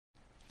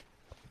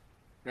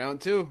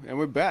Round two, and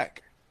we're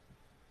back.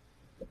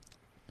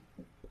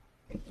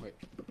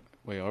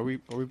 Wait, are we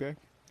back?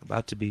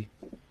 About to be.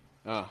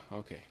 Ah,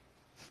 okay,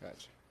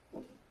 gotcha.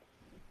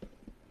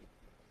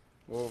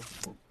 Well,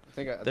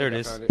 I There think it I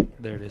is. found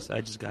it. There it is.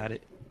 I just got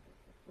it.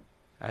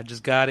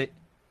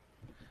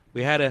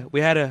 We had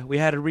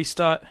a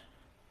restart.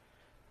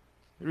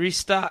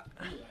 Restart.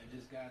 I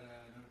just got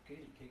a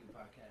notification. Kicking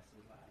podcast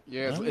is live.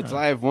 Yeah, it's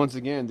live once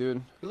again,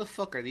 dude. Who the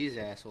fuck are these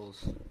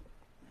assholes?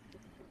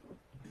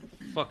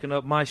 Fucking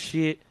up my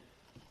shit.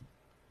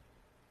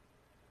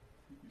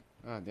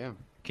 Ah, damn.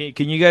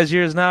 Can you guys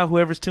hear us now?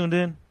 Whoever's tuned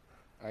in.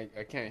 I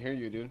can't hear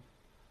you, dude.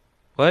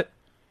 What?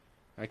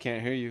 I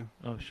can't hear you.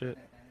 Oh shit.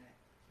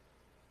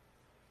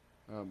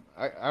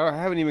 I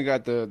haven't even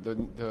got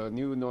the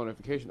new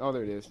notification. Oh,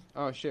 there it is.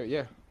 Oh shit,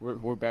 yeah,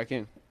 we're back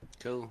in.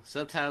 Cool.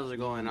 Subtitles are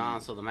going on,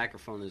 so the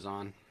microphone is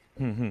on.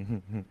 It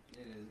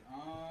is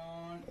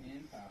on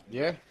and popping.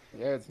 Yeah,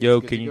 it's Yo,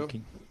 good to can you go.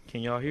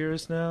 can y'all hear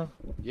us now?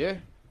 Yeah.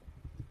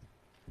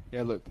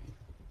 Yeah, look.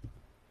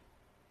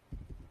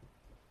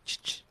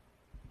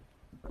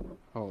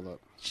 Hold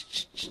up.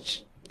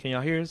 Can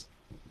y'all hear us?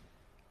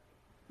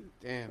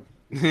 Damn.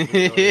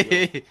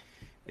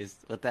 It's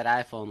what that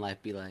iPhone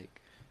life be like.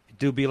 It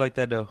do be like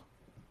that though.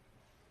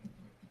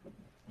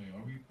 Wait,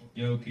 are we?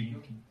 Yo, can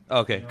you?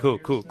 Okay, cool.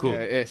 Yeah,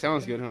 it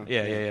sounds good, huh?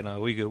 Yeah. No,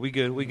 we good.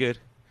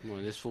 Well,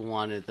 this fool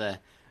wanted the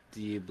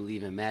 "Do you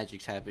believe in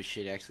magic" type of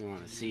shit. Actually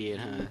want to see it,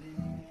 huh?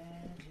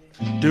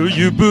 Do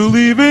you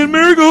believe in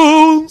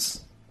miracles?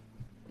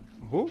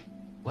 Who?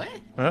 What?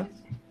 Huh?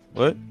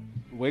 What?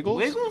 Wiggles?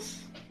 Wiggles?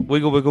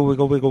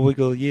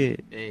 Wiggle, yeah.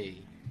 Hey.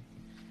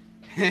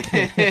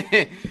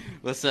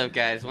 What's up,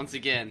 guys? Once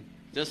again,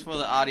 just for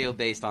the audio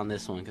based on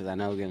this one, because I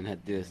know we're going to have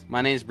to do this.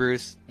 My name's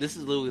Bruce. This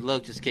is Louis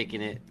Loke just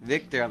kicking it.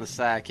 Victor on the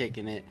side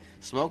kicking it.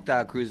 Smoke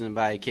Dog cruising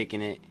by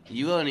kicking it.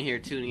 You in here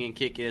tuning in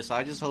kicking it. So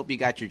I just hope you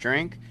got your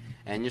drink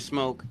and your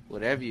smoke,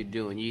 whatever you're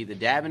doing. You either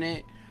dabbing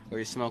it or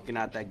you're smoking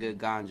out that good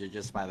ganja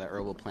just by the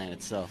herbal plant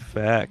itself.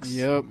 Facts.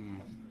 Yep.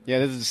 Yeah,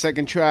 this is the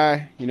second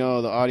try. You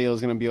know, the audio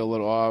is going to be a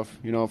little off,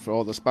 you know, for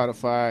all the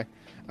Spotify,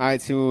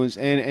 iTunes,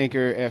 and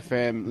Anchor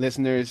FM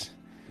listeners.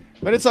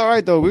 But it's all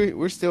right, though.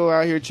 We're still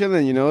out here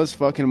chilling, you know. It's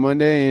fucking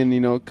Monday and, you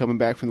know, coming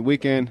back from the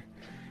weekend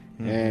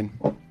and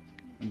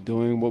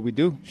doing what we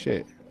do.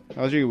 Shit.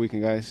 How was your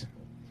weekend, guys?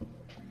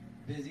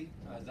 Busy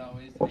as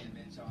always. The main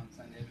event on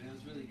Sunday, but it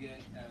was really good.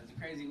 It was a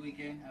crazy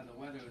weekend. The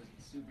weather was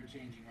super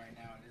changing right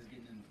now. It is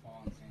getting into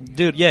fall and San Diego.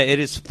 Dude, yeah, it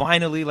is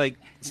finally like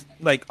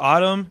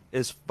autumn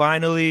is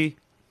finally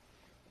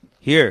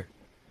here.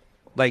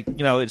 Like,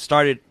 you know, it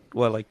started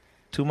like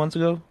 2 months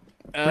ago?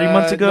 3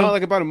 months ago? No,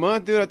 like about a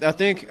month, dude. I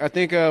think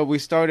we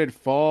started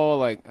fall,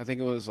 like, I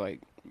think it was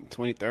like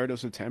 23rd of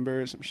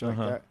September or some shit like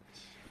that.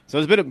 So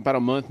it's been about a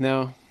month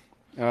now.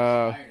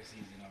 Fire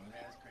season over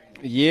there. That's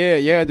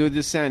crazy. Yeah, dude.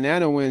 The Santa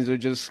Ana winds are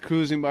just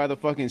cruising by the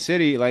fucking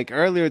city. Like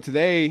earlier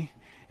today,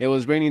 it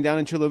was raining down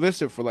in Chula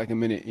Vista for like a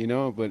minute, you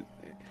know, but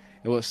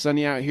it was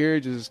sunny out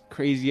here, just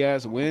crazy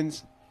ass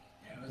winds.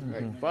 Yeah, it was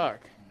Like, fuck.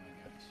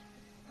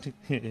 Oh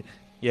my gosh.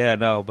 Yeah,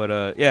 no,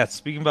 but yeah,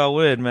 speaking about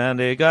wind, man,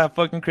 they got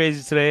fucking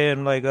crazy today,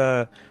 and like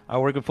I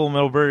work at Full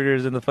Metal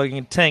Burgers and the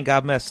fucking tank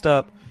got messed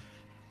up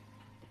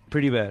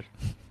pretty bad.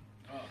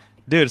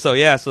 Dude, so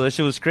that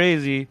shit was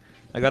crazy.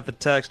 I got the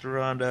text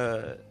around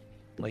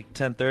like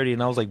 10:30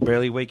 and I was like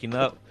barely waking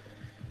up.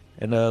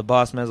 And the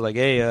boss man's like,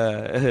 "Hey,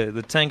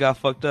 the tank got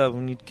fucked up.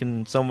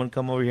 Can someone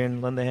come over here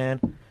and lend a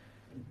hand?"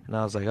 And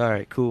I was like, "All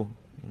right, cool."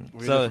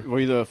 Were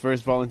you the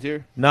first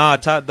volunteer? Nah,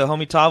 the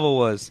homie Tavo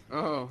was.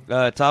 Oh.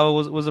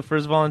 Tavo was the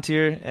first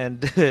volunteer,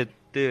 and dude,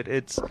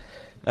 it's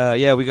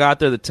yeah, we got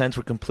there. The tents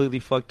were completely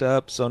fucked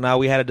up, so now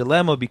we had a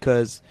dilemma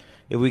because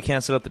if we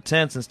can't set up the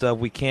tents and stuff,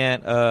 we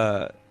can't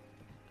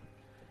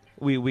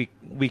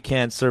we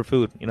can't serve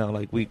food. You know,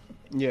 like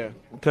Yeah.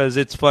 because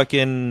it's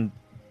fucking.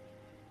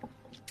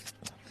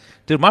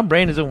 Dude, my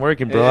brain isn't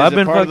working, bro. Is I've it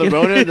been part of fucking. the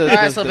Rona, All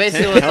right, so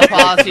basically what the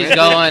policy's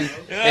going is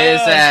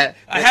that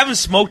I haven't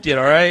smoked yet.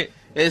 All right.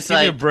 it's Give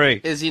me a like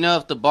break. is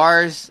if the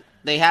bars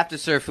they have to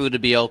serve food to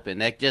be open.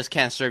 They just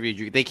can't serve you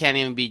drink. They can't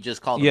even be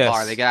just called a Yes.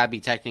 bar. They gotta be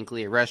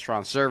technically a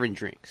restaurant serving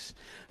drinks.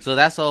 So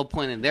that's the whole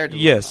point in their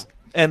dilemma. Yes,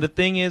 and the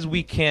thing is,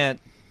 we can't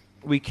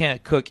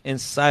cook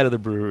inside of the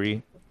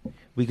brewery.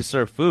 We can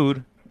serve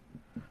food,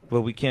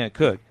 but we can't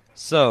cook.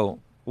 So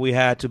we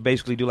had to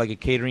basically do like a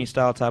catering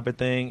style type of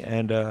thing,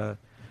 and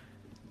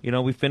you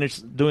know, we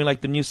finished doing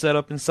like the new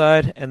setup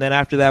inside, and then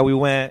after that, me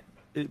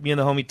and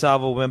the homie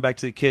Tavo went back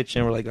to the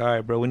kitchen. We're like, all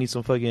right, bro, we need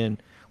some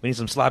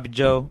sloppy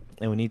Joe,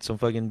 and we need some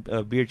fucking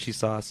beer cheese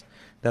sauce.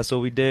 That's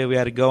what we did. We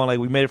had to go and like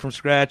we made it from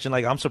scratch, and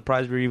like I'm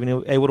surprised we were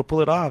even able to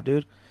pull it off,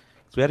 dude.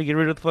 So we had to get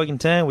rid of the fucking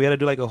tent. We had to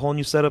do like a whole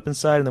new setup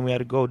inside, and then we had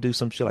to go do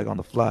some shit like on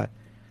the fly.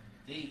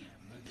 Damn,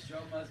 but the show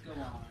must go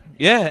on.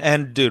 Yeah,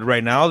 and dude,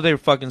 right now they're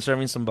fucking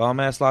serving some bomb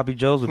ass sloppy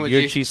joes with What'd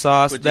beer you- cheese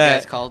sauce. What you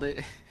guys called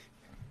it?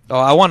 Oh,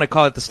 I want to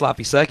call it the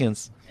sloppy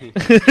seconds.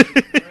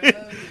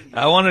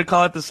 I wanted to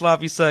call it the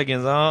sloppy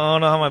seconds. I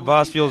don't know how my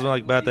boss feels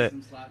like about that.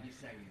 Some sloppy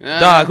seconds.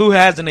 Dog, who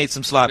hasn't ate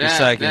some sloppy Nah,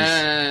 seconds?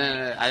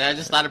 nah. I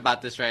just thought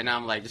about this right now.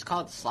 I'm like, just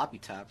call it the sloppy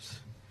tops.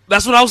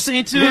 That's what I was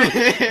saying too.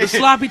 The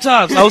sloppy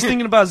tops. I was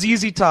thinking about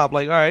ZZ Top.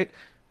 Like, all right,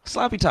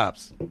 sloppy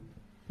tops. You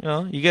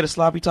know, you get a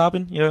sloppy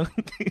topping. You know,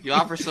 You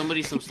offer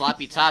somebody some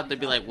sloppy top, they'd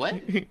be like, "What?"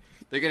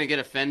 They're gonna get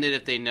offended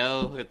if they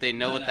know what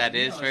that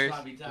is first.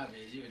 Sloppy top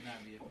is. You would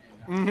not be a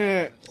fan.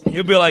 Yeah.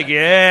 you'll be like,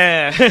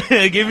 yeah,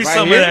 give me Right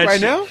some here? of that. Right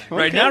shit. now?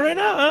 Right Okay. now, right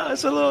now.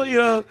 It's a little, you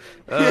know.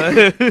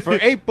 For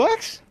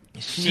 $8?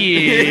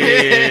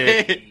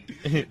 Shit.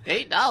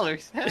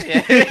 $8. Hell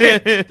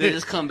yeah. They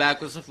just come back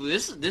with some food.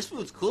 This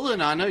food's cool,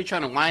 and I know you're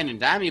trying to wine and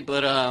dine me,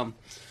 but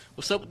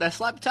what's up with that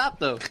sloppy top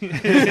though?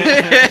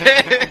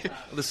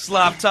 The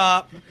slop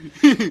top.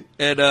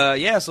 And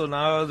yeah, so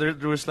now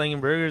we're slinging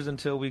burgers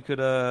until we could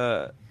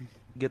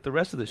get the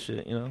rest of the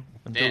shit, you know,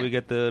 until Damn. we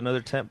get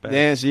another tent back.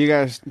 Damn, so you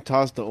guys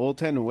tossed the old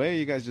tent away?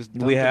 You guys just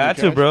dumped We it in had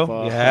the to, trash? bro.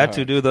 Fuck. We had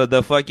to do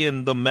the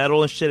fucking the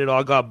metal and shit. It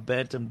all got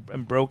bent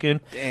and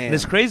broken. Damn. And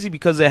it's crazy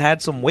because it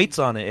had some weights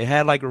on it. It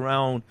had like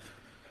around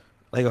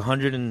like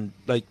 120,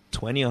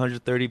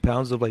 130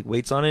 pounds of like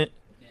weights on it,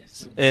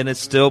 Yes. and it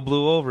still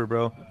blew over,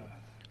 bro.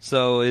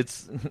 So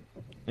it's,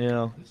 you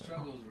know, The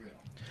struggle is real.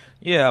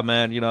 yeah,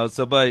 man. You know,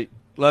 so but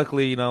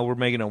luckily, you know, we're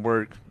making it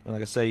work. And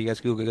like I said, you guys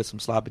could go get some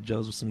sloppy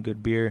joes with some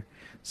good beer,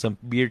 some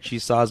beer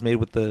cheese sauce made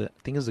with the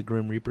I think it's the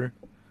Grim Reaper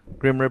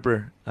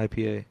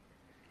IPA.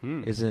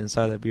 Hmm. Is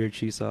inside that beer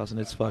cheese sauce, and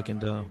it's fucking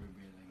dope.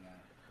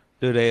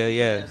 Favorite beer Dude,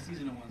 yeah. They're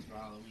seasonal ones for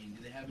Halloween.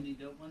 Do they have any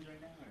dope ones right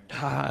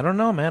now? Or? I don't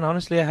know, man.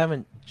 Honestly, I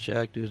haven't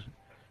checked, dude.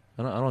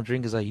 I don't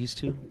drink as I used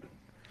to.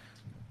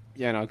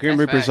 Yeah, no, Grim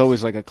That's Reaper's facts.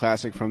 always like a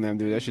classic from them,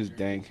 dude. That's just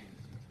dank.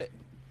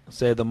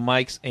 Say the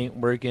mics ain't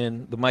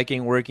working. The mic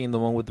ain't working. The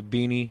one with the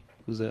beanie.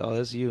 Who's that? Oh,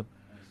 that's you.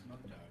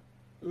 Smoke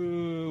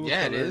dog.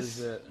 Yeah, it is.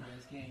 You guys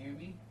can't hear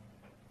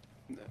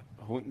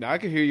me? I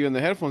can hear you in the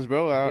headphones,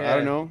 bro. I Yeah.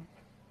 don't know.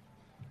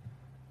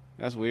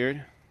 That's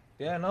weird.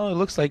 Yeah, no, it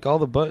looks like all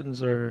the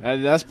buttons are.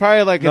 That's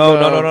probably like No.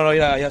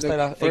 Yeah, the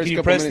está. Hey, first can you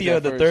couple press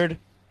minutes the at third, first.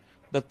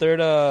 the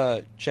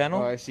third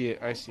channel? Oh, I see it.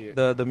 I see it.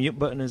 The mute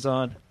button is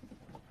on.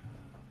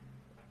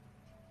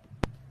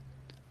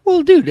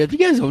 Well, dude, if you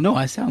guys don't know,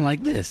 I sound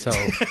like this. So,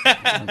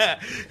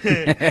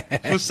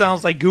 Who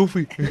sounds like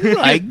Goofy?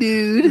 like,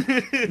 dude,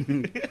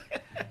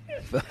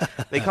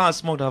 They call it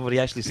Smoke Dog, but he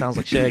actually sounds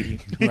like Shaggy.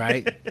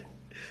 right?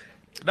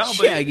 No, but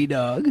Shaggy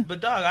dog. But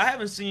dog, I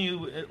haven't seen you.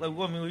 Like,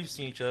 well, I mean, we've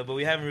seen each other, but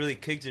we haven't really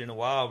kicked it in a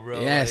while, bro.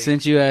 Yeah, like,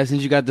 since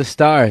you got the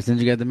star, since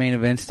you got the main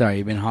event star,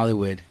 you've been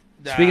Hollywood.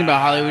 Speaking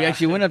about Hollywood, we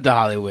actually went up to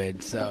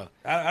Hollywood. So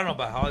I don't know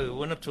about Hollywood. We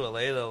went up to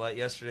LA though, like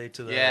yesterday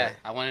to the. Yeah,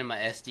 I wanted my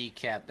SD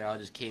cap. They all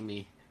just gave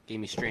me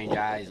strange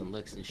eyes and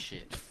looks and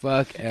shit.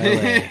 fuck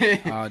LA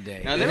all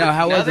day. No, No, they were-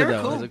 how no, was they it were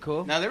though? cool. Was it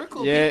cool? No, they were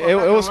cool. Yeah, people, I'm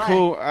not it was gonna lie.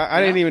 cool.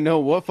 I didn't even know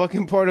what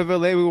fucking part of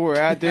LA we were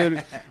at,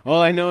 dude.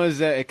 All I know is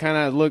that it kind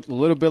of looked a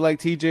little bit like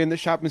TJ in the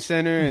shopping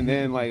center, and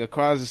then like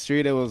across the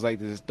street it was like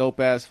this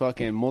dope ass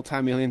fucking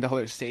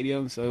multi-million-dollar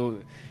stadium. So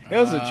it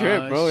was a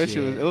trip, Oh, bro. It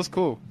shit. was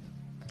cool.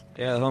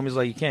 Yeah, the homie's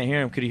like, you can't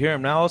hear him. Could you hear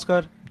him now,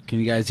 Oscar? Can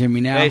you guys hear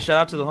me now? Hey, shout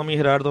out to the homie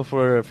Gerardo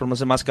from the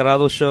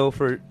Mascarado show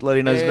for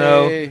letting us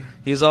know. Hey.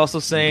 He's also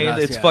saying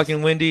Gracias. it's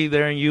fucking windy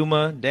there in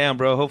Yuma. Damn,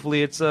 bro.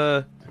 Hopefully it's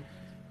You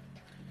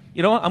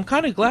know what? I'm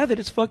kind of glad that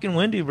it's fucking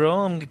windy, bro.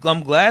 I'm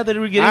glad that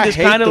we're getting I this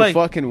hate kind the of like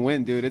fucking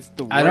wind, dude. It's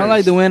the worst. I don't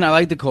like the wind. I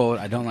like the cold.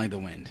 I don't like the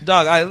wind.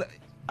 dog.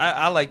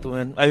 I like the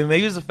wind. I mean,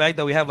 maybe it's the fact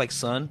that we have like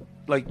sun,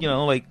 like you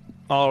know, like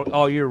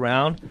all year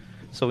round.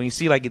 So when you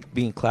see like it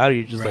being cloudy,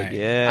 you're just like, Right.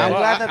 yeah. I'm Well,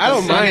 glad that I the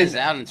don't sun mind- is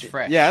out and it's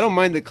fresh. Yeah, I don't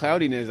mind the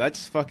cloudiness. I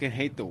just fucking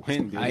hate the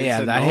wind, dude. It's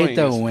Yeah, I hate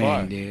the annoying as fuck.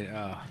 wind, dude.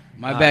 Oh,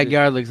 my Nah,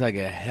 backyard looks like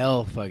a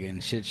hell fucking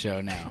shit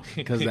show now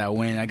because of that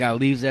wind. I got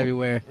leaves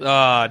everywhere.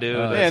 Oh, dude.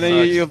 Yeah, Yeah, that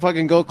then you sucks.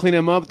 fucking go clean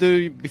them up,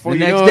 dude. Before The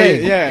you next know day.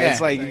 it, yeah, Yeah.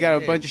 it's like you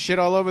got a bunch of shit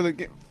all over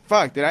the.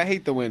 Fuck, dude, I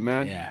hate the wind,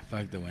 man. Yeah,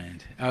 fuck the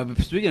wind. But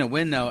speaking of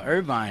wind, though,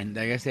 Irvine,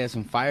 I guess they had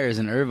some fires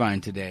in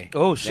Irvine today.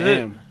 Oh shit.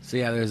 Damn. So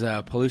yeah, there's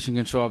pollution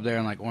control up there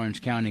in like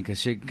Orange County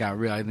because shit got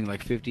real. I think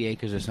like 50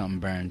 acres or something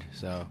burned.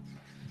 So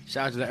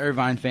shout out to the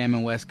Irvine fam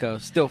in West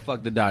Coast. Still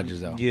fuck the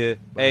Dodgers though. Yeah.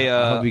 Hey,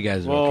 I hope you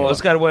guys are well,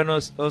 okay.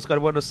 Oscar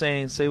Bueno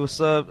saying, say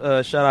what's up.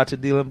 Shout out to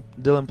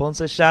Dylan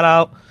Ponce. Shout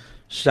out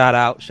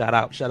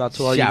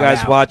to all you Shout guys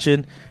out.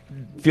 watching.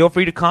 Feel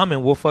free to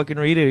comment. We'll fucking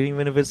read it,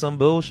 even if it's some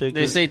bullshit.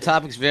 They say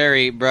topics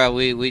vary, bro.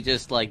 We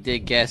just like did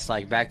guests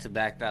like back to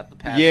back throughout the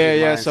past. Yeah,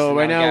 few yeah. months, So and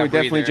right we now got we're a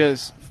definitely breather.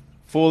 just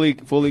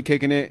fully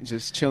kicking it,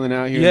 just chilling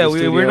out here. Yeah, in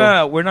the we're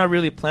studio. not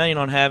really planning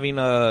on having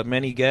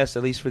many guests,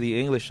 at least for the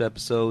English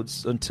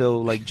episodes,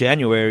 until like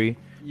January.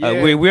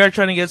 Yeah. We are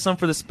trying to get some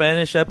for the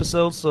Spanish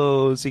episodes,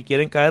 so si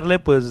quieren caerle,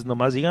 pues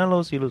nomás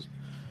díganlos y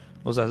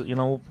los you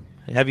know,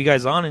 have you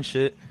guys on and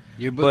shit.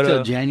 You're booked but,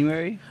 till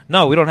January.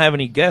 No, we don't have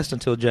any guests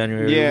until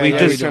January. Yeah, we yeah,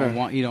 just we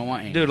you don't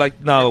want any. dude, like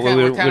no,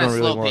 We're we kind don't of really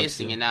slow want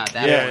pacing to. it now at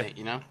that Yeah. point,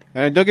 you know.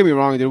 And don't get me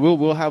wrong, dude.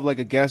 We'll have like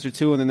a guest or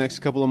two in the next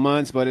couple of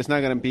months, but it's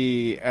not gonna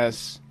be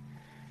as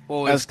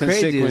Well, as what's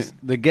crazy is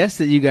consequent. the guests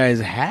that you guys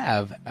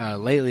have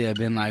lately have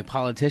been like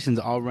politicians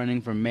all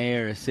running for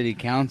mayor or city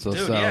council.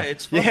 Dude, so yeah,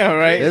 it's fucking Yeah,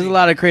 right. there's a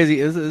lot of crazy.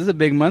 This is a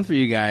big month for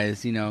you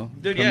guys, you know,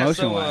 Dude, yeah,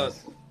 promotion so,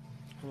 wise.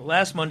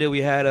 last Monday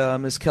we had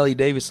Miss Kelly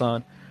Davis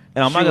on,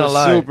 and I'm She not gonna was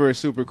lie, super,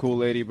 super cool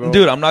lady, bro.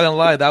 dude, I'm not gonna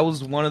lie, that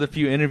was one of the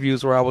few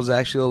interviews where I was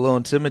actually a little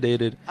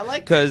intimidated I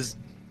like because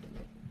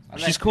I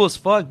she's like cool as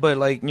fuck. But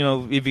like, you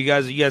know, if you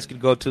guys could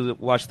go to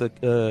watch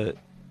the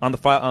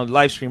on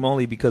live stream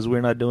only, because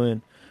we're not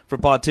doing for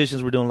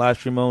politicians, we're doing live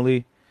stream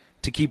only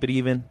to keep it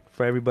even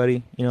for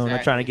everybody. You know,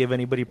 not trying to Exactly. give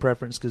anybody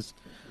preference because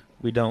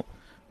we don't.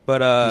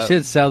 But You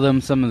should sell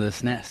them some of the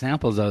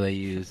samples though they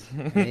use.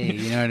 Hey,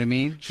 you know what I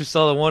mean? she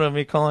saw the one of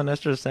me calling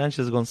Esther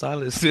Sanchez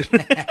Gonzalez.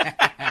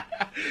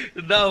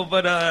 No,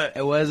 but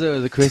It was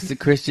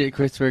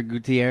Christopher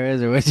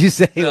Gutierrez, or what'd you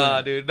say?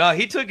 nah, dude, no,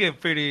 he took it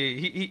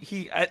pretty.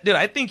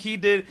 I think he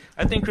did.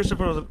 I think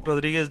Christopher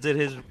Rodriguez did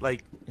his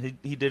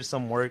he did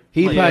some work.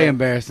 He Like, probably yeah.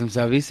 embarrassed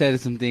himself. He said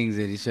some things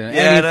that he shouldn't.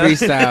 Yeah, And I he know.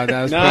 freestyled.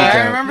 That was No, pretty I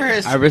dope. remember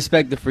his- I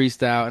respect the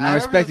freestyle, and I, I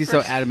respect remember he's the so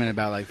first- adamant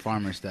about like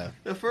farmer stuff.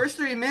 the first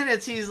 3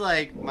 minutes. He's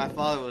like, my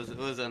father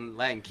was on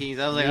Latin Kings.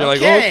 I was like, You're like,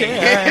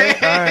 okay,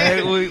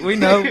 all right, we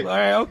know, all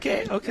right,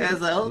 okay. I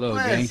was like, oh, Little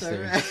bless, gangster.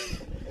 all right.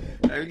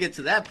 All right, we get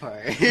to that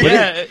part.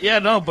 Yeah,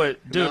 no, but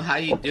You know, dude, how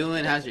you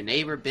doing? How's your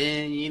neighbor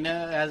been? You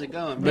know, how's it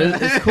going? But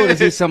Bro? it's cool to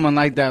see someone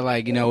like that,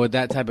 like, you know, with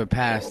that type of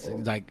past,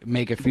 like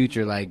make a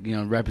future, like, you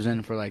know,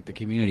 representing for like the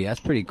community. That's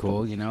pretty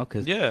cool, you know,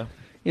 because yeah,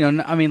 you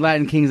know, I mean,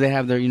 Latin Kings, they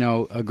have their, you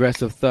know,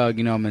 aggressive thug,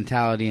 you know,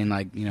 mentality, and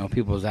like, you know,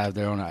 people have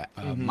their own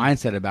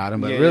mindset about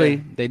them. But Yeah, really,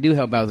 yeah. they do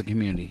help out the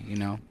community, you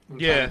know.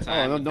 yeah.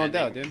 Oh, no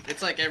doubt, dude.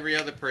 It's like every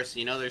other person.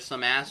 You know, there's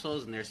some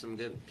assholes and there's some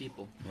good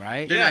people.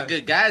 Right? They're Yeah. not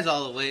good guys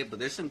all the way, but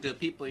there's some good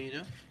people. You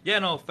know. Yeah,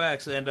 no,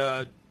 facts. And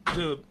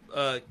dude,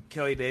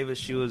 Kelly Davis,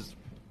 she was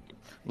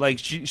like,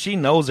 she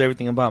knows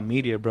everything about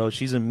media, bro.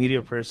 She's a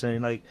media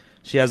person. Like,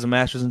 she has a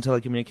master's in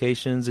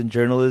telecommunications and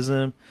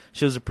journalism.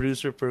 She was a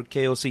producer for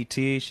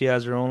KOCT. She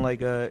has her own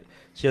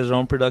she has her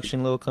own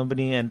production little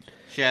company, and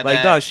She had Like,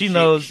 that, dog, she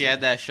knows- She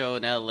had that show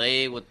in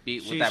L.A. with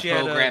that she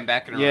had program a-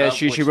 back in her Yeah, up,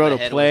 she which wrote the a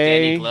head was play.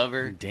 Danny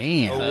Glover.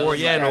 Damn. award,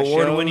 yeah, an Got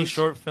award-winning shows.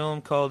 short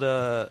film called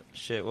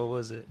shit. What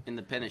was it?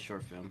 Independent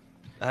short film.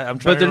 I'm trying But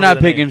to they're remember not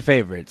the name. picking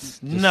favorites.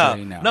 just No, so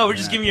you know. no, we're They're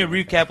just not giving you a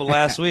picking- recap of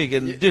last week,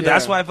 and dude,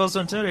 that's Yeah. why I felt so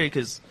intimidated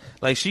because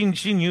like she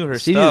knew her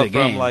She knew stuff the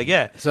game. from like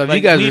yeah. So if like,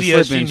 you guys media,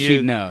 were slipping, she she'd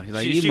knew. know.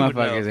 Like, you She would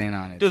know. motherfuckers ain't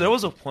on it. Dude, there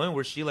was a point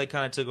where she like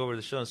kind of took over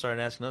the show and started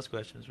asking us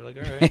questions. We're like,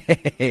 all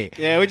right,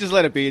 Yeah, we just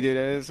let it be, dude.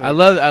 It's I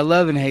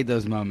love and hate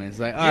those moments.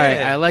 Like, all right,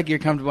 Yeah. I like you're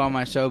comfortable on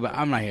my show, but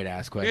I'm not here to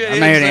ask questions. Yeah, I'm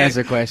not here to exactly.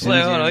 answer questions. Like,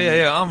 you hold know? on,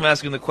 yeah, I'm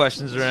asking the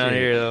questions around Shit.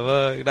 here.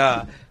 The fuck,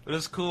 nah, but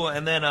it's cool.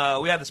 And then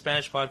we had the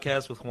Spanish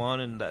podcast with Juan,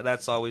 and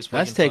that's always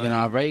That's fucking taking fun.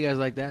 off, right? You guys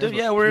like that? Dude,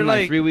 yeah, It's we're been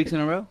like- 3 weeks in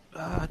a row.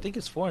 I think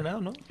it's 4 now.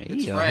 No, Hey,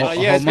 a fresh. whole- a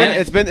yeah, whole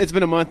month. it's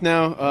been a month now.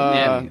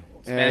 Yeah,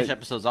 Spanish and-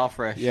 episode's all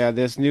fresh. Yeah,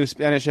 this new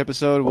Spanish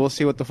episode. We'll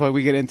see what the fuck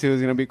we get into.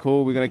 Is gonna be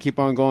cool. We're gonna keep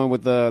on going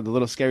with the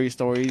little scary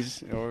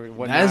stories or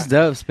whatnot. That's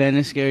dope.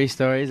 Spanish scary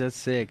stories. That's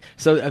sick.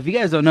 So, if you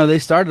guys don't know, they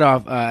started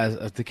off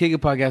as the Kick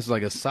It podcast was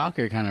like a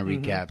soccer kind of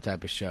recap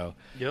type of show,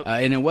 Yep.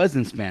 and it was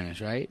in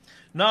Spanish, right?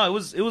 no, it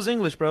was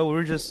English, bro. We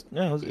were just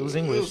it was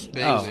English.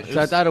 Oh,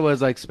 so I thought it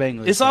was like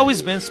Spanglish. It's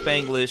always been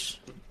Spanglish,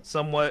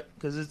 somewhat,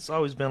 because it's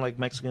always been like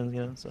Mexicans,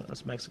 you know, so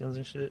us Mexicans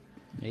and shit.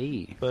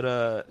 Hey.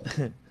 But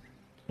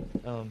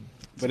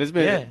But it's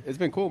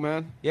been cool,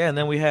 man. yeah, and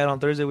then we had on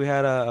Thursday we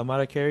had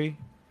Amara Carey.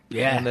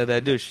 Yeah. and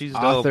that dude, she's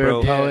dope, Author,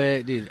 bro.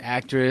 poet, dude,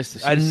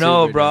 actress. I She's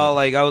know, super bro. dope.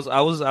 Like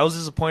I was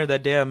disappointed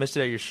that day I missed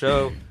it at your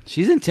show.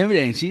 She's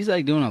intimidating. She's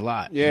like doing a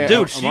lot. Yeah,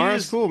 Dude,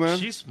 Amara's she's cool, man.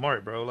 She's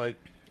smart, bro. Like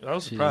I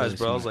was She's surprised, really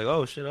bro. I was smart. like,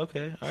 oh shit,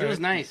 okay. all She was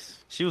right. nice.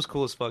 She was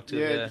cool as fuck too.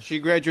 Yeah, Yeah. she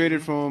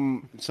graduated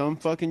from some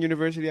fucking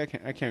university. I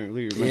can't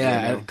really remember. Yeah,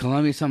 right now. at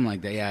Columbia, something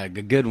like that. Yeah, a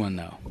good one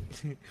though.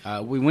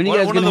 When you One,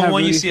 guys one of gonna the have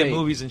one you Rudy see at Fate?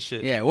 movies and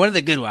shit. Yeah, one of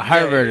the good ones,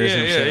 Harvard or some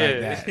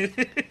shit like that.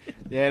 that.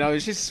 Yeah, no,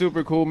 she's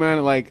super cool,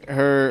 man. Like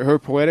her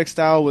poetic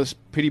style was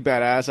pretty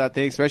badass. I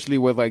think, especially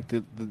with like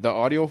the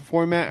audio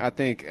format. I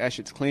think that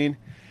shit's clean.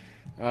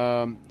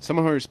 Some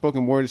of her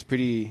spoken word is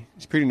pretty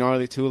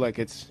gnarly too. Like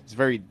it's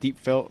very deep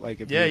felt.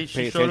 Like if Yeah, you she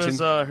pay showed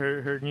attention. us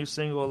her new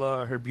single,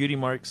 her Beauty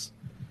Marks,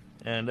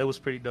 and that was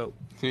pretty dope.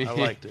 I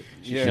liked it.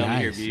 Yeah. Showed me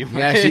her Nice. view.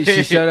 Yeah,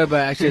 she showed up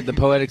actually at the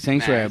Poetic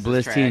Sanctuary Nah, at it's a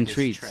Bliss track, Tea and it's a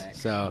Treats. track.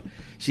 So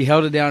she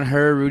held it down.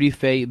 Her, Rudy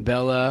Fate,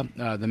 Bella,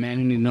 the man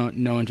who needed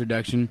no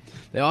introduction.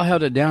 They all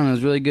held it down. It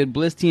was really good.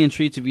 Bliss Tea and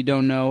Treats, if you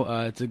don't know,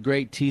 it's a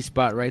great tea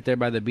spot right there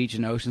by the beach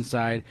in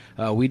Oceanside.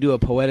 We do a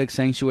Poetic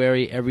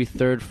Sanctuary every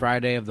third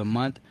Friday of the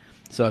month.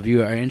 So if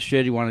you are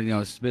interested, you want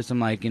to spit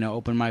some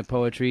open mic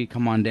poetry,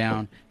 come on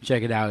down,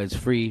 check it out. It's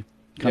free.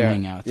 Come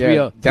hang out.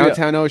 Yeah,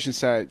 downtown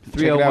Oceanside. Check it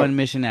 301 out.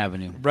 Mission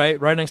Avenue. Right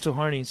next to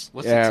Harney's.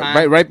 What's the Yeah,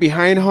 time? right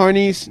behind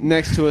Harney's,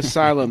 next to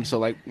Asylum. So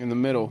like in the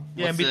middle.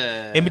 Yeah, What's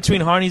the- in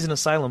between Harney's and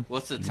Asylum.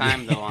 What's the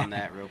time though on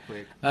that, real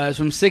quick? It's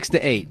from 6 to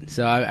 8.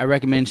 So I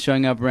recommend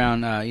showing up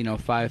around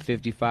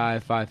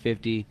 5:55,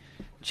 5:50.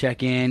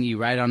 check in. You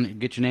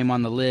get your name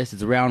on the list.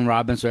 It's a round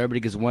robin, so everybody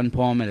gets one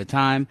poem at a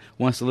time.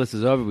 Once the list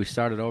is over, we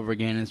start it over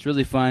again. And it's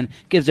really fun.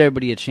 Gives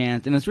everybody a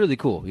chance, and it's really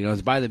cool. You know,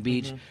 it's by the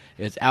beach.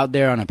 It's out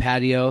there on a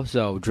patio,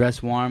 so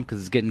dress warm because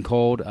it's getting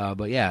cold.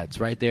 But yeah, it's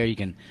right there. You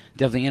can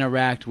definitely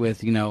interact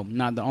with, you know,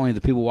 not only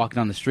the people walking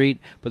on the street,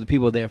 but the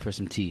people there for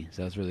some tea.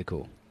 So it's really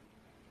cool.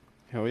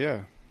 Hell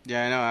yeah.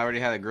 Yeah, I know. I already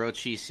had a grilled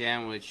cheese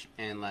sandwich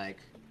and like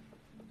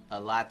a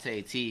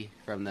latte tea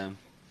from them.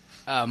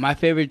 My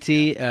favorite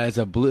tea is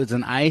it's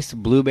an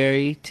iced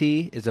blueberry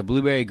tea. It's a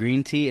blueberry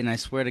green tea, and I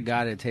swear to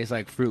God, it tastes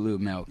like Fruit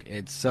Loop milk.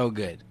 It's so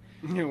good.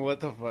 What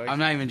the fuck? I'm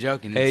not even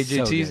joking. Hey, It's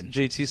so good.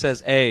 JT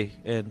says A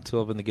and to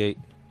open the gate.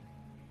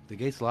 The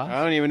gate's locked.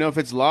 I don't even know if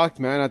it's locked,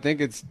 man. I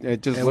think it just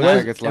It looks was,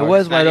 like it's it locked.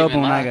 was It's not wide even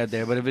open when I locked. got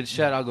there, but if it's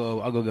shut, I'll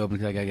go open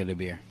because I gotta get a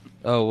beer.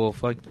 Oh well,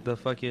 fuck the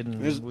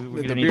fucking. There's, we're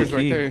the gonna need beer's the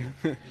right key.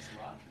 there.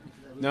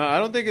 No, I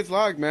don't think it's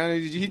locked, man.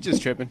 He's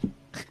just tripping.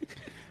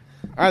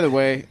 Either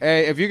way,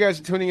 hey, if you guys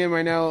are tuning in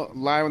right now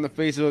live on the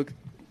Facebook,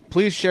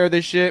 please share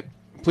this shit.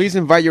 Please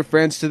invite your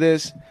friends to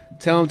this.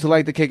 Tell them to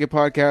like the Kick It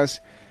podcast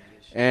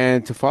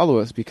and to follow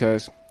us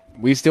because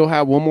we still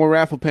have one more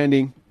raffle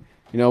pending.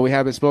 You know, we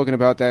haven't spoken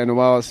about that in a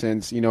while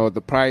since, you know,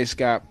 the price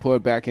got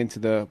put back into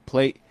the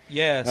plate.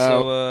 Yeah.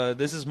 So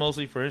this is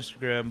mostly for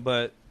Instagram,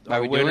 but Are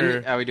our we doing winner.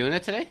 it? Are we doing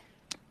it today?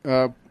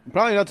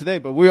 Probably not today,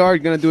 but we are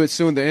going to do it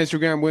soon. The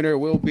Instagram winner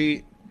will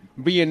be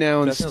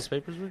announced. That's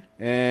papers were?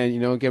 And, you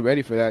know, get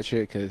ready for that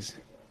shit because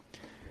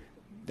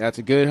that's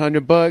a good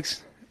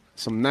 $100.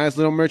 Some nice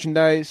little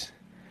merchandise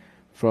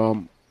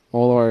from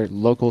all our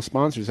local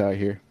sponsors out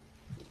here.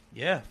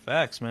 Yeah,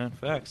 facts, man,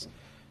 facts.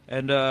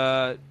 And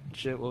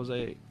shit, what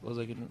the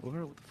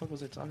fuck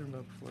was I talking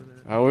about before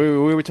that?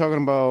 We were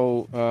talking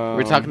about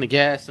We're talking to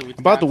guests. So we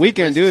about the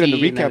weekend, dude, and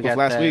the and then recap we of got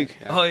last that. week.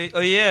 Yeah. Oh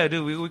yeah,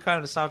 dude, we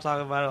kind of stopped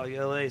talking about it like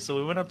LA. So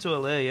we went up to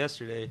LA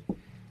yesterday.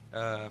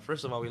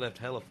 First of all, we left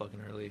hella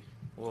fucking early.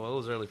 Well, it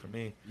was early for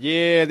me.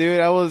 Yeah, dude,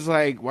 I was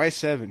like, why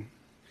 7?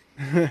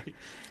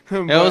 It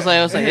was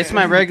like it's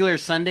my regular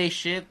Sunday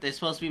shift. It's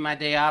supposed to be my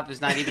day off.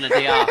 It's not even a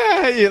day off.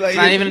 You're like, It's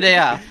not even a day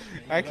off.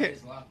 I can't.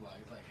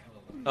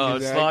 Oh,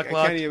 it's I locked.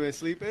 can't even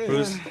sleep in.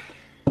 Bruce,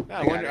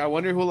 I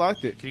wonder who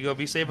locked it. can you go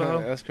be safe at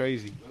home? That's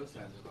crazy.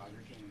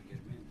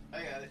 I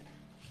got it.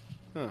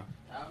 Huh.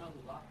 I don't know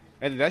who locked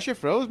it. Hey, did that shit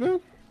froze, man?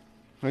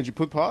 Did you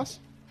put pause?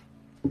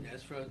 No,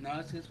 it's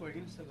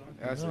working. It's still going.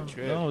 That's No, a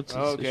trip. no, it should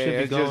okay, be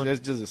it's going.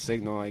 just a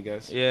signal, I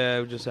guess. Yeah,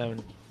 we're just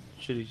having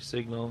shitty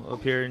signal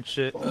up here and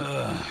shit.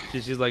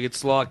 She's like,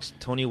 it's locked.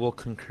 Tony will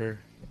concur.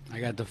 I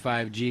got the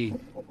 5G.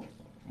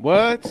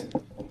 What?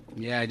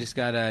 Yeah, I just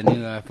got a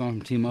new phone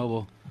from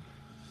T-Mobile.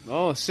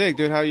 Oh, sick,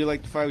 dude. How you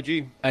like the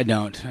 5G? I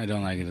don't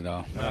like it at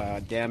all.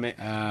 Damn it.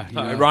 You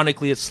know.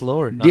 Ironically, it's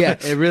slower. Yeah,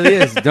 it really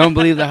is. Don't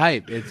believe the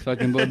hype. It's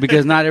fucking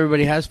because not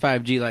everybody has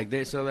 5G like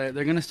this. So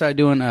they're gonna start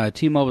doing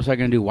T-Mobile's not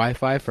gonna do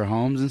Wi-Fi for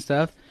homes and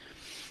stuff.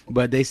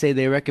 But they say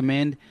they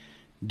recommend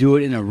do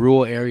it in a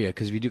rural area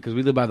because we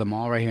live by the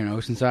mall right here in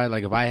Oceanside.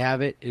 Like if I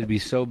have it, it'd be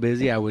so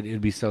busy.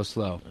 It'd be so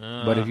slow.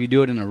 But if you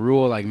do it in a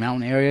rural like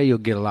mountain area, you'll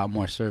get a lot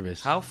more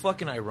service. How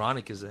fucking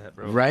ironic is that,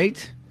 bro?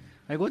 Right?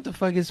 Like what the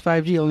fuck is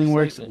 5G? Only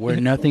works where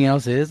nothing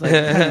else is. Like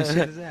what kind of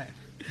shit is that?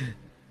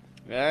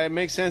 Yeah, it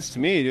makes sense to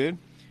me, dude.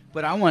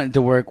 But I want it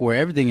to work where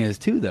everything is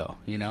too, though.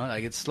 You know,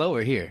 like it's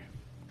slower here.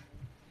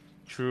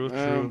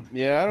 True.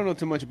 Yeah, I don't know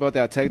too much about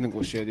that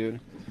technical shit, dude.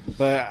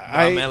 But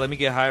Man, let me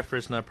get high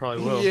first, and I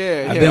probably will.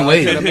 yeah, I've been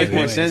waiting. That makes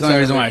more That's sense. the only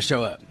reason out why I of it.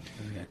 show up.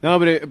 No,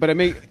 but it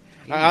make.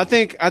 I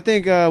think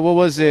what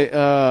was it?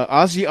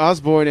 Ozzy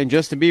Osbourne and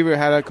Justin Bieber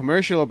had a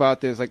commercial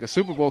about this, like a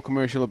Super Bowl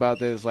commercial about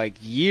this, like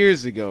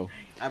years ago.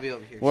 I'll be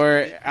over here.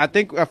 Where I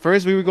think at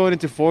first we were going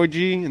into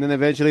 4G, and then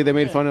eventually they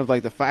made fun of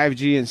like the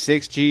 5G and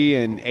 6G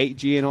and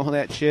 8G and all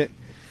that shit.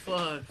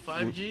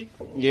 5G?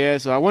 Yeah,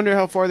 so I wonder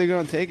how far they're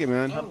gonna take it,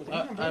 man. I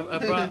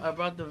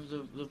brought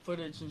the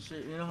footage and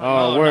shit. You know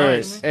Oh, Oh, word!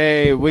 nice.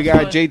 Hey, we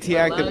got That's JT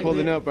why I Active like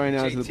pulling it. up right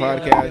now to the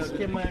JT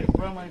podcast.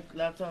 Brought my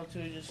laptop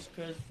too, just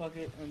cause fuck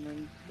it, and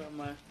then got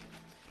my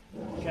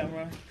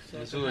camera. So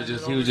I He can was have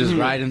just it he all. was just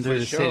riding For through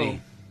the sure.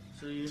 city.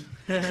 So you,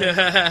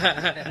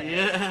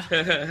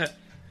 yeah.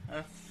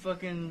 I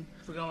fucking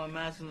forgot my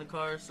mask in the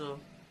car, so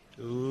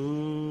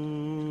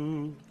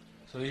Ooh.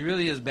 So he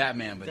really is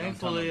Batman, but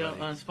thankfully don't tell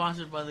nobody. I'm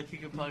sponsored by the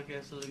Kicker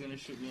Podcast, so they're gonna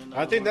shoot me.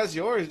 I think that's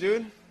yours,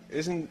 dude.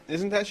 Isn't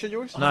that shit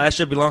yours? No, that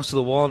shit belongs to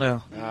the wall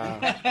now.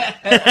 That's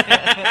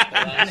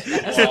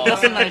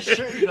a nice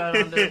shirt you got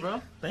on there,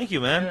 bro. Thank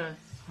you, man. Yeah.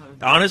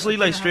 Honestly,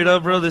 like straight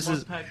up, bro, this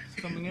is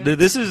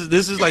this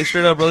is like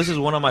straight up, bro. This is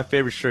one of my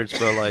favorite shirts,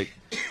 bro. Like,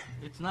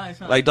 It's nice,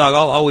 huh? like dog,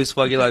 I'll always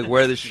fucking like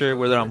wear this shirt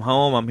whether I'm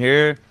home, I'm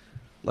here.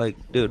 Like,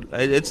 dude,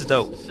 it's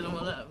dope. Sit on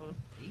my lap, bro.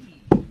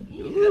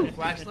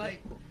 Flashlight.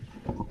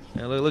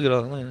 Yeah, look at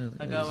all.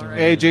 I got one right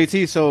Hey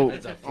JT, so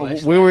That's a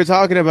flashlight. we were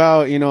talking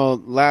about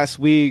last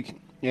week,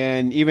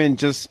 and even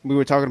just we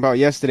were talking about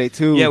yesterday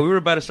too. Yeah, we were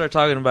about to start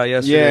talking about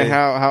yesterday.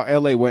 Yeah, how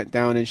LA went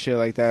down and shit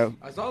like that.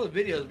 I saw the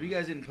videos, but you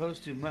guys didn't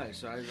post too much.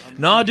 So I'm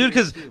No, dude,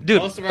 because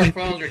dude, Most of our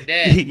phones are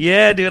dead.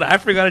 yeah, dude, I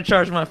forgot to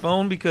charge my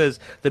phone because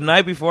the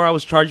night before I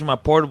was charging my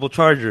portable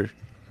charger.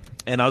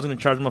 and I was gonna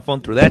charge my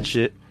phone through that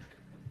shit.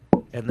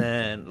 And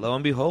then lo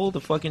and behold,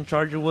 the fucking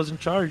charger wasn't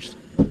charged.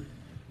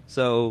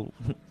 So,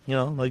 you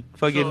know, like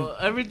fucking. So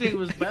everything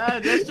was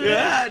bad yesterday?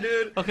 Yeah,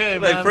 dude. Okay,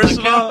 Like, man. first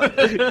of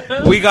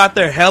all, we got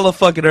there hella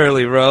fucking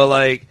early, bro.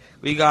 Like,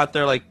 we got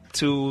there like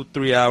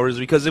 2-3 hours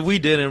because if we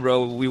didn't,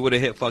 bro, we would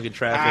have hit fucking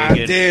traffic.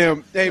 and-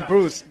 Damn. Hey,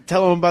 Bruce,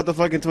 tell him about the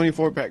fucking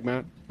 24-pack,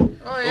 man.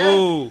 Oh yeah.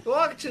 Ooh. We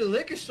walked to the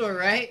liquor store,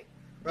 right?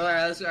 We're like,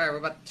 all right, we're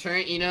about to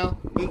turn. You know,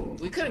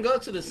 we couldn't go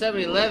to the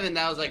 7-Eleven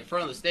that was like in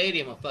front of the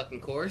stadium, of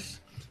fucking course.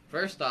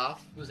 First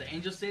off, Was it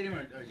Angel Stadium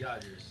or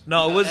Dodgers?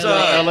 No, it was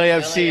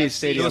LAFC it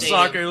stadium. was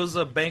soccer. It was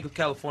a Bank of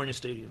California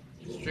stadium.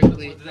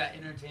 strictly. Was that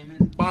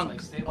entertainment? Bunk.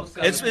 Like Staples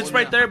It's Center?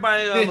 right there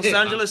by Los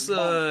Angeles.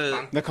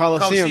 The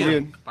Coliseum,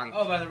 Coliseum. dude.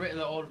 Oh, by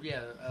the old LA Yeah.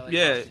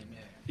 Coliseum,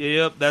 yeah.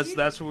 Yep,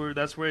 that's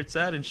where it's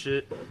at and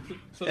shit.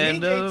 So And,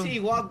 me and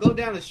JT go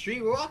down the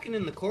street. We're walking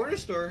in the corner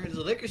store. There's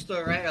a liquor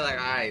store, right? We're like,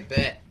 all right,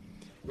 bet.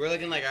 We're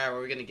looking like, all right, what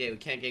are we gonna get? We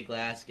can't get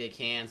glass, get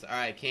cans. All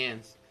right,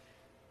 cans.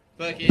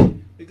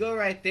 Fucking, we go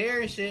right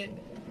there and shit.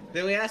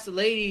 Then we asked the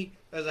lady,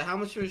 I was like, how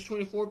much for this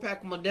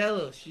 24-pack of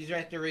Modelo? She's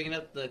right there ringing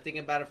up thinking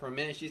about it for a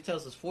minute. She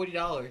tells us $40.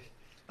 I was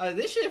like,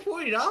 this shit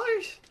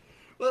 $40?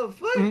 Well,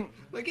 fuck.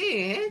 We're getting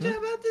a hand job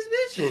about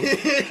this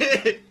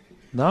bitch.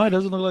 No, it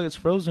doesn't look like it's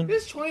frozen.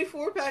 This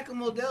 24-pack of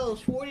Modelo is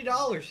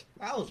 $40.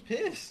 I was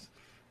pissed.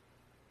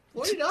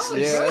 $40.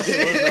 Yeah, that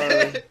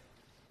shit was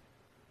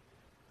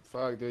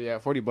Fuck, dude. Yeah,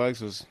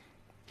 $40 was.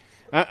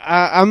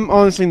 I'm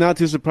honestly not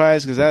too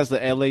surprised because that's the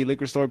LA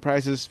liquor store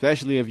prices,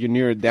 especially if you're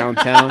near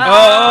downtown.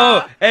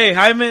 Hey,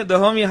 Jaime, the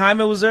homie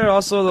Jaime was there.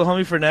 Also, the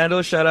homie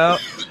Fernando, shout out.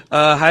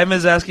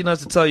 Jaime's asking us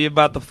to tell you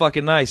about the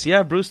fucking ice.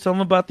 Yeah, Bruce, tell him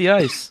about the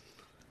ice.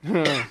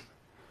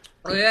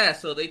 Oh yeah,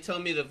 so they tell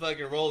me to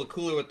fucking roll the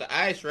cooler with the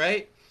ice,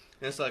 right?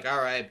 And it's like, all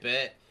right,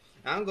 bet.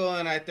 I'm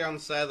going right there on the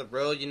side of the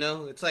road, you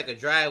know. It's like a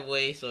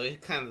driveway, so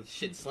it kind of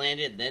shit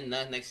slanted. Then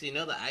next thing you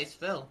know, the ice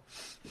fell.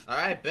 All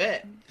right,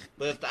 bet.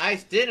 But if the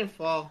ice didn't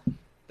fall,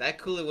 that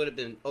cooler would have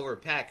been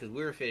overpacked because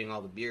we were fitting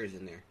all the beers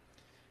in there.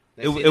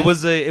 Next thing you know-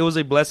 It was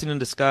a blessing in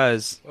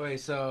disguise. Wait,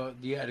 so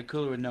you had a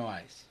cooler with no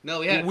ice? No,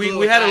 we had a We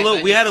cooler had a with little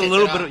ice, we I had a just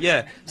little tipped bit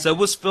it of so it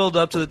was filled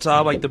up to the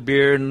top like the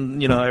beer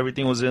and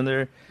everything was in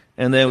there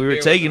and then we were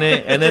beer taking was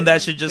it and then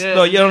that should just Yeah,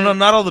 no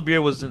not all the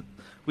beer was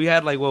we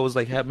had like what was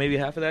like maybe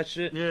half of that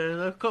shit.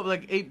 Yeah, a couple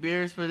like 8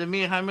 beers, but then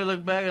me and Jaime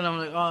look back and I'm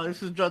like, oh, this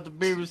was dropped the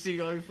beer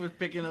receipt. Oh, he was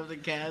picking up the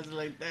cans.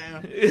 Like,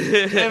 damn.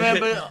 Hey man,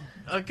 but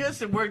I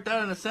guess it worked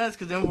out in a sense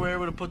because then we were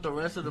able to put the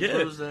rest of the Yeah.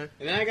 brews there.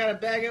 And then I got a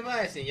bag of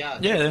ice and y'all.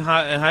 Yeah, and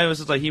Jaime was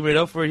just like he made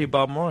up for it. He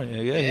bought more.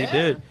 Yeah, Yeah.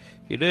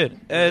 he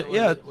did. And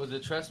Was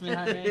it Trust Me,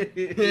 Jaime?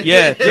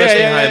 yeah, trust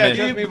me, Jaime.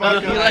 Trust me, He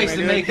vodka, likes to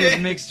dude. make his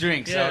mixed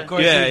drinks, so Yeah. of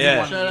course Yeah, he yeah.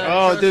 wanted- Shout out,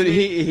 Oh, Trust dude,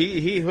 Me.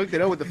 he hooked it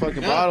up with the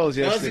fucking No, bottles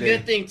that was a yesterday.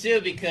 good thing too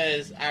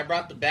because I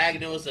brought the bag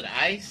and it was an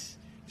ice.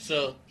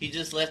 So he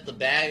just left the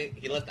bag.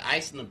 He left the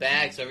ice in the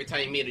bag. So every time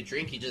he made a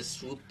drink, he just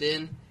swooped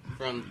in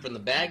from the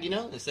bag,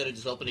 instead of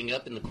just opening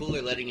up in the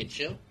cooler, letting it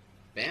chill.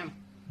 Bam,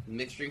 the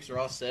mixed drinks are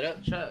all set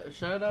up.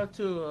 Shout out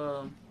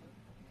to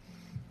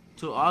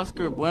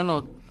Oscar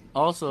Bueno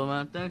also,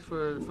 man. Thanks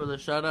for the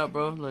shout out,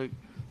 bro. Like,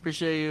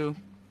 appreciate you.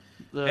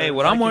 Hey,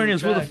 what I'm wondering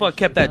is who the fuck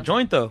kept that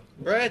joint though?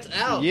 Bro, it's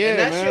out. Yeah, and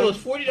that man. shit was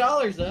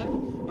 $40,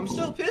 though. I'm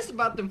still pissed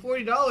about them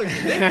 $40.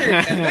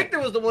 Victor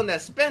was the one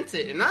that spent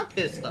it, and I'm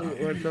pissed off.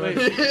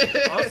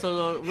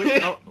 Also,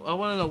 though, I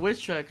want to know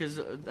which track because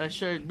I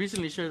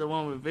recently shared the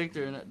one with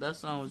Victor, and that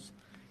song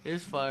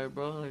is fire,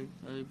 bro. Like,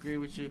 I agree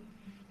with you.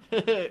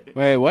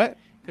 Wait, what?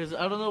 Because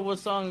I don't know what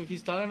song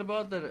he's talking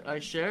about that I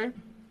shared,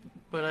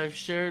 but I've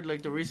shared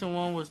like the recent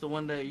one was the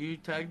one that you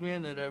tagged me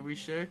in that I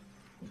reshared.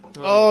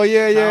 Oh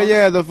yeah,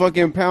 Pounds. the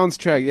fucking Pounds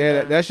track. Yeah,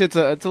 Yeah. that shit's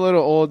it's a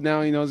little old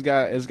now. It's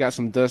got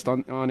some dust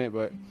on it,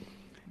 but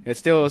it's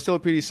still a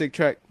pretty sick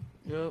track.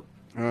 Yep. Oh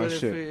But if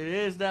shit. it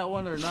is that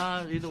one or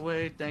not, either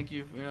way, thank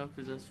you,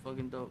 because that's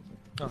fucking dope.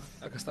 Mad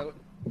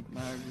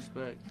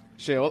respect.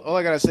 Shit, all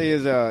I gotta say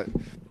is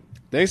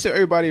thanks to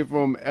everybody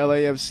from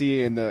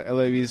LAFC and the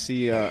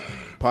LAVC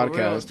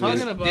podcast. Talking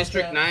dude. about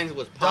District that, 9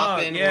 was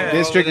popping. yeah. We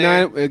were District over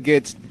there. 9, it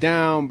gets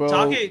down, bro.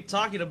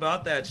 Talking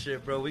about that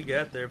shit, bro. We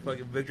got there.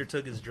 Fucking Victor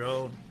took his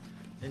drone,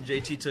 and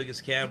JT took his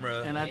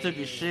camera, and I took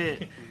a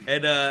shit.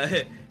 and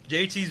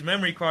JT's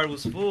memory card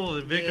was full,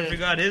 and Victor Yeah.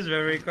 forgot his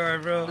memory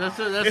card, bro. That's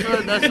what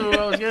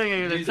I was getting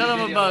at. Like, tell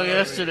them about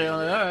yesterday. I'm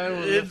like, all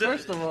right. Well,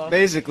 first of all,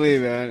 Basically,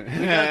 man.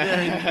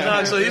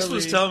 No, so this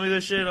was Really? telling me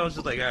this shit. I was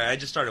just like, all right. I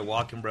just started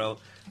walking, bro.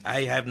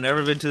 I have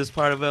never been to this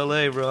part of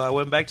LA, bro. I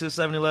went back to the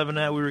 7-Eleven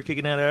that we were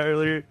kicking at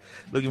earlier,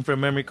 looking for a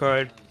memory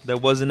card. There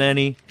wasn't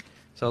any,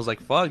 so I was like,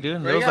 fuck, dude.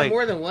 And Bro, there you was got like,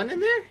 more than one in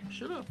there?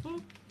 shut up, fool.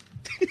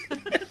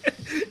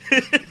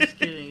 Just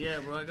kidding. Yeah,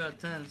 bro. I got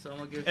 10, so I'm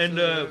gonna give And, 2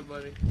 to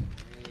everybody.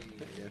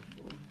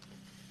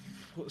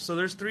 So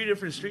there's 3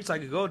 different streets I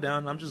could go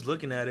down. I'm just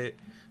looking at it,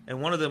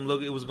 and one of them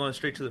it was going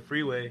straight to the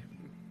freeway.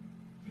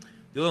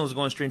 The other one was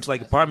going straight into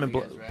like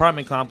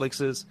apartment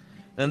complexes.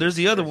 And there's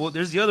the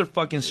other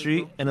fucking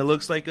street, and it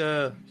looks like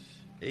a.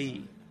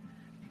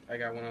 I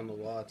got one on the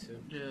wall, too.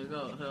 Yeah,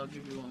 go. I'll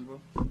give you one,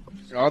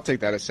 bro. I'll take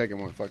that a second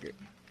one. Fuck it.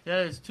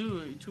 Yeah, it's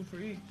two for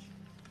each.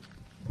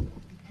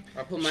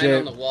 I'll put mine Shit.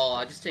 on the wall.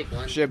 I'll just take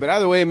one. Shit, but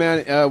either way,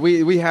 man,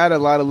 we had a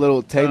lot of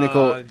little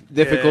technical Yeah.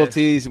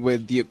 difficulties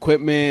with the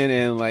equipment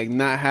and like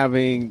not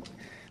having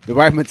the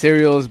right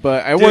materials,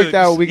 but it Dude, worked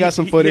out. We got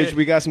some footage, yeah.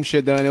 we got some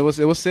shit done. It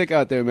was sick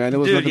out there, man. It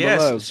was Dude, nothing yes,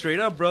 but love. straight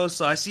up, bro.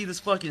 So I see this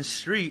fucking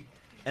street,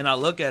 and I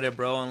look at it,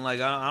 bro, and like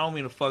I don't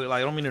mean to fuck,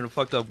 like I don't mean in a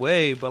fucked up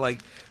way, but like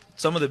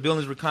some of the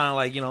buildings were kind of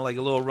like like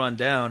a little run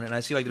down, and I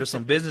see like there's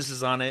some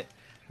businesses on it,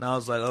 and I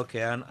was like,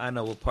 okay, I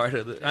know what part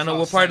of the, I know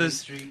what part of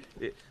this,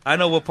 I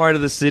know what part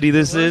of the city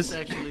this is.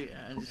 Actually,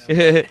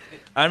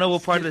 I know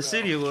what part of the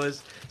city it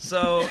was.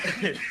 So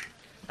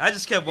I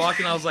just kept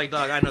walking. I was like,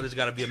 dog, I know there's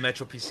got to be a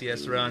Metro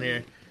PCS around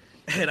here.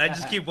 And I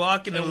just keep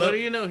walking and and what look.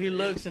 do you know? He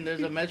looks and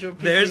there's a Metro.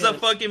 There's a PCS.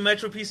 fucking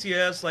Metro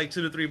PCS like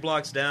 2 to 3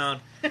 blocks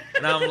down.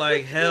 And I'm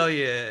like, hell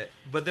yeah.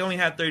 But they only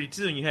had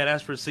 32 and you had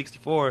asked for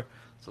 64. So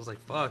I was like,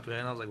 fuck,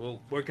 man. I was like,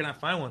 well, where can I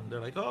find one? They're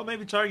like, oh,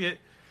 maybe Target.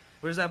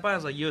 Where's that by? I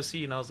was like,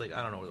 USC. And I was like,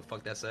 I don't know where the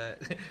fuck that's at.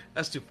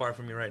 That's too far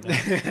from me right now.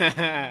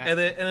 And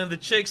then the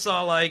chick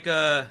saw like,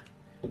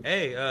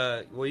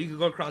 hey, well, you can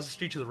go across the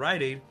street to the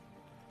Rite Aid.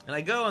 And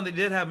I go, and they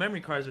did have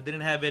memory cards, but they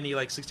didn't have any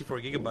like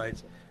 64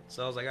 gigabytes.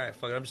 So I was like, all right,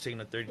 fuck it, I'm just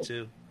taking a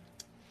 32.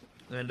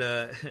 And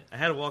I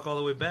had to walk all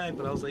the way back,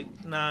 but I was like,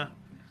 nah,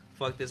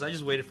 fuck this. I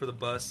just waited for the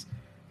bus.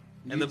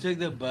 And you took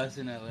the bus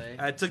in LA.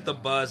 I took the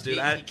bus, dude.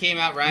 He came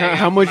out right.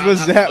 How much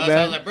was that, I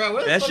man? was like, bro,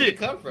 where the That fuck did shit, it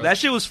come from? that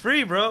shit was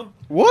free, bro.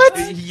 What?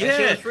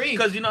 Yeah, was free.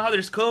 because you know how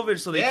there's COVID,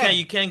 so Yeah.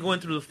 you can't go in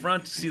through the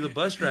front to see the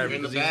bus driver You're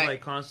in the because he's back. like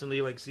constantly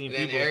like seeing And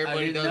then people. I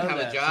everybody didn't doesn't know have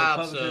that. a So job,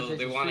 public so they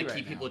transportation's want to free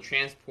keep right people now.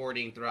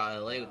 transporting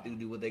throughout LA to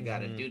do what they got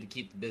to Mhm. do to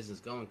keep the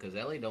business going, because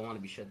LA don't want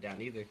to be shut down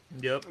either.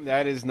 Yep.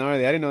 That is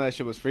gnarly. I didn't know that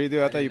shit was free,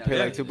 dude. I thought you didn't know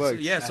paid that like either.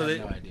 $2. Yeah, I so had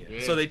they no idea.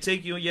 Yeah. so they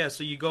take you. Yeah,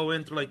 so you go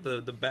in through like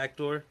the back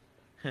door,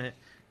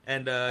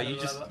 and you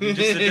just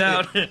sit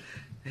down.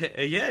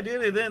 Yeah,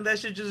 dude. And then that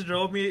shit just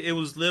drove me. It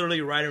was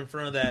literally right in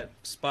front of that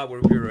spot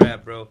where we were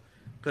at, bro.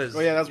 Cause Oh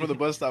yeah, that's where the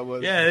bus stop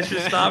was. yeah, it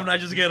just stopped, and I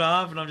just get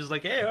off, and I'm just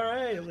like, hey, all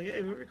right. I'm like,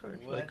 hey, we're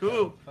recording. What Like,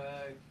 cool. the fuck?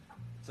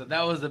 So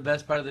that was the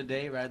best part of the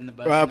day, riding the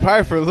bus.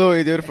 Probably for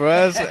Louis, dude. For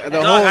us, the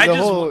No,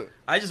 whole.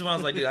 I just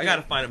was like, dude, I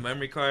gotta find a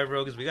memory card,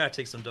 bro, because we gotta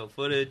take some dope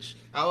footage.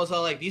 I was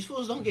all like, these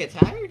fools don't get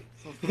tired?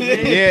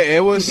 Yeah,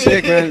 it was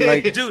sick, man.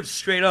 Like, Dude,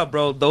 straight up,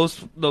 bro,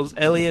 those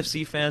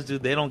LAFC fans,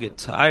 dude, they don't get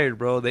tired,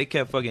 bro. They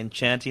kept fucking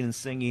chanting and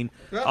singing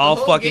Throughout all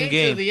the whole fucking To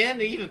game. the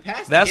end, they even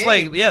passed That's the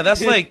like, game. yeah,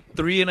 that's like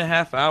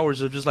 3.5 hours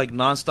of just like So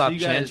nonstop you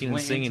guys chanting and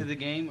went singing. into the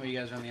game, or you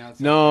guys were on the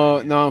outside?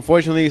 no.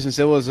 Unfortunately, since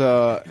it was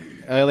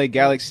LA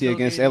Galaxy Still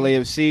against game.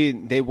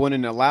 LAFC, they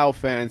wouldn't allow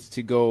fans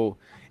to go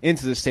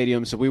into the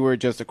stadium. So we were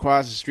just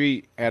across the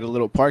street at a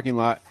little parking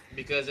lot.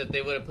 Because if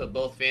they would have put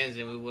both fans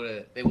in,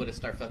 they would have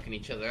started fucking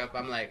each other up.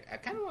 I'm like, I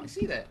kind of want to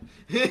see that.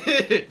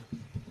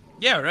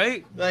 Yeah,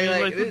 right?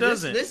 Like, who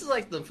doesn't? This is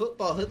like the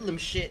football hoodlum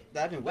shit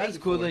that I've been waiting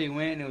That's cool for. that you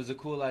went, and it was a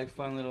cool, like,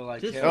 fun little,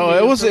 like, Just- kid- Oh,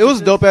 it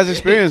was dope as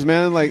experience,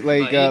 man. Like you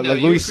know, like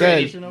you Louis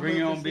said. created- Bring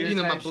your own beer. You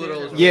know, my type shit,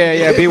 Pluto's- or-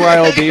 Yeah,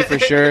 BYOB for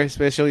sure,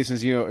 especially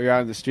since you're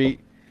out in the street.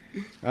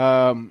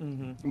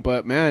 Mm-hmm.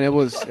 But man, it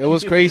was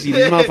crazy.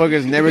 These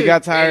motherfuckers never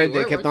got tired. Hey, They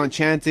where kept was on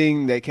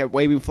chanting. They kept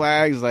waving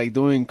flags, like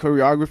doing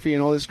choreography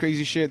and all this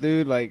crazy shit,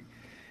 dude. Like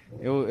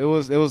it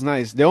was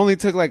nice. They only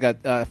took like a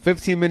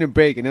 15-minute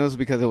break, and it was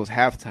because it was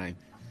halftime.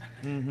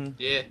 Mm-hmm.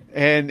 Yeah.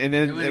 And They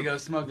then went to go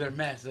smoke their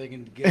mess so they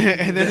can get.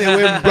 and then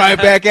they went right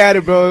back at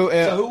it, bro.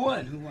 So who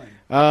won? Who won?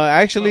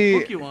 Actually,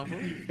 Pookie won, fool.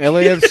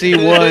 LAFC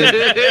won.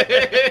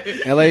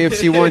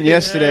 LAFC won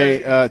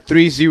yesterday,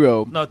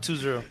 3-0. No,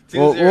 2-0.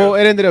 Well,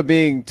 it ended up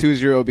being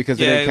 2-0 because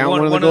they Yeah, didn't count one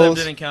of the them goals.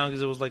 didn't count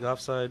because it was like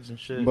offsides and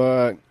shit.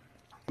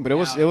 But it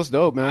was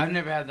dope, man. I've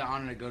never had the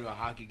honor to go to a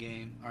hockey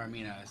game, or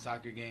a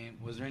soccer game.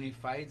 Was there any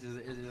fights? Is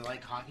it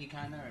like hockey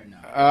kind of, or no?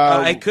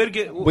 I could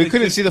get. We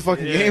couldn't see the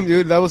fucking yeah. game,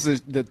 dude. That was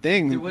the There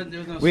thing. was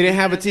no We didn't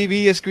have a screen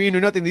TV, a screen, or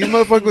nothing. These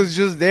motherfuckers was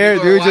just there,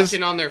 People were dude. Just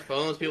watching on their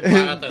phones. People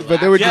brought out their But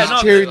they were Yeah, just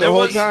no, cheering the there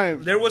whole was,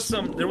 time.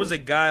 There was a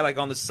guy like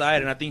on the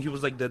side, and I think he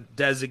was like the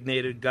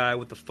designated guy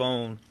with the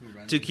phone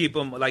to keep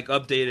him like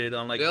updated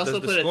on like They also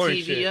the put a score and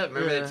TV shit. up.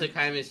 Remember Yeah. they took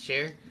Jaime's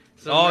chair?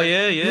 Oh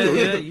somewhere?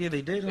 yeah,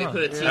 they did. They Huh?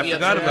 put a TV I up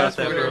forgot there. about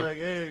that, They were bro. like,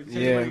 hey, does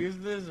Yeah. anybody use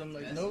this? I'm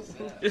like, nope.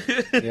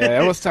 Yeah,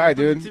 that was tight,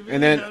 dude.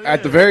 And then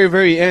at the very,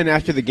 very end,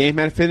 after the game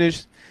had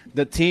finished,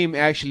 the team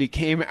actually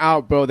came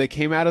out, bro. They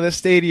came out of the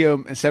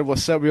stadium and said,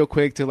 "What's up?" real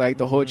quick to like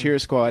the whole cheer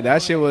squad.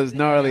 That shit was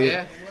gnarly.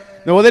 Yeah.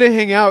 No, well, they didn't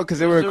hang out because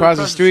they were They were across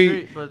the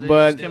street. but they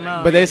But just came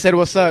out. but they said,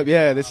 "What's up?"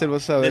 Yeah, they said,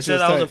 "What's up?" They That shit said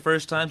was that was tight. the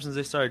first time since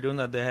they started doing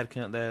that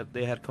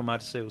they had come out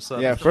to say what's up.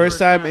 Yeah, the first first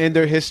time time. in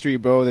their history,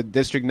 bro. The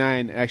District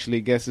 9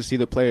 actually gets to see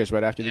the players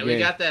right after the And we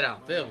game. got that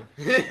on film.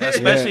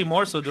 Especially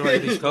more so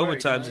during these COVID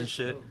times and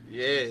shit.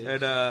 Yeah.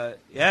 And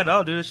yeah,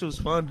 no, dude, this shit was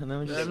fun. And then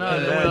we Yeah, just no, went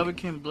then we all back.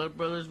 became blood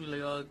brothers. We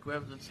like all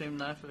grabbed the same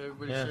knife and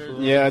everybody Yeah, shared.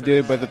 fool. Yeah,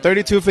 dude, but the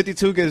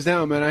 32-52 gets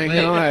down, man. I ain't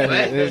gonna lie.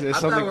 It's I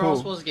thought something we were all cool.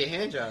 supposed to get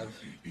hand jobs.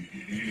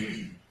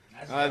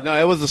 No,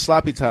 it was the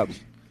sloppy tops.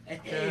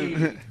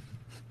 Yeah.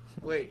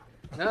 Wait,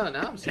 No,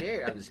 I'm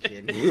scared. I'm just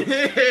kidding.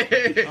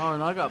 Oh,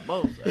 no, I got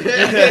both. And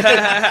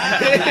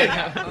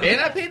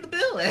I paid the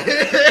bill.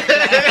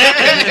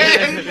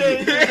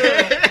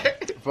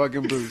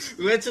 Fucking Bruce.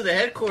 We went to the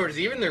headquarters.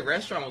 Even their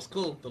restaurant was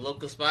cool. The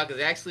local spot, because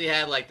they actually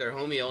had like their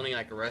homie owning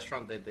like a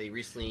restaurant that they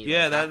recently.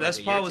 Yeah, like, that a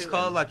spot year was or two,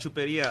 called and- La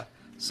Chuperia.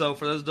 So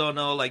for those who don't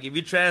know, like if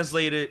you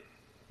translate it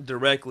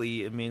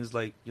directly, it means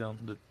like I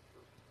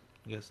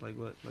guess like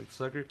what, like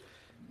sucker.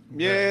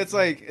 Yeah, it's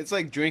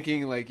like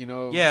drinking, like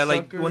Yeah,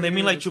 like Sucker, when they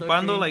mean like sucking.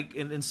 chupando, like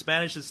in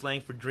Spanish it's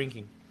slang for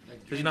drinking.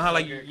 Cause you know how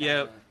like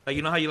like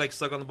you know how you like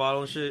suck on the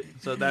bottle and shit.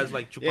 So that's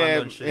like chupando yeah,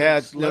 and shit. yeah.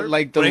 Slurp?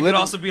 Like the But it could little,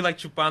 also be like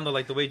chupando,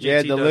 like the way JT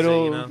yeah, the does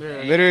little, it. You know?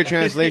 Yeah. literal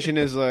translation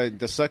is the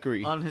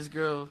suckery. On his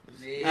girl.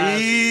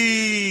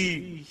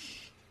 Eee.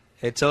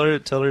 Hey, tell her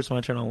it's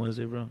my turn on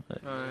Wednesday, bro.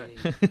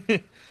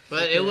 Alright.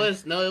 But it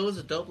was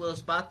a dope little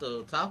spot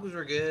though. Tacos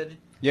were good.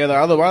 Yeah, the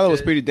Alvarado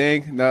was pretty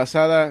dang. The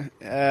asada,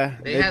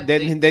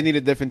 They they need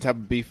a different type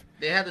of beef.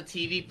 They had the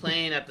TV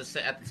playing at the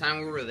time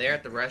we were there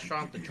at the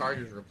restaurant. The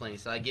Chargers were playing,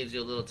 so that gives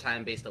you a little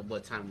time based on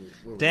what time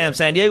we were. Damn, there.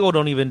 San Diego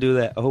don't even do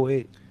that. Oh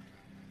wait,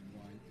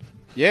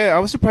 Yeah, I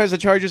was surprised the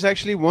Chargers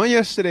actually won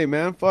yesterday,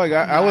 man. Fuck,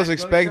 I was Nice, go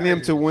expecting them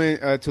to Chargers.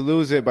 win, to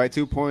lose it by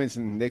 2 points,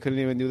 and they couldn't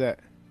even do that.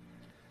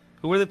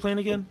 who were they playing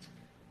again?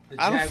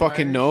 I don't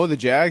fucking know the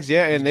Jags.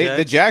 Yeah, and the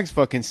Jags? Jags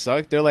fucking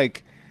suck. They're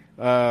like,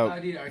 Dude,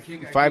 our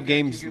kicker, 5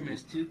 games. Our kicker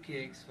missed 2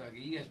 kicks.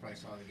 Fucking, you guys probably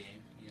saw the game.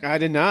 You know. I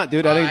did not,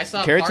 dude. I I didn't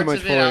saw care parts too much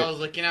of for it. I it. was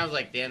looking. I was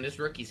like, damn, this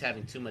rookie's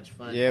having too much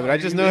fun. Yeah, but I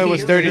just He know it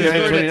was was-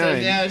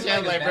 39-29. Yeah, I was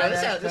Like like, a bro,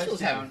 badass this was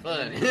having touchdown.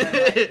 fun. And then,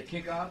 like, the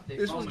kickoff, they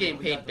This was fumbled getting it.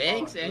 We paid got the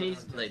banks, ball. and he's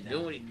Touchdown. like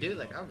doing what he do.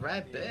 Like, all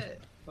right, bet.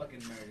 Fucking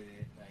murdered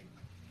it. Like,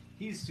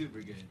 he's super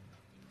good.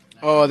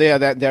 Oh, yeah,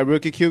 that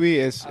rookie QB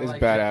is I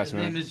like badass, His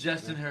name man. is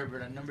Justin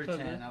Herbert at number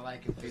 10. I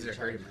like him. for These the are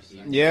hurting Chargers.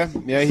 my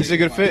team. Yeah, he's a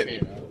good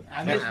fit.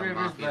 I miss Yeah. Rivers,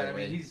 but I Mafia mean,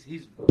 way. he's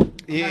He- I'm not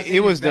he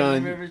saying was he's better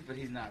than done. Rivers, but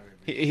he's not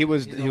Rivers. He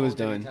was He's a he whole was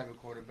different done. type of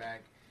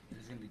quarterback. And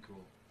it's gonna be cool.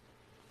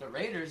 The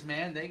Raiders,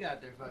 man, they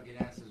got their fucking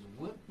asses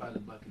whipped by the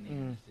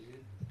Buccaneers,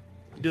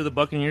 dude. Dude, the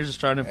Buccaneers are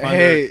starting to find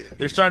Hey.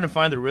 they're starting to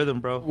find the rhythm,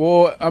 bro.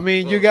 Well, I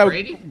mean, you Well, got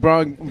Brady?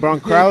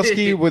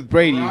 Gronkowski with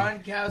Brady.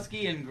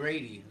 Gronkowski and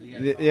Grady.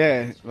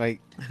 Yeah, like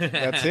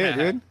that's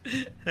it,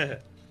 dude.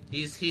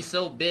 He's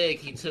so big,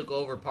 he took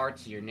over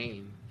parts of your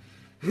name.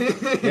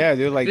 Yeah,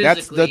 dude. Like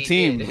that's the Physically,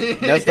 team. he did.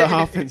 That's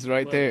the offense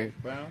right there.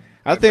 Brown?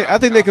 I think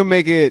they can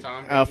make it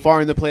Tom Brady.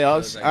 far in the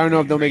playoffs. I don't know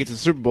if they'll make it to the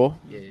Super Bowl,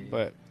 Yeah.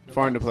 but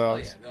far in the Oh,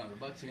 yeah, playoffs. no, the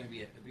Bucks are gonna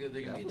be they're gonna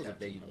be a That was a tough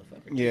big team.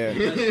 motherfucker. Yeah.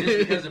 Just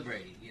because of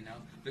Brady, you know.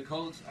 The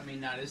Colts, I mean,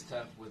 not as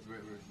tough with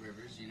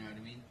Rivers, you know what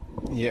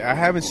I mean? Yeah, I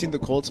haven't seen the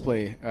Colts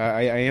play.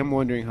 I am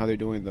wondering how they're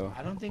doing though.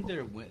 I don't think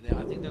they're.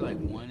 I think they're like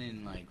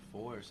 1-4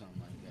 or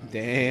something like that.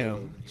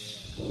 Damn.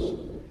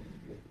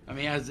 I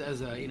mean, as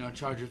a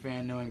Charger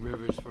fan, knowing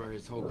Rivers for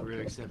his whole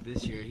career except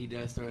this year, he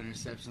does throw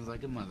interceptions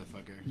like a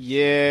motherfucker.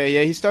 Yeah,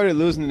 he started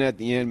losing it at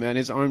the end, man.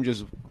 His arm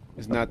just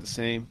is not the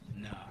same.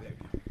 No.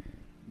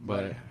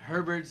 But But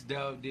Herbert's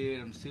dope,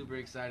 dude. I'm super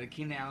excited.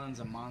 Keenan Allen's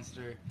a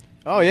monster.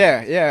 oh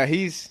yeah,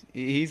 he's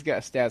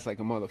got stats like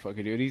a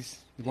motherfucker, dude. He's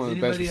one of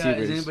the best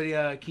receivers. Is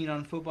anybody keen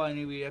on football?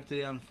 Anybody up to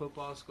date on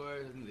football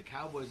scores? I think the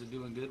Cowboys are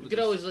doing good We with, could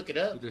always look it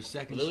up. with their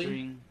second Louis?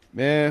 string.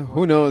 Man,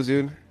 who knows,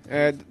 dude?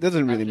 It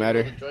doesn't really After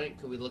matter. the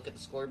joint, could we look at the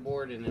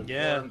scoreboard and inform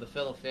Yeah. the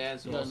fellow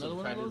fans who You got also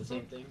another try to do one the of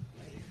same those? thing?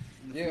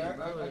 Yeah,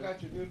 I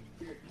got you, dude.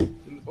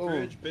 Oh.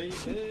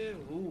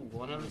 Ooh,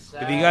 one on the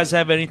side. If you guys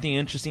have anything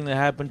interesting that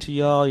happened to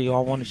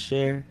y'all want to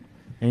share,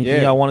 anything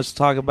Yeah. y'all want us to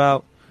talk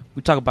about,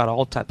 we talk about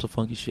all types of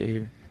funky shit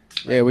here.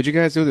 Yeah, what'd you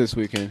guys do this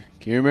weekend?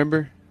 Can you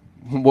remember?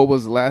 What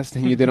was the last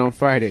thing you did on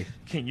Friday?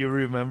 Can you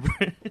remember?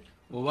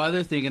 Well, while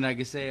they're thinking, I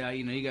could say,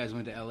 you guys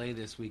went to LA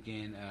this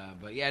weekend.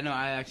 But yeah, no,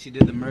 I actually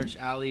did the merch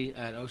alley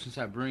at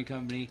Oceanside Brewing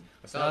Company.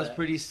 I saw That was that.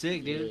 pretty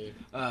sick, dude.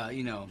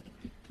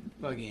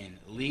 Fucking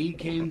Lead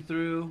came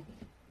through.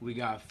 We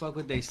got Fuck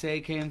What They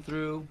Say came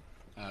through.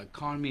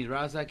 Con Me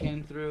Raza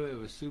came through. It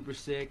was super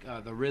sick.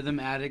 The Rhythm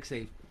Addicts,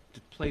 they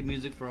played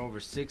music for over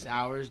 6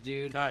 hours,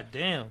 dude. God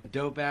damn.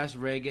 Dope ass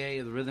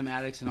reggae. The Rhythm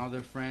Addicts and all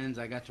their friends.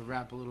 I got to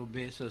rap a little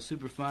bit, so it was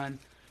super fun.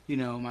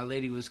 My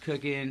lady was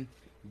cooking.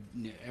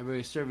 Everybody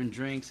was serving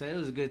drinks. It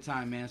was a good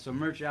time, man. So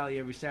merch alley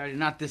every Saturday.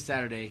 Not this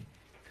Saturday,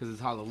 because it's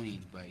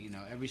Halloween. But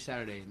every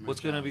Saturday. Merch What's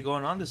gonna alley. be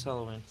going on this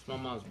Halloween? It's my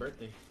mom's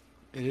birthday.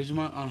 It is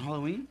on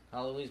Halloween.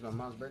 Halloween's my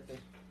mom's birthday.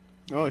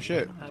 Oh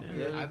shit!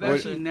 I've What-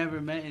 actually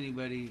never met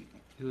anybody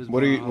who was.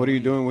 What are born you on What are you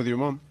Halloween. doing with your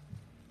mom?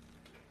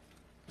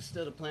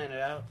 Still to plan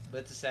it out, but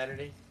it's a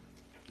Saturday.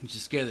 You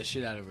just scare the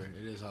shit out of her.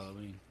 It is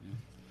Halloween.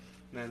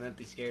 Man,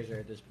 nothing scares her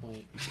at this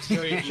point. She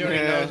already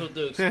knows what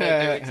to expect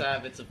every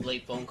time it's a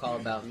late phone call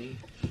about me.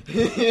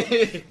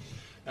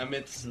 I'm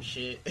into some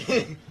shit.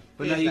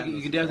 But no,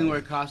 you can definitely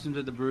wear costumes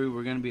at the brewery.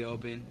 We're gonna be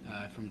open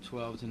from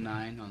 12 to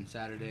 9 on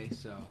Saturday.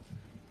 So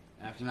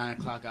after 9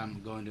 o'clock,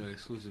 I'm going to an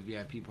exclusive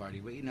VIP party.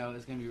 But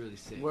it's gonna be really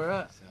sick. Where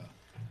at? So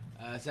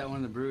it's at one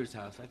of the brewers'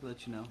 house. I can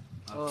let you know.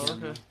 Oh, Off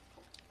camera.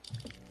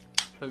 okay.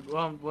 Like,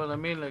 well, I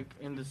mean, like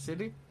in the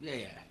city.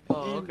 Yeah.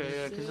 Oh, okay,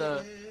 yeah,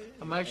 because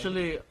I'm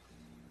actually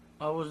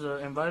I was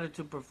invited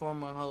to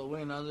perform on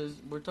Halloween. Now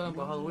we're talking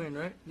about Halloween,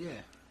 right? Yeah.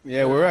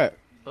 Yeah, we're at.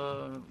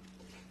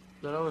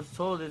 That I was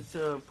told it's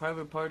a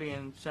private party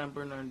in San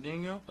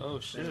Bernardino. Oh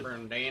shit.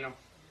 Bernardino.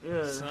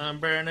 Yeah. San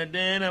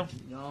Bernardino.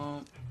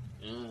 No.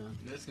 Yeah.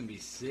 That's gonna be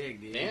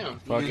sick, dude. Damn. You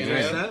Fucking gonna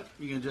dress yeah. up?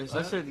 You gonna dress I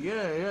up? said, yeah.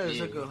 It's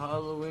Yeah. like a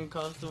Halloween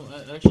costume.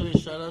 Actually,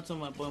 shout out to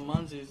my boy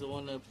Monzi. He's the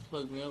one that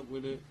plugged me up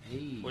with it. Hey.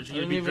 What I you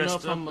gonna don't be even know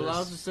dressed if I'm up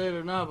allowed as? to say it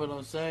or not, but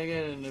I'm saying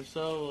it. And if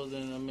so, well,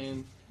 then, I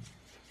mean,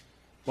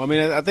 Well, I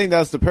mean, I think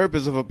that's the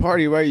purpose of a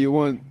party, right? You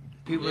want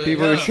People,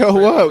 people Yeah. to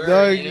show up, Word,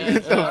 dog. yeah.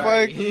 What the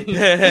Sorry.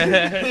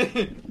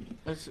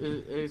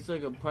 it's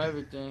like a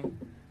private thing.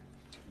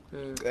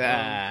 fuck?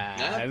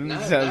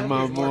 Not Says my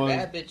there's more boy.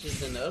 bad bitches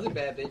than the other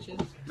bad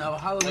bitches. No,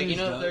 Halloween. Like, you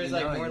know, if there's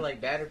like more like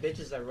badder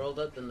bitches that rolled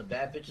up than the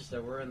bad bitches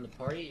that were in the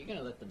party, you're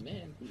gonna let them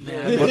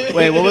in.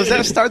 Wait, what was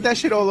that? Start that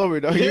shit all over,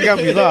 dog. You got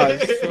me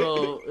lost.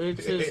 So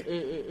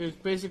it's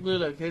basically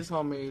like his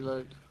homie,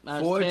 like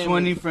asked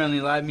 420 him- friendly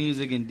live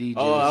music and DJs.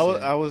 Oh,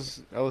 I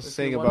was If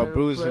saying you about wanted to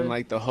Bruce play- and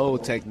like the whole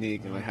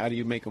technique and like how do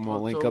you make them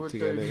all link up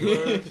October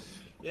together? 31st.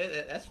 Yeah,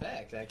 that's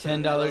facts.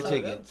 Actually. $10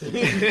 tickets.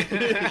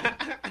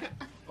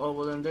 Oh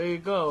well, then there you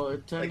go.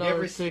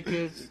 $10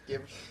 tickets,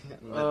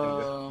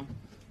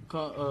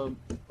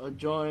 a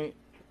joint,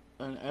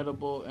 an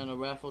edible, and a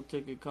raffle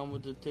ticket come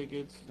with the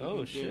tickets. You Oh,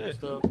 can get shit.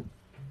 Stuff.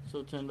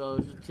 So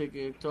 $10 a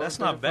ticket. That's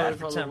not bad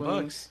for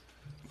Halloween, $10.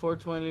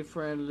 420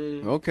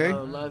 friendly. Okay.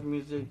 Live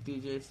music.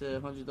 DJ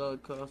said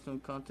 $100 costume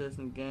contest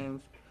and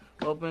games.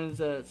 Opens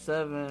at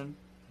 7.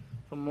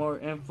 For more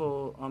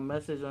info, on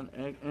message on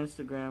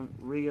Instagram,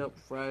 Re-Up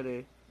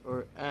Friday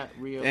or at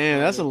Re-Up Damn,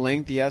 that's a Friday.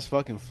 lengthy ass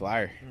fucking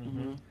flyer.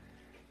 Mhm.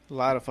 A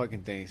lot of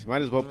fucking things.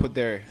 Might as well put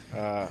there.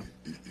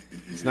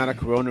 It's not a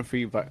corona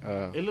free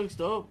It looks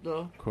dope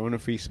though. corona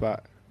free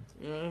spot.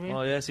 You know what I mean?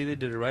 Oh yeah, see they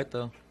did it right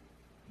though.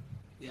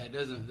 Yeah, it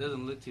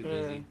doesn't look too Yeah.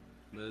 busy,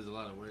 but there's a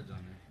lot of words on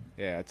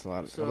there. Yeah, it's a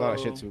lot of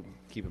shit So- to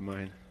keep in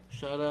mind.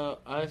 Shout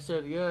out. I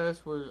said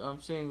yes.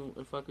 I'm seeing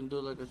if I can do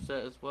like a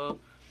set as well.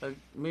 Like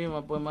me and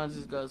my boy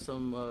Monzi's got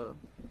some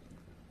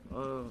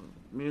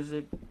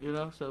music, you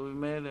know, so we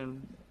made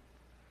and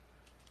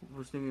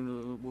we're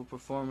thinking we'll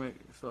perform it.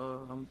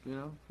 So I'm, you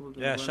know, we're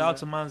gonna Yeah, run shout out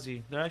to that.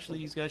 Monzi.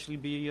 He's actually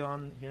be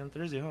on here on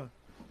Thursday, huh?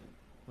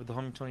 With the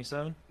homie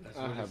 27. That's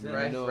I what it have says.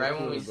 Right, No right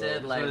when clue, we bro.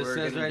 said like That's what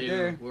it says right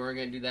there. we weren't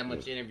gonna do that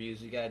much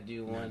interviews, we gotta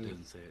do No, it one.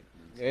 doesn't say it.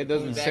 It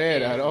doesn't Back say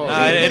it in. at all.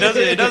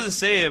 It doesn't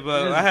say it,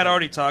 but I had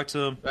already talked to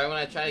him. Right when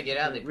I tried to get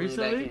out, they put me back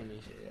Recently? in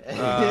and shit.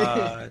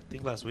 I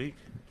think last week.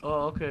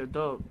 Oh, okay,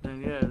 dope.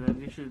 Then yeah,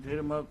 then you should hit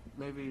him up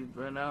maybe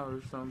right now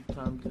or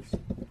sometime. Just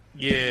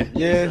Yeah,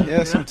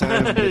 Yeah,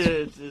 sometime.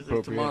 it's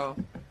appropriate. tomorrow.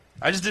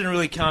 I just didn't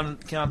really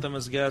count them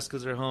as guests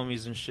because they're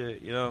homies and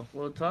shit, you know.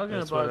 Well, talking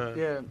That's about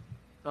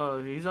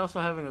what, he's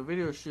also having a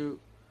video shoot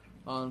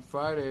on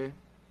Friday.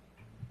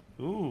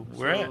 Ooh,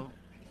 where at?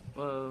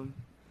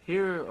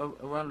 Here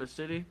around the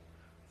city,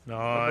 I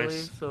Nice.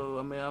 believe. So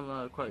I mean, I'm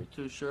not quite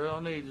too sure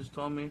on it. He just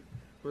told me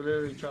we're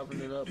literally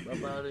chopping it up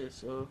about it.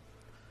 So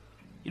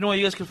You know what?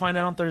 You guys can find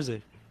out on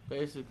Thursday.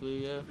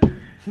 basically, yeah.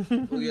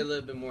 We'll get a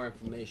little bit more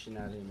information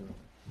out of him.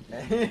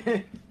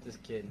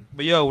 Just kidding.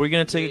 But yo, we're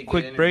gonna take Really a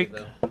quick good break.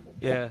 interview, though.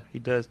 Yeah, he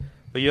does.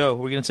 But yo,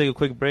 we're gonna take a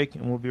quick break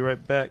and we'll be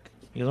right back.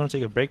 You guys wanna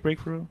take a break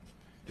for real?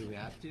 Do we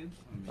have to? I mean,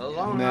 A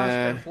long Nah. I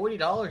spent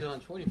 $40 on a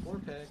 24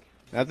 pack.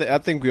 I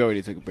think we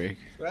already took a break.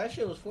 Bro, that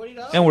shit was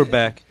 $40. And we're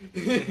back.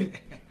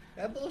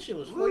 That bullshit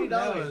was Ooh, $40.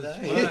 that was dog.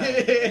 fun.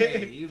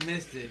 Hey, you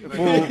missed it.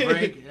 Full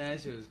break. That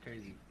shit was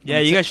crazy. Yeah,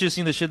 you guys should have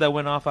seen the shit that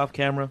went off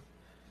camera.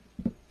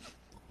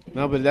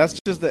 No, but that's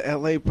just the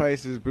LA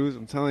prices, Bruce.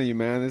 I'm telling you,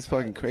 man, it's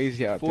fucking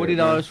crazy out there.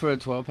 $40 for a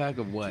 12 pack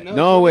of what? No.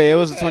 No way, it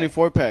was a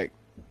 24 pack.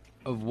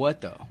 Of what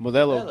though?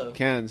 Modelo Modelo.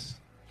 cans.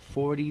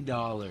 $40.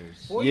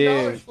 $40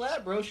 Yeah.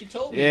 flat, bro. She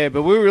told me. Yeah,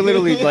 but we were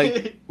literally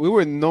like, we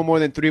were no more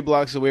than 3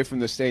 blocks away from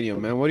the stadium,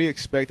 man. What do you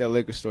expect at a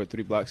liquor store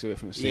 3 blocks away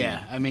from the stadium?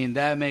 Yeah, I mean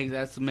that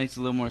makes a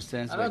little more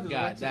sense. I know But because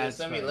God, went to the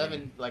that's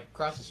 7-Eleven like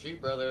across the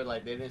street, bro. They're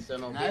like they didn't sell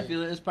no I beer.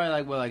 feel it's probably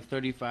like what, like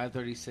 35,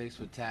 36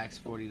 with tax,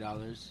 $40.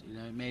 You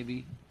know,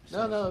 maybe.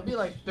 No, it'd be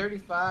like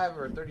 35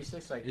 or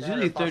 36 like It's that.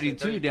 usually or possibly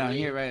 32 down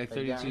 33, here, right? Like down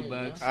 32 here, you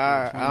know? bucks.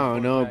 I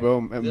don't know,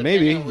 bro. Depending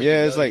Maybe. on where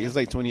Yeah, you it's go, like yeah. it's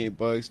like 28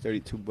 bucks,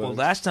 32 bucks. Well,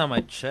 last time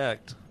I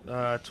checked,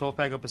 12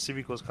 pack of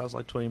Pacificos cost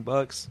like $20.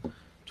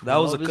 That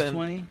was 12 is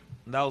 20.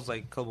 That was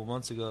like a couple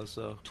months ago.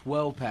 So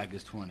 12 pack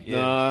is 20. Yeah.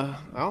 Nah,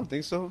 I don't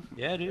think so.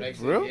 yeah, dude. Like,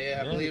 For real? Yeah, I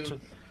Yeah, believe.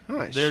 Huh,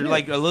 they're shit.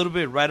 like a little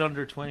bit right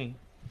under 20.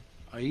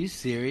 Are you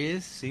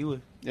serious? See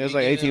what? Yeah, it's you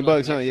like give 18 them,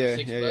 bucks, huh? like, Yeah,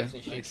 $6 yeah. and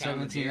shit, Like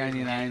counting the beers,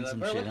 $17.99 man. some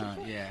Bro, shit, what the huh?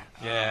 fuck? Yeah.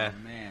 Yeah.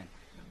 Oh, man.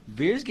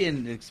 Beer's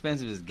getting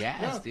expensive as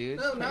gas, No, dude.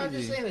 no, no, I'm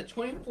just Crazy. saying the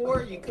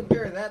 24. You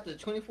compare that the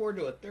 24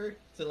 to a third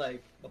to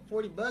like a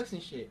 $40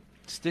 and shit.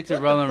 Stick to What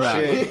the Rolling fuck?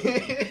 Rock.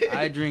 It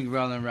I drink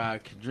Rolling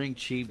Rock. Drink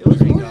cheap. was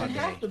Drink more all than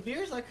half day. the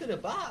beers I could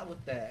have bought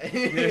with that.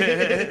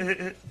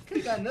 Could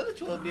have got another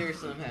 12 beers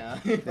somehow.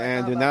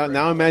 And dude,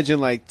 now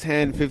imagine like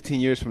 10, 15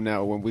 years from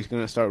now when we're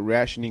gonna start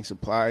rationing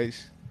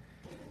supplies.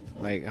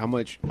 Like, how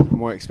much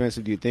more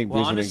expensive do you think Well,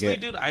 beer's gonna honestly,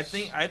 get? dude,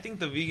 I think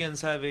the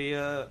vegans have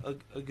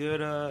a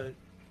good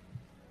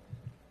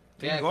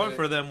thing Yeah, going 'cause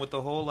for them with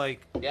the whole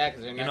like Yeah,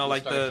 because they're you not know gonna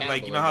like start the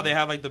like you know how they cannibalism.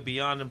 have like the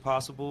Beyond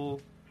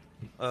Impossible.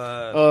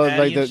 Oh,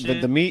 patty like and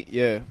the shit. meat,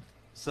 yeah.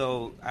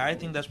 So I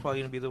think that's probably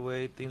gonna be the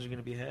way things are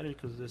gonna be headed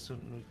because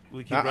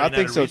we keep I running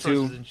think out so, of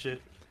resources too. and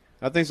shit.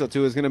 I think so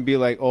too. It's gonna be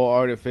like all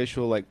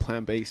artificial, like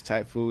plant-based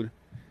type food.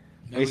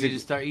 Maybe we Basically- could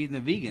just start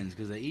eating the vegans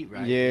because they eat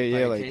right. Yeah, They yeah,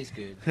 probably like- taste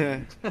good.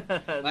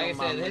 Like I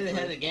said, they're the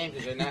head of the game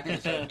because they're not going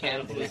to start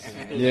cannibalism.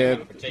 Yeah. They're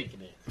not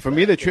partaking it. For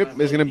me, the trip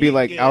is gonna be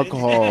like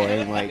alcohol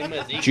and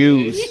like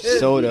juice,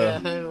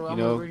 soda. Yeah, You I'm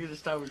know, gonna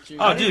start with you.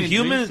 Oh, dude,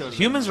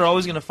 humans are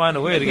always gonna find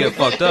a way to get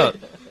fucked up.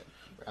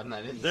 I'm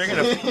not in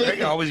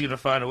They're always gonna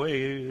find a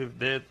way. If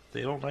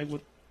they don't like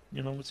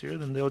what's here,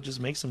 then they'll just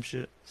make some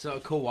shit. So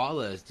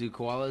koalas, do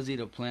koalas eat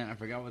a plant? I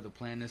forgot what the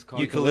plant is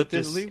called.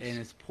 Eucalyptus leaves? And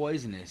it's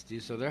poisonous,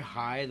 dude. So they're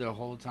high the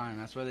whole time.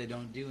 That's why they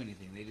don't do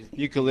anything. They just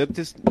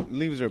eucalyptus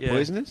leaves are Yeah.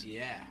 poisonous.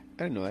 yeah.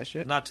 I didn't know that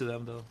shit. Not to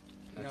them though.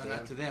 No,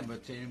 not to them,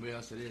 but to anybody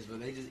else it is. But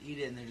they just eat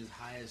it and they're just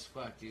high as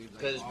fuck, dude. Like,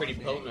 Because it's all pretty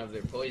day. potent of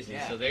their poison,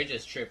 Yeah. so they're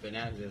just tripping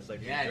out. It's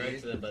like Yeah, a drug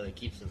dude. to them, but it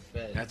keeps them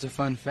fed. That's a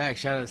fun fact.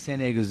 Shout out to San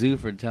Diego Zoo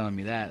for telling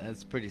me that.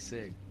 That's pretty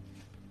sick.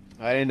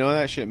 I didn't know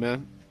that shit,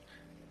 man.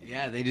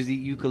 Yeah, they just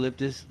eat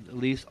eucalyptus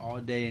leaves all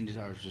day and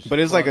just. But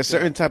it's like a fucked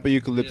certain up. type of They're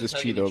eucalyptus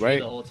just tree, hugging the though, tree right?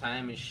 The whole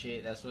time and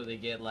shit. That's where they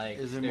get like.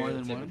 Is there more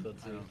than one? stereotypical,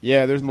 I too. don't-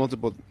 Yeah, there's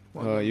multiple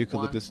More than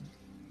eucalyptus.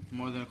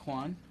 More than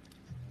Juan?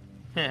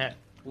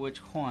 Which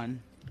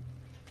Juan?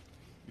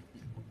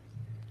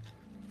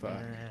 Fuck.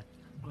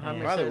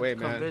 Jaime By the said way,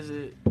 come man.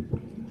 visit.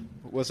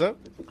 What's up?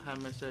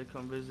 Jaime said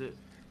come visit.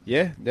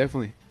 Yeah,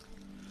 definitely.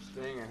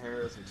 Staying at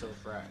hers until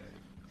Friday.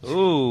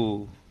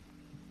 Ooh,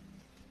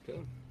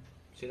 Cool.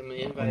 Shoot them an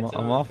invite. I'm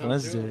tell them off to come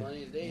Wednesday. through one of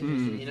these days,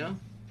 Mm. you know?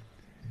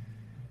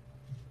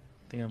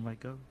 think I might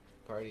go.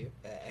 Party up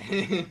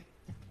that.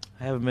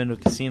 I haven't been to a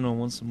casino and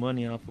won some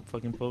money off of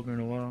fucking poker in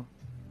a while.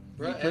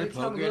 Bro, You play every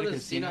time poker I go at to a the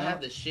casino, I casino?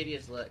 have the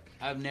shittiest luck.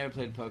 I've never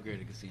played poker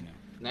at a casino.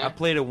 Nah. I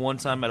played it one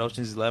time at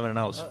Ocean's 11 and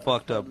I was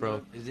fucked up,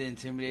 bro. Is it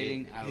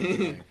intimidating? I don't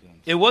know.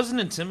 It wasn't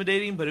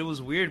intimidating, but it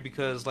was weird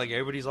because like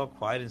everybody's all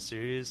quiet and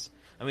serious.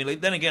 I mean, like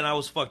then again, I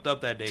was fucked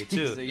up that day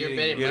too. So You're you-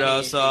 betting you money know,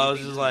 if so you I was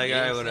think just it's like, a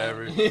all right,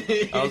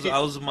 game, whatever. son. I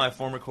was with my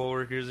former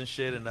coworkers and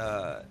shit, and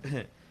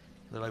they're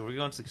like, "We're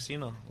going to the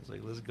casino." I was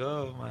like, "Let's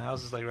go." My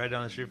house is like right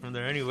down the street from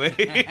there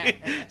anyway.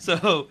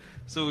 so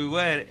we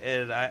went,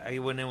 and I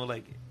went in with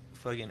like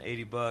fucking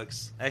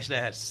 $80. Actually,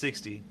 I had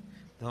 60.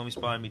 The homie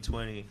spotted me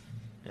 20,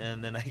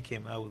 and then I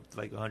came out with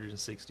like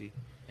 160.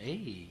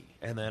 Hey.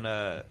 And then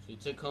So you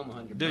took home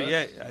 100 dude, bucks?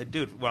 yeah,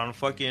 dude, well, I'm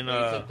fucking Or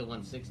you took the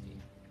 160.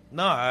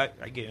 no, I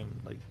gave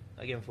him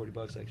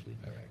 $40 actually.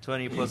 Alright.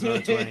 20 plus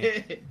another 20.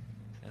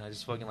 And I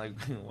just fucking like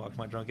walked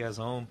my drunk ass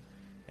home,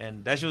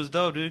 and that shit was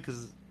dope, dude.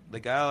 Cause the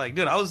guy like,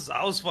 dude, I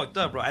was fucked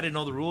up, bro. I didn't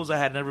know the rules. I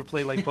had never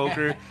played like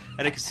poker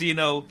at a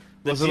casino.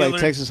 The Was it like dealer-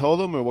 Texas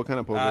Hold'em or what kind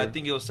of poker? I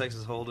think it was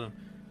Texas Hold'em.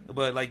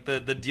 But like the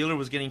dealer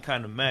was getting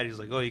kind of mad. He was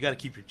like, "Oh, you got to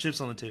keep your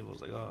chips on the table." I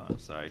was like, "Oh, I'm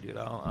sorry, dude.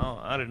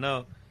 I didn't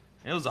know."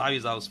 And it was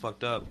obvious I was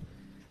fucked up.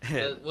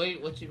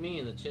 Wait, what you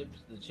mean? The chips?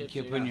 The chips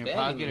can't are put in not your betting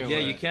pocket or on. Yeah,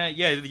 what? you can't.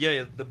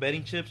 Yeah. The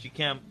betting chips, you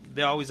can't.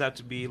 They always have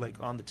to be like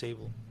on the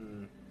table.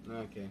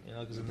 Okay. You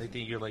know, because then they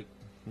think you're like,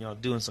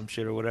 doing some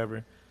shit or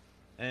whatever.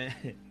 And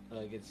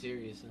Get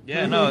serious. Huh?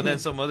 yeah, no. And then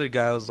some other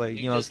guy was like,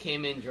 You just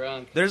came in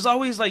drunk. there's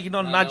always like,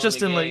 Not not knowing just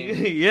the in like,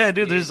 game. yeah,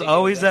 dude. You There's think it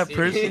always was that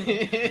person.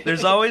 serious?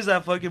 There's always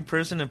that fucking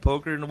person in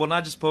poker. Well,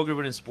 not just poker,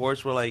 but in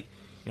sports, where like,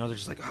 they're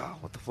just like, oh,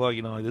 what the fuck,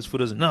 like this fool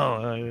doesn't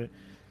know.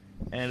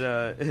 And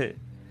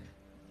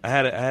I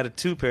had a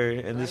two pair,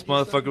 and this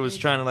Why'd you motherfucker was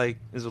suck trying to like,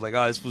 this was like,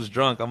 oh, this fool's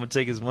drunk. I'm gonna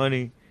take his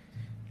money,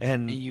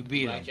 And you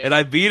beat him. Blackjack. and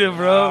I beat him,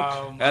 bro.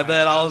 Oh, my And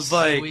then I God, was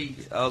like,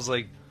 sweet.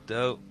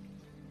 dope.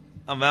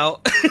 I'm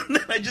out. And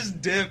then I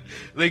just dipped.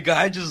 The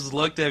guy just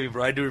looked at me,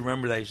 bro. I do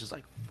remember that. He's just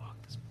like, fuck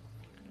this.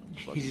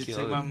 motherfucker He just killed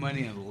took him. my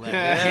money and left.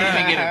 Yeah. Can't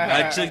even get it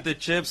I back. took the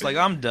chips. Like,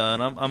 I'm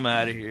done. I'm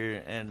out of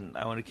here. And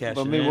I want to cash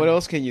But I it mean, in. what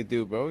else can you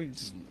do, bro? You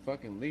just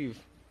fucking leave.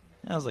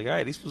 I was like, all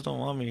right, these fools don't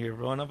want me here,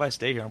 bro. And if I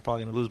stay here, I'm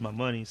probably gonna lose my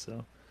money.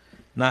 So,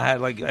 not had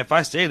like if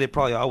I stayed, they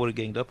probably all would have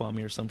ganged up on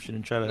me or some shit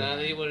and try to Nah,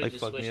 they would have like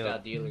just fuck me switched up.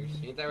 out dealers.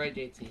 Ain't that right,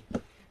 JT?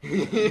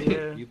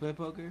 Yeah, You play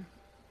poker?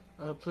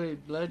 I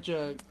played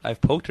blackjack. I've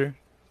poked her.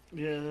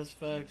 Yeah, that's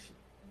facts.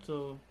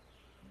 So,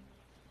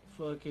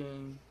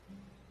 fucking,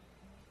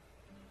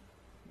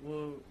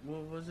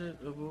 what was it?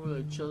 We were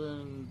like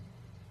chilling.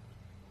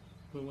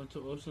 We went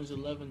to Ocean's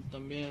 11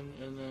 también,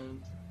 and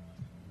then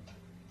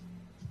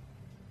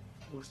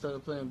we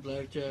started playing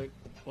blackjack.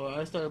 Well,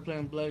 I started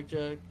playing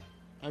blackjack.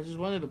 I just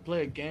wanted to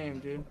play a game,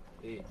 dude.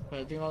 Yeah. But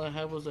I think all I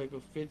had was like a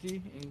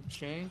 50 and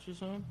change or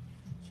something.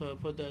 So I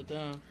put that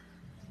down.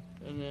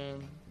 And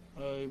then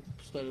I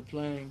started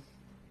playing.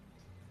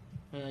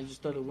 And I just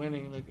started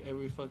winning like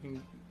every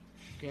fucking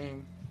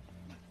game.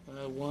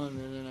 I won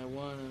and then I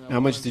won and I How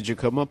much won. did you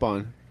come up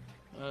on?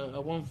 I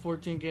won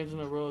 14 games in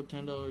a row,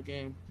 $10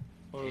 game.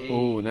 Or,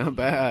 Oh, not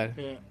bad.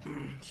 yeah.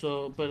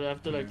 So, but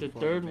after like the 140,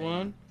 third baby.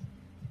 one,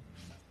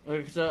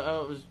 because I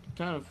was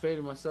kind of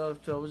fading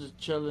myself too. I was just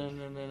chilling,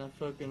 and then I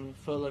fucking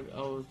felt like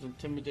I was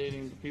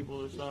intimidating the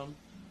people or something.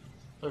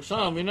 or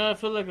something. You know, I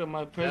feel like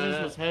my presence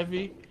Yeah. was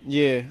heavy,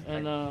 Yeah.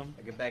 and I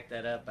could back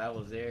that up. I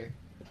was there.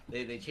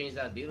 They changed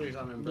out dealers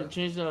on them, they bro.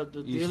 changed out the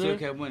You dealer. still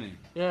kept winning.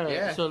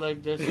 Yeah. So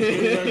like the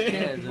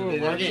Yeah, people were they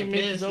were watching getting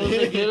me. pissed. So I was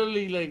like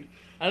literally like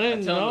I I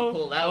didn't told him know. to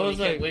pull I out. was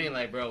He kept like winning,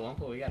 like, bro,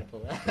 Wonko, we gotta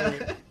pull out.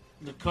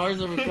 the cars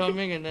that were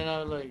coming, and then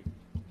I was like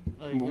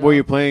Were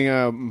you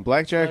playing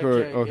blackjack or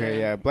Blackjack, okay? yeah.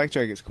 Yeah,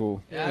 blackjack is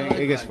cool. Yeah, I it, like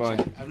it gets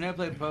blackjack. fun. I've never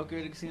played poker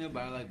at the casino,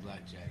 but I like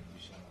blackjack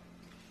for sure.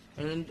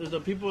 And then the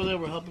people that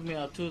were helping me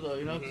out too, though,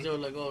 you know, because they were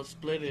like, "Oh,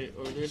 split it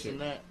or this and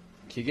that."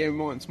 Can you get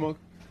more and smoke?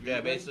 Yeah,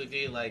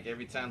 basically, like,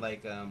 every time,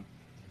 like,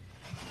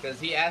 because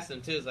he asked him,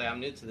 too, it's like, I'm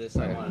new to this,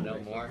 so I want to know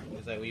more.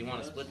 He's like, well, you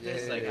want to split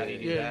this? Like, how do you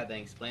do Yeah. that? Then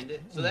explained it.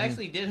 So they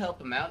actually did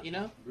help him out, you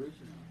know?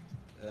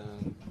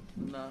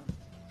 No.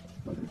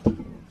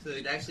 So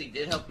it actually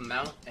did help him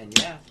out, and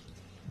yeah.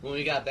 When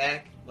we got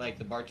back, like,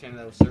 the bartender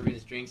that was serving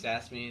his drinks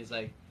asked me, he's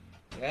like,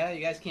 yeah, you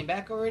guys came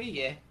back already?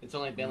 Yeah. It's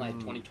only been, like,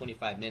 20,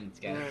 25 minutes,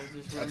 guys.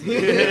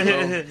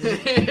 Yeah,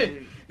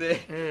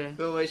 yeah.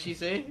 So what she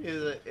say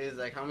is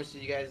like, how much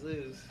did you guys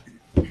lose?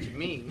 What you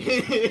mean?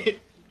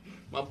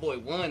 My boy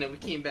won, and we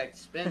came back to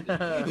spend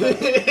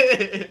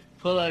it.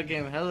 Pull out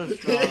game hella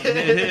strong.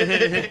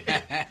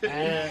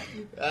 Yeah.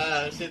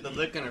 Shit, the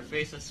look on her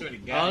face, I swear to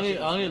God. I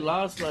only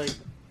lost like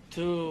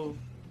 2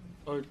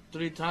 or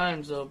 3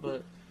 times though,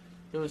 but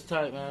it was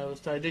tight, man. It was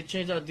tight. They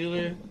changed out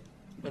dealer,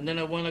 and then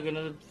I won like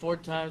another 4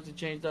 times. They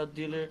changed out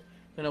dealer,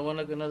 then I won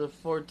like another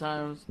 4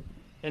 times,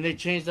 and they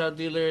changed out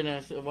dealer.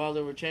 And while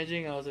they were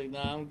changing, I was like,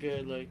 nah, I'm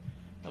good. Like,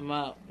 I'm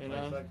out, you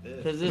know. Fuck this.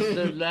 Because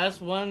the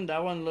last one,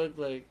 that one looked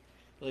like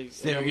They were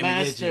a gonna get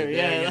master. you. They were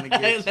Yeah, gonna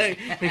get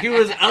you. like he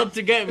was out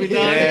to get me. Dog.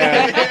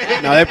 Yeah.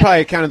 No, they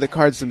probably counted the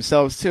cards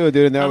themselves too,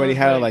 dude. And they I already was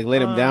had to like, like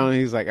laid him down.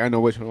 He's like, I know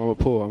which one I'm gonna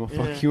pull. I'm gonna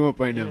Yeah. fuck you up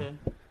right now. Yeah.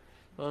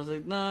 I was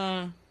like,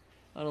 nah,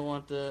 I don't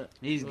want that.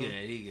 He's good.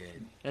 He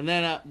good. And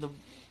then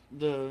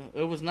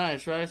it was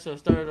nice, right? So I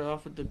started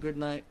off with the good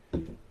night.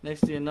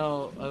 Next thing you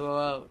know, I go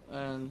out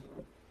and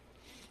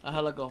I had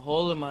like a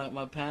hole in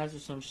my pants or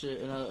some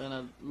shit, and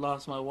I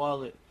lost my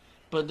wallet.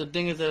 But the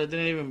thing is that I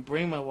didn't even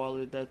bring my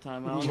wallet at that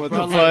time. I only What the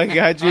brought, fuck? like,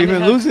 How'd you I only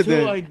even had lose it 2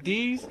 then?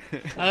 IDs.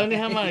 I only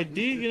had my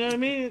ID, you know what I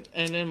mean?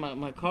 And then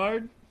my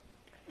card,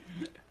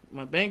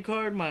 my bank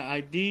card, my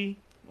ID,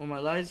 or my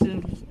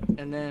license,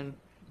 and then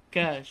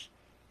cash.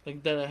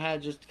 Like that I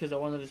had just because I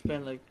wanted to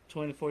spend like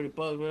 20, 40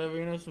 bucks, whatever,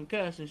 you know, some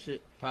cash and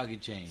shit.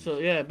 Pocket change. So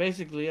yeah,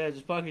 basically, yeah,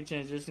 just pocket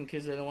change just in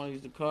case I don't want to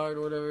use the card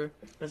or whatever.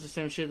 That's the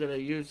same shit that I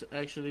use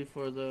actually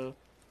for the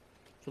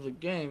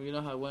game. You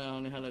know how I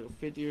only had like a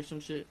 50 or some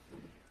shit.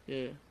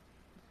 Yeah.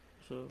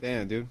 So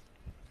Damn, dude.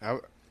 I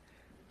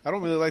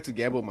don't really like to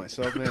gamble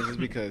myself, man, just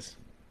because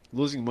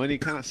losing money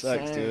kind of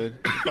sucks, Same. dude.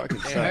 It fucking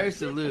It sucks. hurts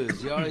to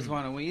lose. You always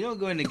want to win. You don't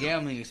go into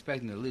gambling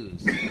expecting to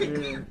lose.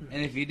 yeah.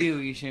 And if you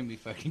do, you shouldn't be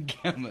fucking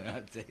gambling.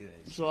 I'll tell you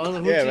that. So all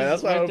the Yeah, hoochies man,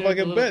 that's why I right don't there at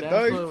the fucking little bet, dance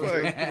dog. floor was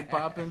Fuck. pretty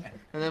popping,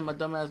 and then my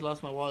dumbass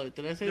lost my wallet.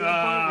 Did I say that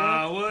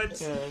part?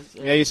 what? Yeah. Yes,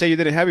 Yeah, you say you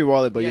didn't have your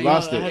wallet, but Yeah, you you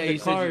lost know, I it. had Yeah, the you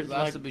said you cards, lost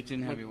like, it, but you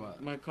didn't have your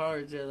wallet. my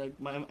cards, yeah, like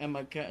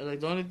like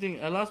the only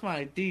thing I lost my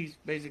IDs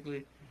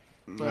basically.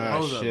 But Ah,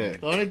 Hold up. shit.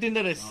 the only thing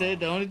that I said,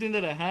 the only thing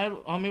that I had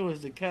on me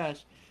was the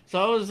cash.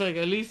 So I was like,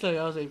 at least like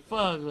I was like,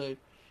 fuck, like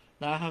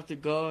now I have to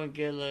go and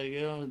get like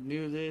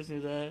new this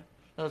and that.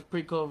 That was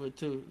pre-COVID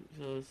too,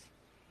 so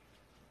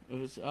it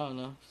was I don't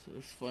know,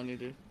 it's funny,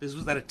 dude. This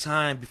was at a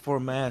time before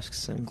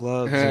masks and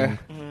gloves. And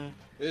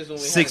This is when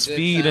we 6 had a good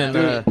feet time.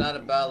 and, It's not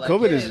about like,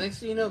 COVID yeah, is- next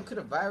thing you know, could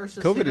a virus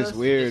just COVID hit is us?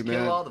 weird, Just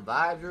man. Kill all the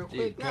vibes real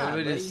quick. Dude, Nah,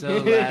 COVID is so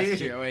buddy.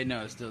 last year. Wait,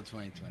 no, it's still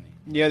 2020.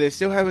 Yeah, they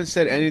still haven't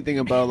said anything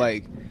about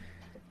like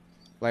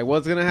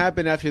what's gonna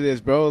happen after this,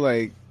 bro.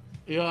 Like,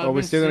 Yo, I've are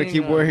we been still gonna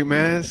seeing, keep wearing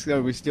masks?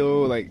 Are we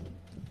still like,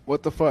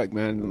 what the fuck,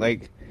 man?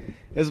 Like,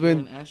 it's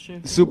been an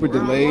ashtray? super We're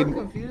delayed.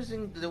 more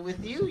confusing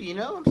with you. You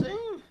know what I'm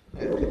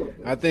saying?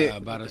 I think,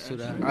 About a suit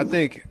out. I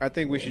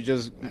think we should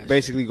just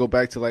basically go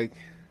back to like,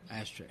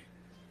 Ashtray.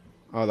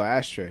 oh, the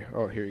ashtray.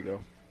 Oh, here you go,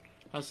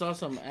 I saw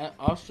some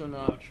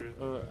astronaut shit.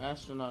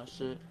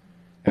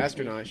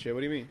 astronaut shit.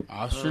 What do you mean?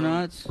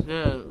 Astronauts?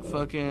 Yeah,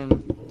 fucking.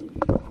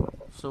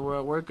 So where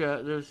I work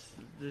at, there's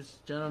this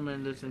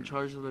gentleman that's in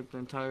charge of like the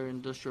entire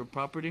industrial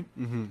property.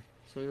 Mm-hmm.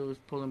 So he was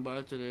pulling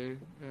by today,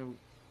 and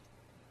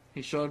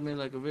he showed me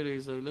like a video.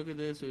 He's like, "Look at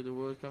this, the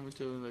world's coming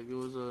to." And like it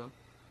was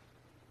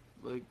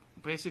like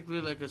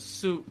basically like a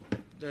suit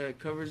that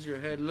covers your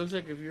head. It looks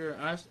like if you're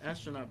an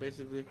astronaut,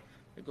 basically,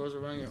 it goes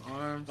around your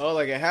arms. Oh,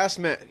 like a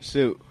hazmat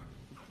suit.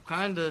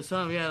 Kinda,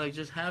 some, yeah, like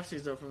just half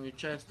sees up from your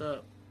chest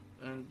up,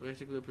 and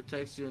basically it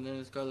protects you. And then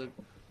it's got like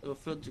little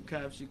filter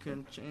caps you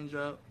can change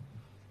out.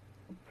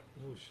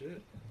 Oh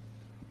shit!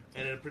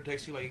 And it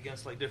protects you like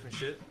against like different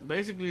shit.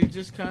 Basically,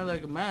 just kind of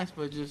like a mask,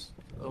 but just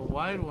a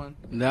wide one.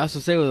 They also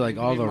say with like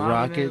all Be the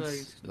mounted,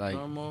 rockets, like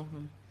normal,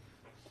 and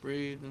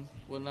breathe and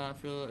whatnot. I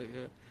feel like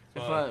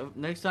if Fuck.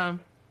 next time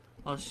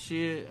I'll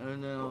see it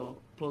and then I'll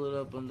pull it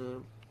up on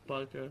the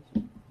podcast.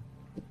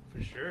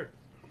 For sure.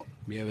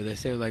 yeah, but they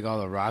say with like all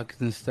the rockets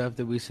and stuff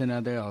that we send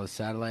out there, all the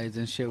satellites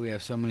and shit, we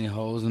have so many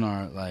holes in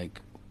our like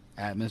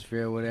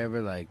atmosphere or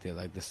whatever, like the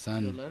The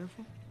sun, letter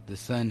from? the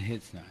sun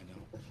hits. No, I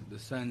don't. the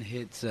sun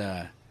hits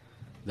the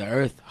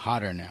Earth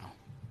hotter now,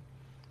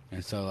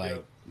 and so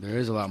like there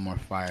is a lot more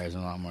fires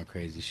and a lot more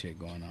crazy shit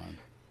going on.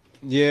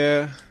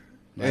 Yeah,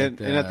 Like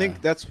and I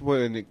think that's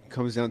when it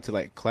comes down to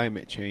like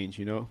climate change.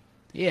 You know,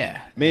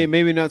 yeah,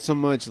 maybe not so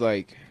much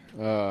like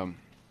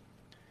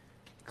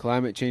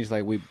climate change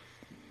like we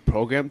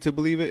programmed to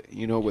believe it.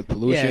 You know, with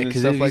pollution yeah. and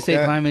Because stuff if you like say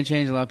that. climate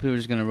change, a lot of people are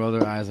just gonna roll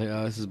their eyes like,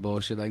 "Oh, this is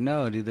bullshit." Like,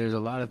 no, dude, there's a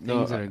lot of things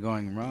No, that are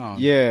going wrong.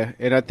 Yeah,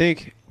 and I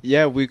think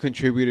we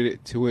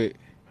contributed to it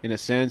in a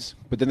sense,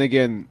 but then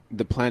again,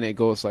 the planet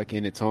goes like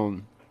in its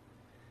own.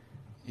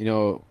 You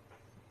know,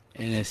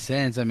 In a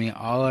sense, I mean,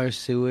 all our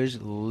sewage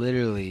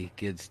literally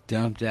gets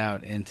dumped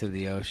out into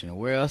the ocean.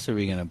 Where else are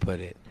we gonna put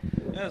it?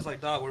 Yeah, it's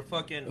like, dog, we're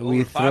fucking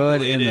We throw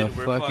it in the overpopulated,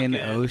 we're fucking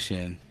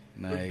ocean.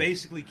 We're Like,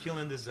 basically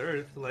killing this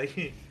earth.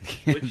 Like,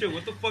 what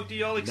the fuck do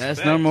y'all expect?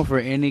 that's normal for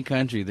any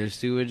country. Their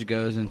sewage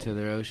goes into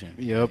their ocean.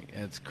 Yep. Like,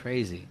 that's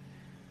crazy.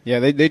 yeah,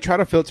 they try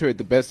to filter it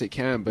the best they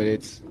can, but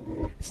it's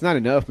not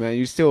enough, man.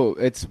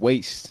 It's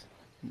waste.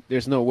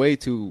 There's no way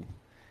to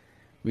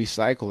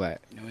recycle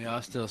that. And we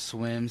all still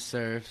swim,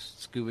 surf,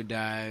 scuba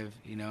dive,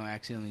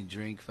 accidentally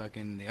drink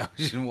fucking the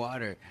ocean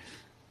water.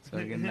 It's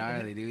fucking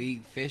gnarly, dude. We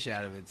eat fish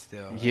out of it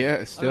still. Yeah, I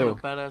got a still.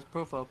 badass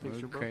profile We're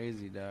picture, bro.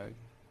 crazy, dog.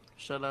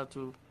 Shout out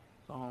to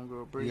the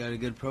homegirl, Bree. You got a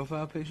good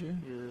profile picture?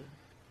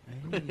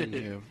 Yeah.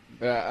 Hey.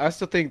 Yeah. I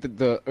still think that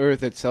the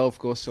Earth itself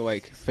goes to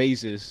like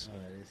phases.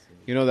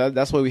 You know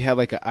that's why we had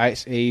like an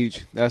ice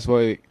age. That's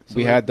why So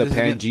we had the this is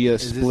gonna- Pangea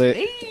is this- split.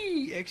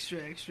 Hey,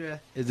 extra.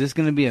 Is this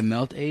gonna be a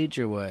melt age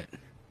or what?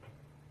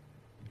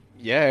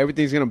 Yeah,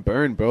 everything's gonna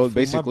burn, bro.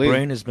 Basically, my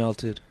brain is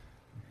melted.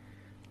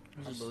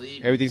 I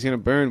believe. everything's gonna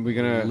burn. We're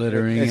gonna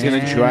Littering It's gonna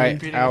and- dry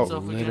Repeating out.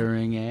 itself. again?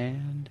 Littering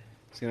and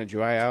It's gonna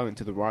dry out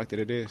into the rock that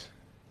it is,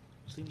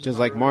 Seems just about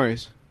like right.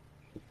 Mars.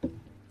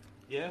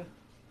 Yeah.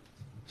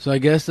 so I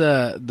guess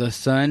the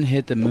sun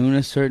hit the moon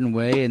a certain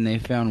way, and they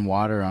found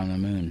water on the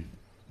moon.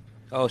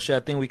 Oh shit! I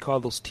think we call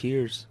those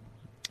tears.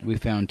 We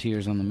found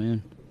tears on the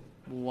moon.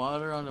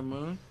 Water on the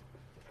moon?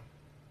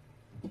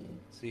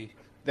 See.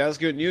 That's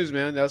good news,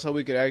 man. That's how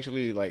we could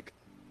actually like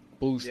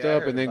boost Yeah, I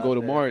up heard and then about go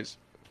to that. Mars.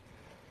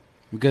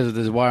 Because if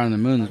there's water on the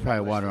moon, there's I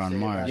probably was water to on say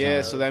Mars. about Yeah,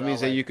 that. so that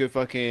means that you could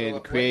fucking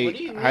create what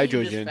do you mean You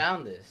hydrogen. just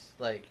found this?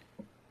 Like,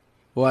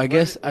 Well, I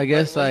guess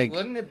like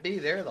wouldn't it be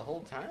there the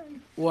whole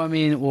time? well, I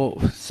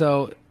mean,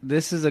 so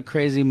this is a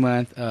crazy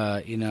month.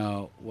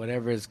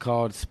 Whatever it's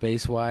called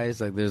space wise,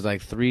 like there's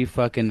like three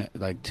fucking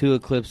like two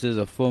eclipses,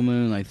 a full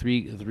moon, like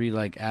three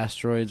like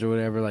asteroids or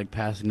whatever, like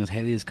passing us.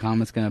 Hey, this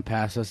comet's gonna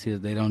pass us.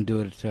 They don't do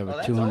it until Well,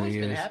 that's 200 always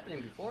been years.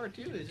 happening before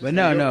too. It's just But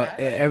that you no, don't have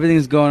it.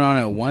 everything's going on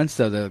at once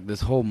though.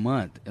 This whole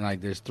month, and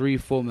like there's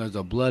there's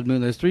a blood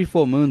moon. There's 3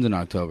 full moons in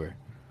October.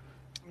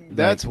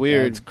 That's Like,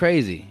 weird. It's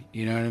crazy.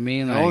 You know what I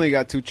mean? I Like, only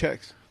got 2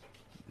 checks.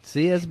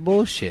 see, that's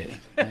bullshit.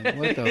 Like,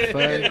 what the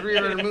fuck?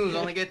 300 moons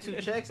only get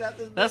 2 checks out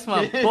this. That's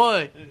my bitch.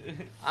 boy.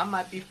 I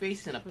might be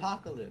facing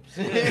apocalypse.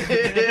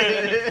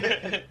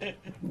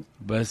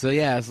 But so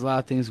yeah, it's a lot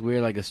of things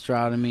weird, like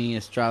astronomy,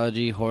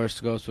 astrology,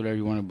 horoscopes, whatever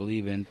you want to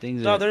believe in.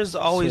 Things. No, are there's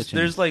always switching.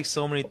 there's like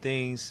so many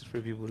things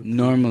for people to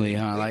normally,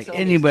 huh? Like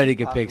anybody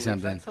could pick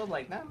something.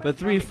 But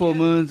 3 full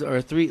moons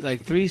or three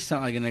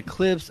something like an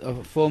eclipse, a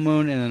full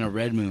moon, and then a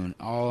red moon,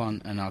 all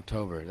in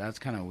October. That's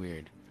kind of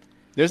weird.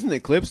 There's an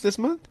eclipse this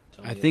month?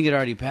 I think it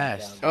already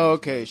passed. Oh,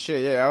 okay.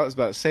 Shit, yeah. I was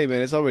about to say,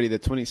 man, it's already the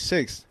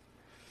 26th.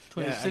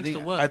 26 think-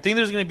 to what? I think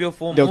there's gonna be a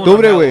full Yo, moon. go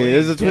on that way. Halloween.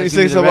 It's the Yeah, it's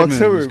gonna be 26th the of red moon.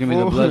 October. It's gonna be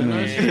the fool. blood moon.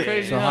 That's Yeah.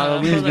 crazy, So huh? I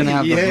Halloween's feel gonna like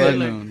have the Yeah. blood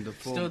like, moon. The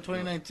full. Still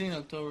 2019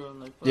 October. I'm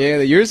like, fuck. Yeah,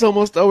 the year's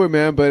almost over,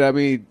 man. But I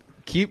mean,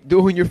 keep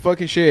doing your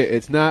fucking shit.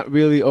 It's not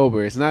really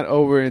over. It's not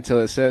over until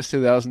it says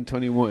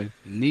 2021.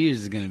 New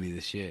Year's is gonna be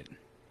the shit.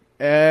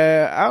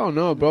 I don't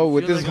know, bro.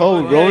 With Feel this like whole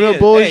I'm- Rona Hey,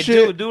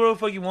 bullshit, do whatever the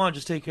fuck you want.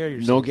 Just take care of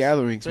yourself. no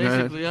gatherings, man.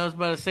 Basically, I was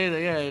about to say that,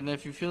 yeah, and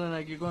if you're feeling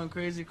like you're going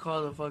crazy,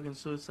 call the fucking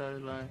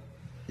suicide line.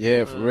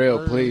 Yeah, for real,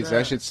 other than please. That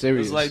that, shit's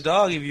serious. It's like,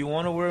 dog, if you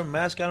want to wear a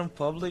mask out in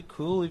public,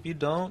 cool. If you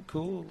don't,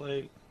 cool.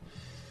 Like,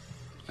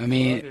 I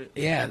mean, Fuck it.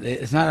 yeah,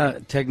 it's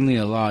not technically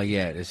a law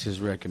yet. It's just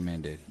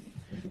recommended.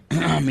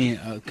 I mean,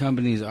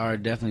 companies are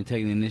definitely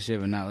taking the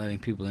initiative and not letting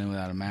people in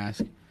without a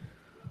mask.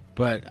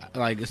 But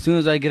like, as soon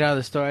as I get out of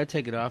the store, I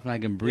take it off and I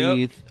can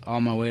breathe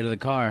on my way to the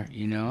car.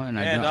 And I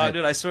man, don't. dog,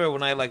 dude, I swear,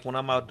 when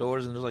I'm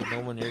outdoors and there's like no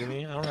one near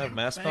me, I don't have a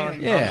mask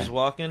on. Yeah. I'm just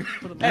walking.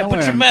 Hey, don't put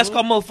wear your a- mask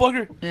on,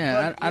 motherfucker.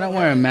 Yeah, I don't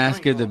wear a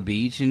mask at the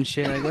beach and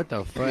shit. Like, what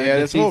the fuck? yeah,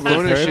 this whole defeats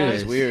the Rona shit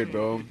purpose. is weird,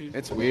 bro.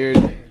 It's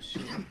weird.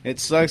 It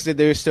sucks that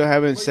they still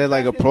haven't said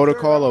like a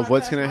protocol of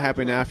what's gonna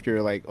happen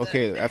after. Like,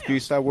 okay, after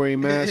you stop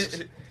wearing masks,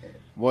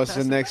 what's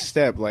the next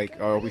step? Like,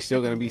 are we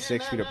still gonna be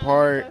 6 feet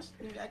apart?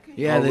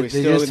 Yeah, Are they we just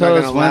still told not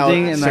us gonna one allow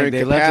thing and like certain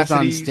they left us on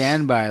capacities?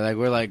 standby. Like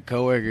we're like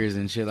coworkers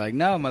and shit. Like,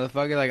 no,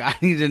 motherfucker. Like I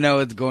need to know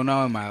what's going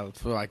on in my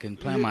so I can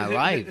plan my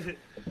life.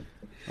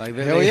 Like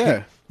Hell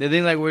yeah. They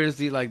think like we're just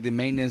the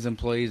maintenance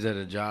employees at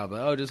a job.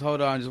 Like, oh, just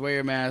hold on, just wear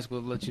your mask.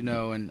 We'll let you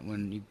know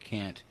when you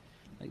can't.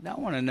 Like, I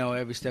want to know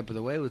every step of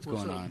the way what's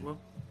going up, on. bro?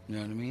 You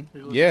know what I mean?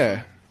 Hey, what's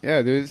Yeah,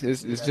 dude.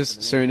 It's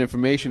just certain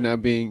information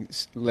not being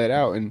let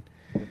out, and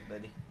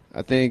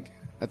I think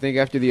I think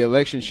after the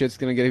election, shit's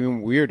gonna get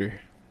even weirder.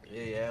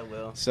 Yeah,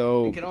 well.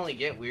 So It can only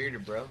get weirder,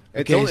 bro.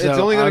 it's, Okay, it's so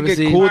only gonna get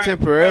obviously- cool Alright,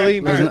 temporarily.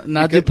 alright, but Let's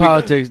not do because-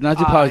 politics, not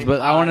do politics, but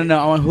I want to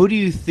Alright. know. Who do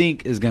you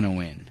think is gonna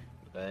win?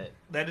 But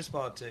That is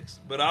politics.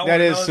 But I That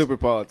wanna is know super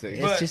politics.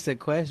 But- It's just a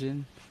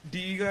question. Do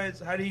you guys?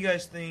 How do you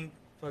guys think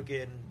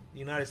fucking the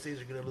United States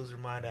are gonna lose their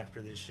mind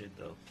after this shit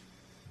though?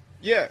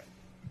 Yeah,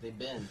 they've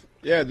been.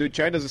 yeah, dude.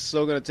 China's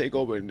still gonna take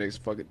over in the next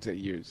fucking 10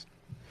 years.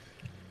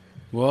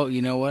 Well,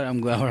 you know what? I'm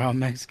glad we're all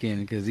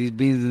Mexican because these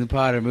beans in the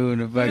pot are moving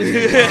to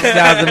fucking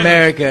South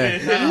America.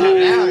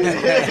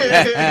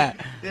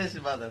 This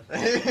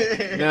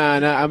motherfucker.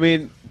 Nah. I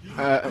mean,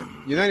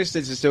 United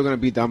States is still gonna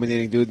be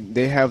dominating, dude.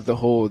 They have the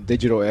whole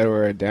digital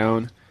era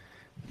down,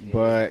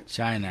 but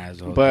China has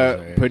a whole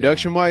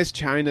production-wise,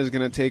 China's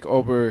gonna take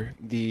over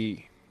the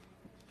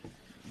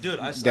Dude,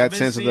 that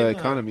sense of the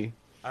economy.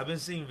 I've been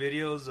seeing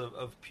videos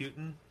of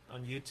Putin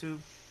on YouTube.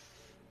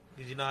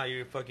 Cause you know how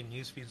your fucking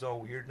news feed's all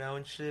weird now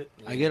and shit.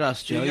 I get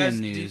Australian guys-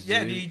 do- news. yeah,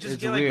 dude. do you just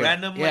It's get, like, weird.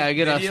 random, Yeah, like, I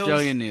get videos?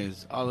 Australian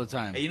news all the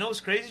time. Hey, you know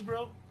what's crazy,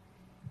 bro?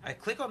 I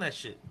click on that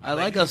shit. I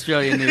like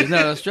Australian news.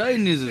 No,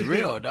 Australian news is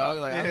real, dog.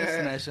 Like I listen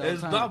to that shit all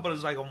It's the not, time. but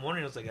it's like I'm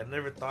wondering. It's like I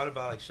never thought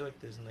about like shit like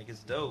this, and like it's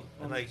dope.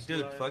 And like,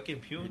 dude,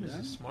 fucking Putin is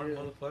a smart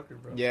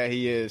motherfucker, bro. Yeah,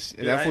 he is.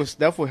 Dude,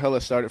 That fool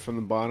hella started from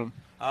the bottom.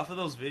 Off of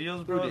those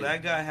videos, bro, Putin.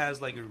 that guy has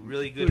like a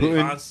really good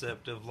Putin.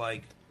 concept of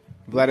like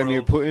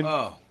Vladimir world- Putin.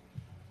 Oh,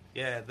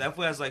 Yeah, that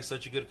fool has like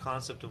such a good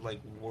concept of like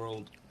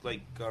world,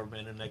 like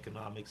government and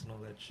economics and all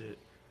that shit.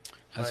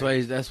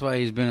 that's why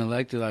he's been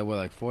elected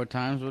like 4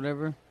 times,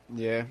 whatever.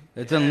 Yeah.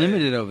 It's Yeah.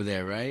 unlimited over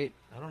there, right?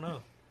 I don't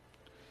know.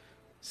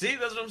 See,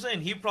 that's what I'm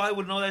saying. He probably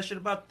would know that shit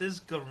about this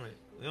government.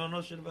 We don't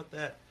know shit about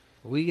that.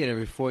 We get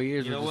every 4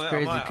 years, You know which is what?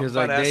 crazy I'm because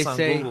about like to they ask on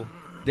say Google.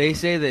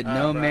 that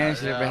no bro, man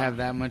should ever yeah. have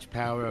that much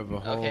power of a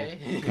whole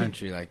Okay.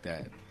 country like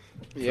that.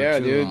 Yeah,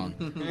 dude.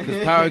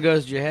 Because power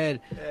goes to your head.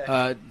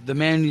 The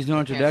man who needs no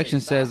introduction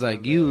says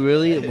like you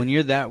really when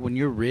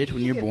you're rich,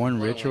 when you're born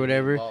rich or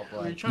whatever,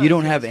 you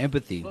don't have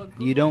empathy.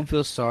 You don't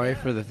feel sorry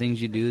for the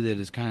things you do that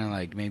is kind of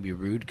like maybe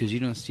rude because you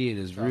don't see it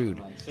as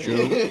rude. True.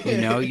 You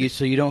know,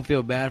 so you don't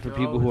feel bad for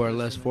people who are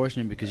less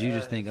fortunate because you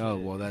just think, oh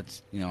well,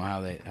 that's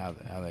how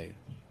they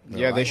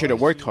Yeah, they should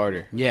have worked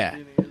harder. yeah.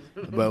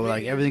 But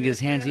like everything gets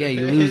hands, yeah,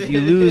 you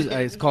lose.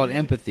 It's called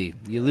empathy.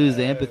 You lose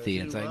the empathy.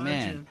 It's like,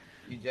 man,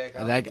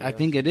 I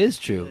think it is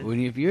true.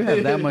 If you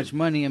have that much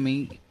money, I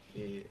mean,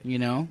 you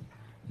know,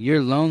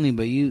 you're lonely,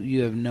 but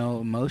you have no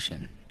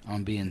emotion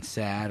on being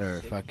sad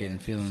or fucking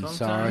feeling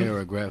sorry or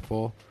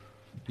regretful.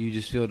 You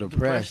just feel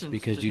depressed Depression's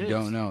because the you hits.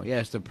 don't know. Yeah,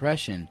 it's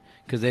depression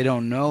because they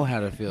don't know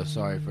how to feel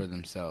sorry for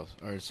themselves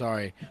or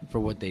sorry for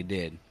what they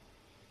did.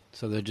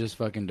 So they're just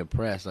fucking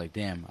depressed. Like,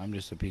 damn, I'm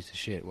just a piece of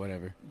shit.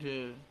 Whatever.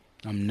 Yeah.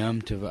 I'm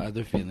numb to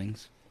other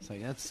feelings. It's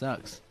like, that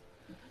sucks.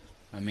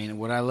 I mean,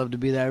 would I love to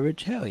be that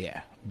rich? Hell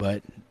yeah.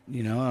 But,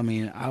 you know, I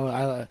mean,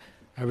 I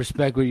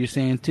respect what you're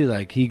saying, too.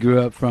 Like, he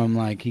grew up from,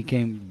 like,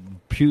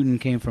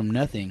 Putin came from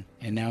nothing,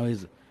 and now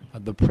he's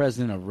the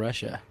president of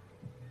Russia.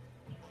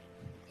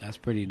 That's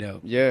pretty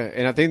dope. Yeah,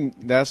 and I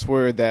think that's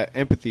where that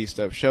empathy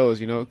stuff shows,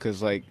 you know,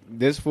 because, like,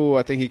 this fool,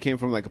 I think he came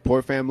from, like, a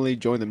poor family,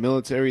 joined the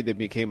military, then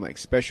became, like,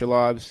 special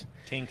ops.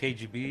 Team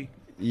KGB. Oh,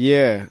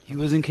 Yeah. He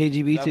was in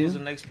KGB, That too? was the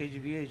next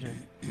KGB agent.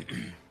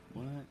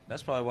 What?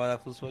 That's probably why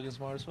that fool's fucking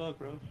smart as fuck,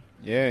 bro.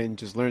 Yeah, and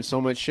just learned so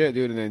much shit,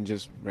 dude, and then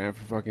just ran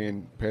for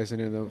fucking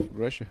president of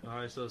Russia. All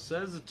right, so it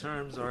says the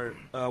terms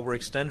were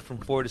extended from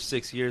 4 to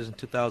 6 years in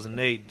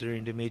 2008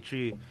 during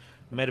Dmitry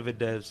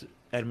Medvedev's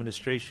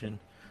administration.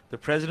 The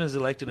president is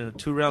elected in a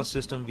 2-round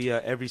system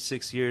via every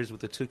 6 years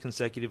with a 2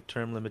 consecutive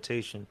term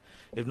limitation.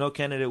 If no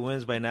candidate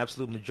wins by an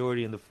absolute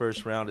majority in the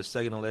first round, a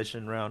second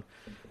election round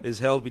is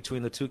held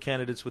between the 2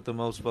 candidates with the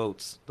most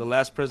votes. The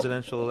last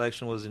presidential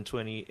election was in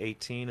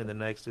 2018, and the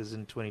next is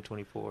in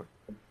 2024.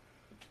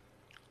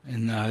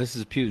 And this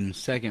is Putin's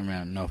second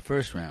round. No,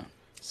 first round.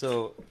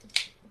 So,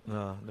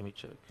 let me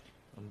check.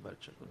 I'm about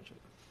to check. Let me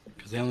check.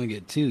 Because they only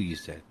get 2, you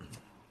said.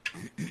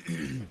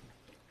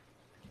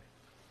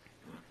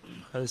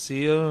 I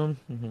see him.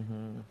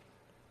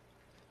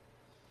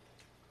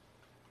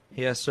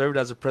 He has served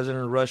as the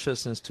president of Russia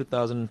since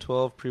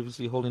 2012,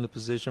 previously holding the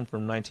position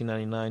from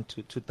 1999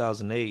 to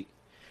 2008.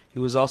 He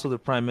was also the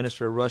prime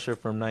minister of Russia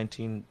from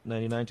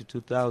 1999 to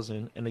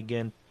 2000, and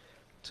again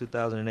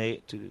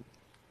 2008 to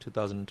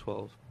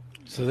 2012.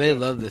 So they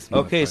love this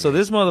Okay, so motherfucker.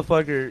 this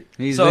motherfucker.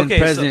 He's so, been okay,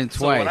 president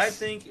so what I twice.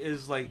 think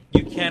is like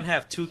you can't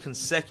have 2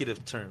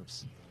 consecutive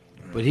terms.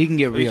 But he can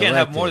get Or you reelected. can't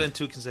have more than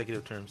 2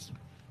 consecutive terms.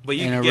 But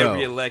you In can a get row.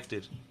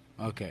 reelected.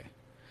 Okay.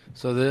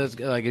 So there's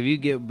like if you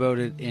get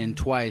voted in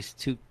twice,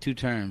 two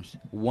terms,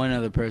 one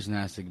other person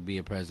has to be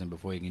a president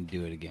before you can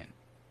do it again.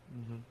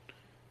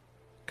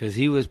 Because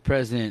he was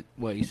president,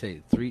 what you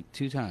say,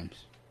 2 times.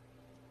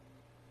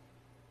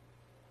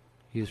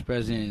 He was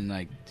president in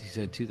like he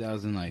said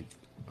 2000 like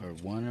or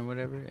 1 or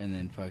whatever, and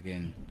then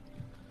fucking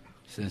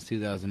since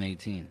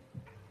 2018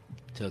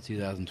 till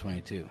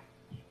 2022.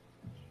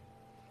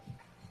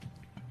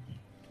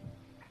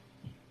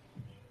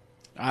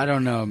 I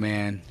don't know,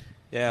 man.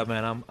 Yeah,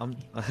 man, I'm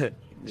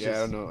It's Yeah, I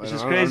just- don't know. It's I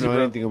just don't crazy, know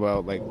bro. anything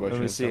about like Russia. Let me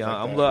and see.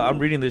 stuff like that. I'm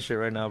reading this shit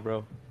right now,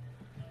 bro.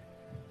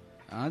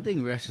 I don't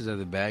think Russians are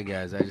the bad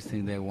guys. I just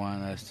think they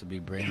want us to be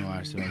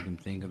brainwashed to make them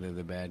think that they're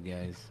the bad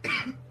guys.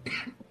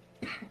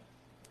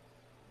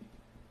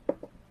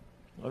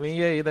 I mean,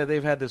 yeah, that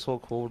they've had this whole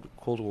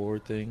Cold War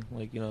thing,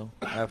 like, you know,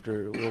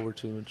 after World War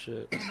II and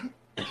shit.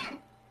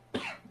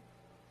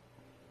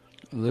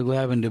 Look what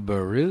happened to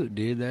Beirut,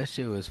 dude. That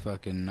shit was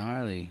fucking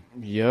gnarly.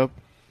 Yep,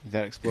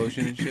 that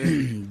explosion and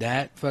shit.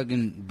 That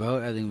fucking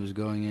boat, I think, was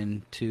going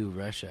into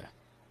Russia.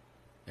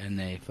 And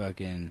they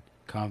fucking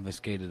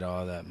confiscated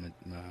all that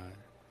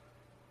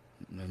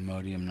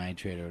ammonium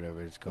nitrate or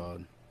whatever it's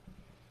called.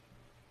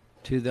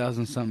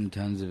 2,000 something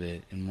tons of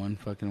it in one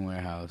fucking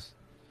warehouse.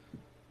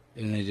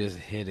 And they just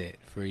hid it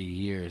for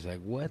years. Like,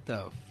 what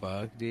the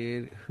fuck,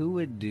 dude? Who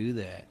would do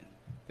that?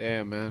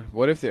 Damn, man.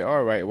 What if they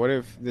are right? What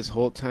if this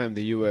whole time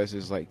the U.S.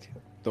 is like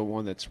the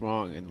one that's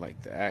wrong and like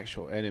the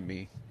actual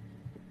enemy?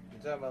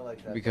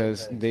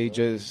 Because they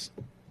just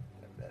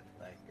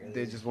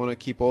want to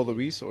keep all the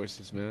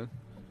resources, man.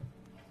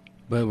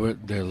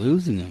 But they're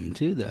losing them,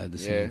 too, though, at the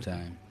Yeah. same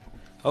time.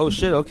 Oh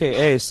shit. Okay.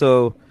 Hey,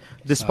 so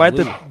despite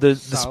the Salud.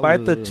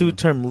 despite the Salud.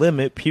 2-term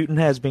limit, Putin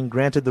has been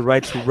granted the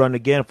right to run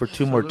again for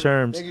 2 more Salud.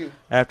 terms Thank you.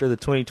 after the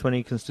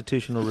 2020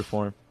 constitutional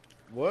reform.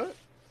 What?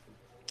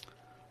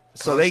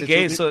 So they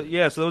gave so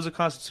there was a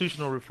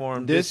constitutional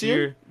reform this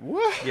year.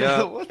 What?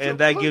 Yeah, What the and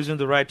that fuck? gives him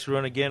the right to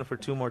run again for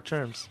 2 more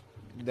terms.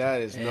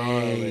 That is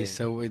gnarly. Hey,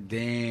 so we're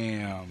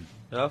damn.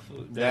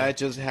 That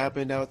just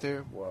happened out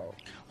there. Wow.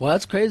 Well,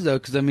 that's crazy though,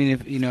 because I mean,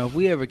 if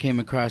we ever came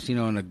across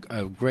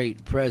a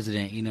great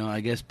president, I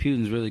guess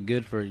Putin's really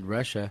good for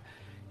Russia.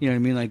 You know what I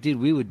mean? Like, dude,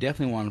 we would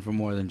definitely want him for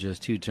more than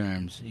just 2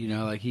 terms.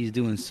 Like he's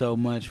doing so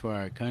much for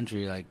our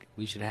country. Like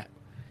we should have,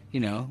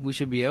 we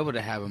should be able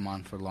to have him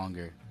on for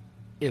longer,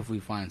 if we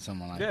find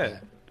someone like Yeah.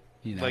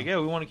 that. Like, yeah,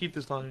 we want to keep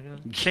this long.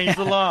 Change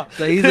the law.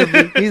 So he's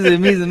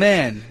a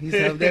man. He's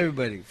helped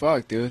everybody.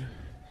 Fuck, dude.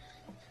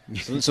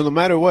 So no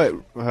matter what,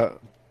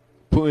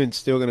 Putin's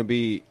still gonna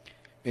be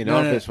in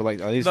No, no. office for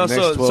like at least No, the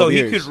next 12 so he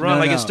years. could run. No,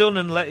 like no. it's still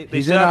an they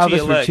He's still in have to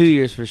office for elect. 2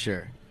 years for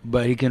sure,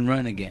 but he can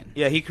run again.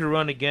 Yeah, he could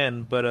run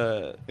again, but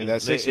And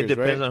that's 6 it years,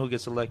 depends right? on who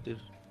gets elected.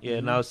 Yeah,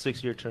 now it's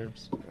 6-year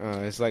terms.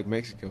 It's like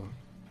Mexico.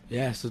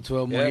 Yeah, so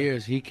 12 more Yeah.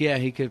 years. He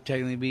could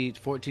technically be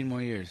 14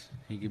 more years.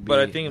 He could be. But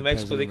I think in the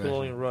Mexico they president can of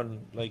only Russia.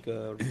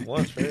 run like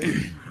once, right? I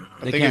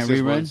They think can't it's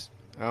just rerun? once.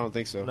 I don't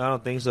think so. No, I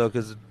don't think so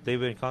because they've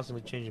been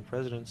constantly changing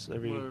presidents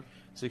every Where?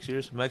 6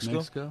 years. Mexico.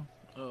 Mexico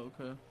Oh,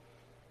 okay.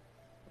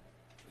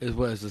 is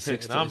what is the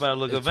 6? Now I'm about to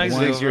look up it's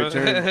Mexico. one 6-year bro.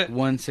 term.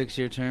 One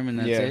 6-year term and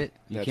that's Yeah, it.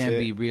 You that's can't it.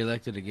 be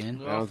reelected again.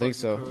 They're I don't all think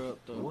fucking so.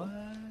 corrupt, though. What?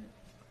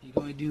 You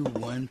can only do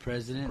one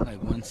president,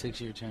 like one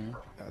 6-year term?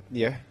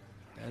 Yeah.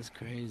 That's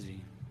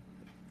crazy.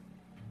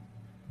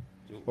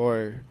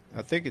 Or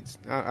I think it's.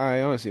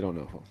 I honestly don't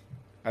know.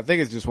 I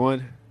think it's just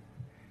one.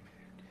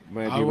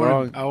 Might be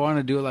wrong. I want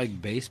to do it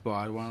like baseball.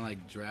 I want to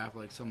like draft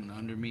like someone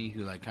under me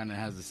who like kind of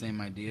has the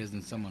same ideas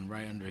and someone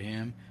right under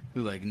him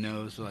who like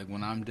knows. So like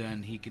when I'm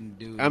done, he can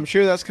do. I'm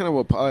sure that's kind of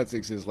what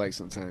politics is like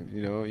sometimes.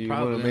 You want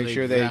Probably to make they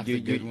sure that draft you,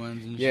 the good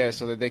ones and yeah, shit.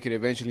 so that they could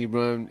eventually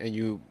run and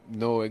you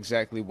know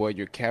exactly what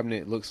your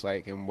cabinet looks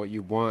like and what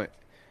you want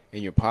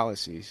in your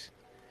policies.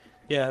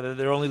 Yeah,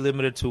 they're only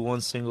limited to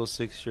one single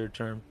 6-year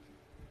term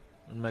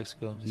in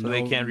Mexico, so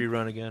they No. can't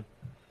rerun again.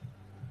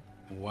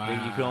 Wow.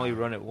 You can only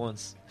run it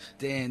once.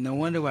 Damn, no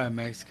wonder why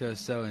Mexico is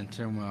so in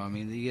turmoil. I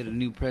mean, you get a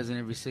new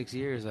president every 6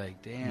 years.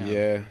 Like, damn.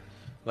 Yeah.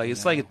 Like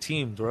it's Yeah. like a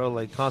team, bro.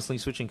 Like constantly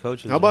switching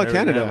coaches. How about and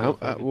everything. Canada?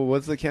 Yeah, Well,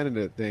 what's the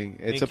Canada thing?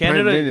 in It's a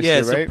Canada, prime minister, yeah,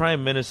 it's right? a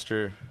prime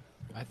minister.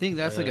 I think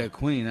that's like Yeah. a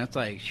queen. That's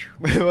like,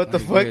 What the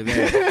Like, fuck? you're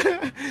there.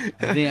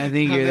 I think I've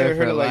you're never there heard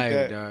for it like life,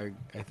 that. dog.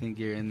 I think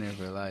you're in there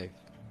for life.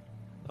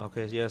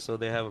 Okay, yeah. So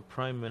they have a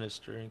prime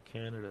minister in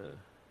Canada.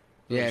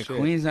 Yeah, shit.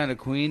 queen's not a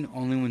queen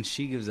only when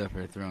she gives up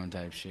her throne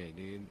type shit,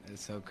 dude.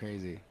 It's so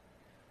crazy.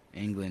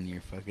 England,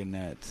 you're fucking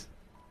nuts.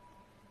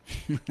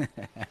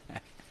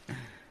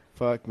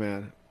 Fuck,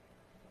 man.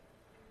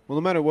 Well,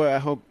 no matter what, I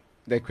hope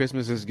that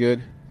Christmas is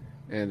good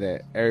and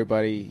that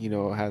everybody,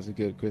 has a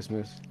good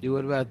Christmas. Dude,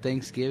 what about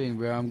Thanksgiving,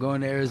 bro? I'm going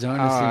to Arizona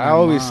to see my I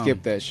always mom.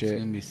 skip that It's shit.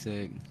 gonna be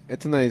sick.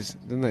 It's a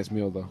nice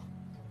meal though.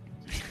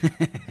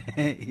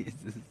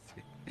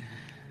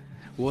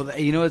 Well,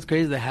 you know what's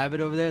crazy? The habit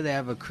over there, they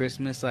have a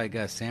Christmas like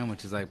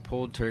sandwich. It's like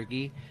pulled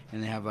turkey,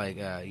 and they have like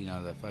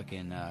the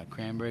fucking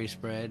cranberry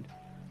spread.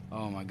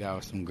 Oh my god,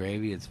 with some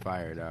gravy, it's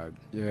fire, dog.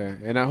 Yeah,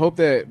 and I hope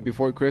that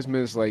before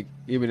Christmas, like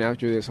even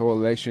after this whole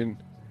election,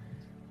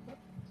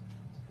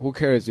 who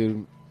cares,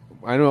 dude?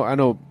 I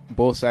know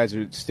both sides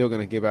are still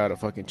gonna give out a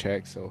fucking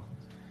check, so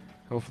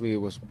hopefully it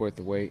was worth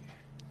the wait.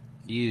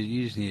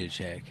 You just need a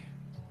check.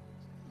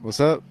 What's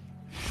up?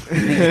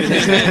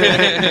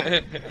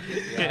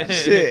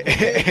 Shit,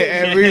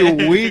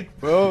 every week,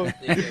 bro.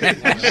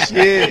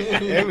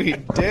 Shit, every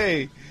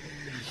day.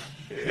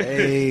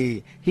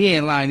 Hey, he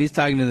ain't lying. He's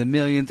talking to the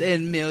millions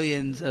and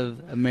millions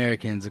of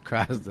Americans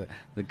across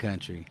the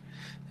country.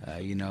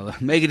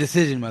 Make a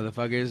decision,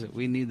 motherfuckers.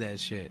 We need that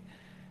shit.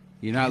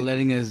 You're not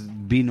letting us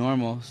be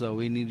normal, so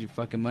we need your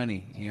fucking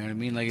money. You know what I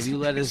mean? Like if you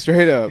let us,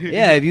 Straight up.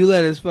 yeah, if you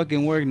let us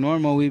fucking work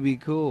normal, we'd be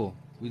cool.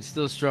 We'd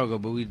still struggle,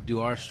 but we'd do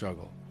our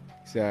struggle.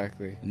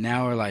 Exactly.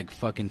 Now we're like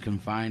fucking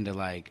confined to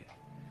like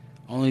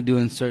only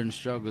doing certain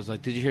struggles.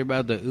 Like, did you hear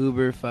about the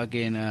Uber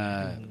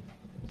fucking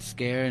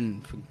scare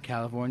in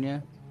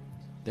California?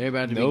 They're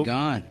about to Nope. be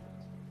gone.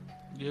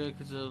 Yeah,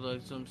 because of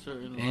like some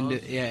certain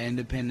laws.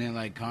 Independent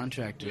like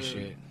contractor Yeah.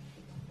 shit.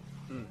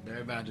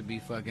 They're about to be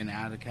fucking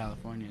out of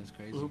California. It's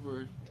crazy.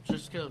 Uber,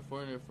 just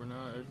California for now.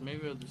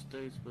 Maybe other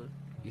states, but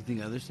You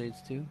think other states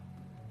too?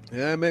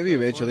 Yeah, maybe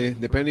eventually,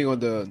 depending on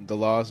the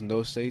laws in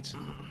those states.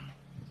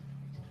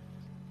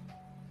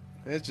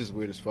 It's just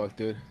weird as fuck,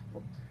 dude.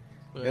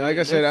 but And like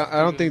I said,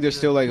 I don't think there's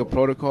still like a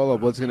protocol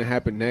of what's gonna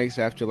happen next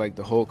after like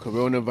the whole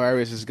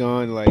coronavirus is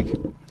gone. Like,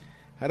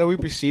 how do we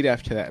proceed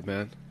after that,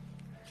 man?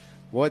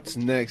 What's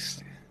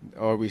next?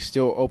 Are we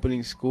still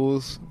opening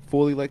schools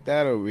fully like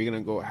that, or are we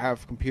gonna go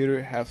half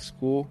computer, half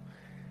school,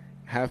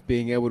 half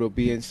being able to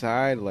be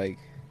inside? Like,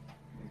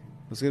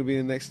 what's gonna be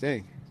the next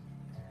thing?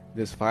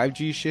 This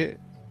 5G shit?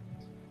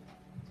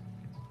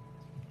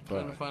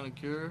 trying to find a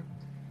cure.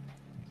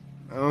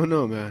 I don't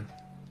know, man.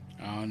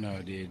 I don't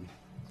know, dude.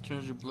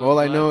 Turns your blood All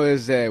I black. know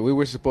is that we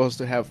were supposed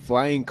to have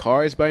flying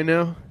cars by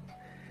now,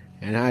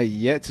 and I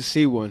yet to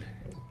see one.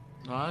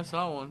 No, I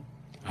saw one.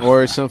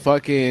 Or some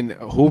fucking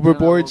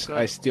hoverboards. woke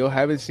up. I still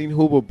haven't seen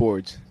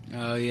hoverboards.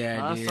 Oh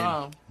yeah, I dude.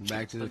 saw him.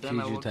 Back to the But then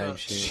I future woke type up.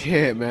 shit.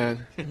 Shit,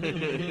 man. I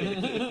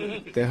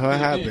The hell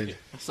happened?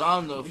 saw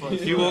him though. Fuck.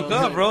 You woke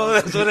up, bro.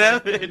 That's what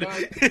happened.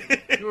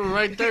 You were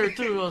right there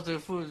too. I was like,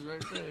 "Fool is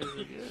right there." I was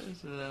like,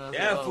 yes. And then I was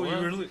Yeah, like, oh, fool, you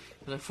what?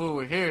 were. Like, "Fool,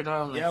 we're here."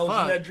 Now I'm like, Yeah, I was in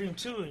 "Fuck." that dream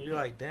too, and you're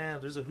like, damn,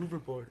 there's a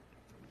hoverboard.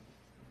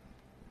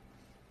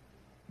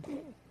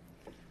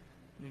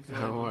 Exactly.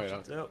 Oh,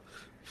 alright. So,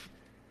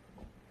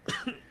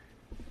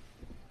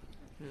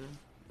 Yeah.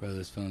 Bro,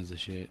 this phone's the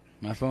shit.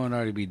 My phone would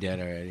already be dead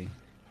already.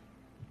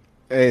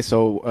 Hey,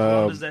 so how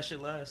long does that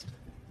shit last?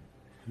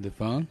 The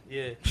phone?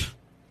 Yeah.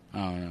 I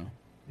don't know.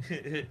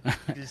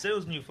 You said it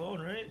was a new phone,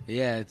 right?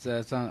 Yeah, it's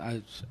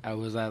on. I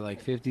was at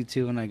like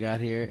 52 when I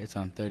got here. It's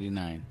on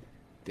 39.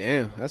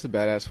 damn, that's a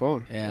badass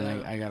phone. Yeah,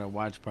 and Yeah. I got a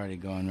watch party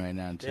going right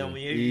now too. Damn,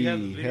 when you have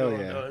the Eee, video hell on,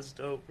 yeah. oh, that's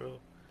dope, bro.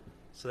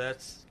 So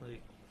that's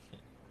like,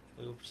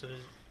 what percentage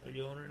are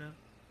you on right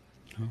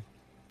now?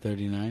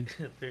 39.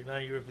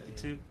 39, you were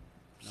 52.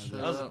 Shut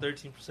That was a up.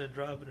 13%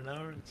 drop in an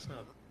hour. It's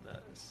not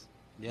that's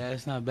Yeah,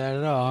 it's not bad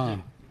at all, huh?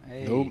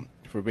 Hey. Nope.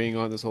 For being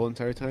on this whole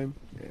entire time,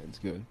 yeah, it's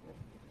good.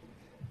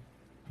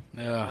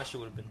 Ugh. that shit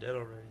would have been dead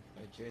already.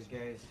 Cheers,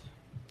 guys.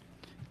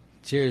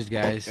 Cheers,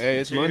 guys. Hey,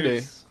 it's Cheers.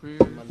 Monday.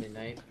 Queer. Monday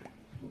night.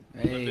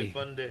 Monday Hey.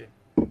 fun day.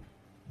 That's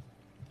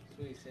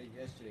what he said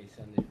yesterday,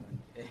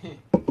 Sunday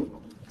fun.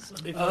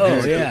 Sunday fun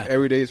Oh, day. yeah.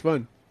 Every day is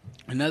fun.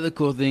 Another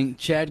cool thing,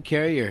 Chad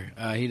Carrier.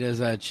 He does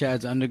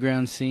Chad's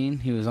Underground Scene.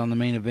 He was on the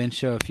Main Event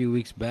show a few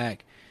weeks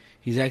back.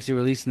 He's actually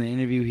releasing the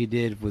interview he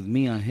did with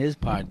me on his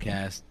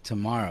podcast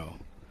tomorrow.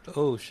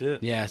 Oh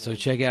shit. Yeah, so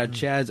check out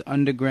Chad's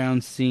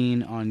Underground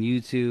Scene on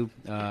YouTube.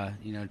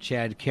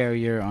 Chad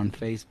Carrier on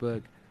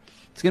Facebook.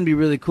 It's gonna be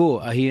really cool.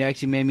 He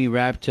actually made me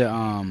rap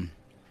to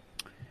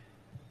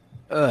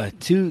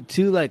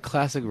two like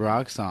classic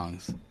rock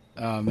songs.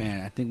 Oh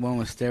man, I think one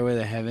was Stairway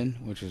to Heaven,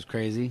 which was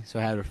crazy. So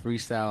I had a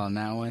freestyle on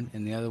that one,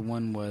 and the other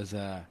one was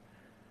it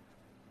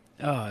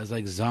was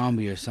like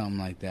Zombie or something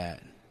like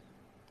that.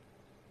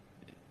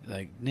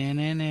 Like na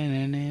na na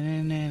na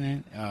na na na.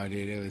 Oh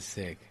dude, it was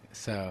sick.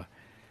 So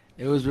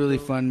it was really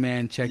fun,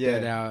 man. Check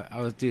that Yeah.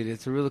 out. Dude,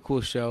 it's a really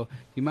cool show.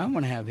 You might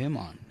want to have him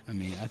on. I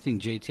mean, I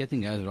think JT, I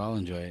think guys would all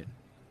enjoy it.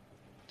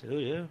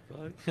 Dude, yeah.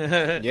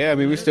 Fuck. Yeah, I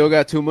mean, we still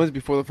got 2 months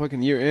before the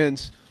fucking year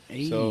ends.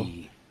 Hey. So-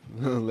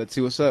 Let's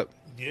see what's up.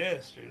 Yeah,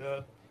 straight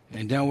up.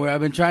 And don't worry,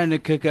 I've been trying to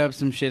cook up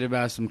some shit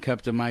about some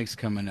cup to mics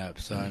coming up.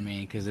 So, I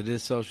mean, because it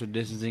is social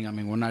distancing. I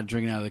mean, we're not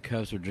drinking out of the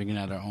cups. We're drinking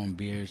out of our own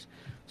beers.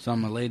 So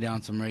I'm going to lay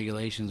down some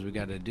regulations we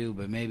got to do.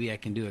 But maybe I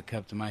can do a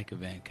cup to mic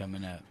event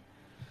coming up.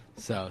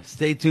 So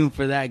stay tuned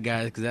for that,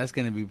 guys, because that's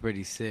going to be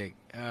pretty sick.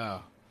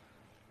 Oh.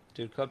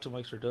 Dude, cup to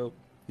mics are dope.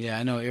 Yeah,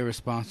 I know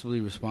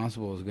Irresponsibly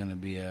Responsible is going to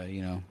be,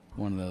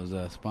 one of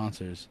those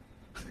sponsors.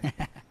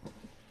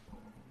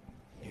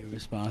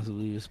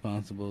 Irresponsibly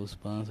Responsible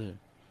sponsor.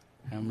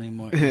 How many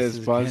more? S's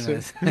can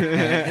Sponsor.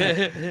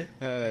 I-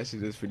 That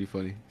shit is pretty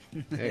funny.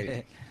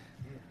 Hey,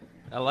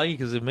 I like it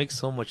because it makes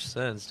so much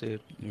sense, dude.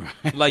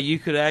 Right. Like you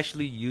could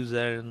actually use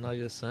that in like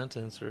a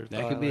sentence or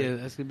That could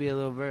be a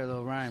little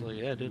rhyme. So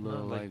yeah, dude.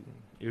 Little, No, like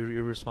you're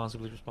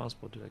irresponsibly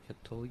responsible, dude. I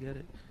could totally get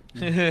it.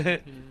 Yeah.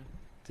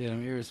 dude,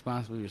 I'm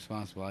irresponsibly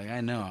responsible. Like, I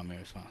know I'm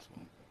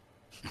irresponsible.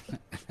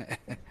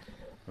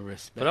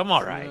 Respect. But I'm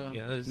all right. Yeah. You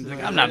know, it's He's like,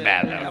 like, I'm not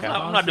bad, though.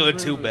 I'm not doing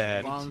too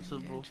bad.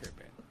 Responsible.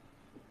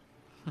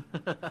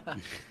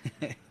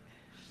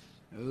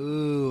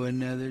 Ooh,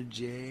 another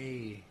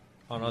J.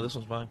 Oh no, this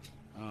one's mine.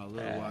 Oh,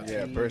 little Joaquin.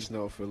 yeah,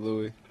 personal for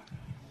Louis.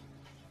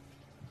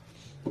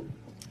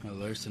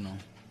 Oh, Arsenal.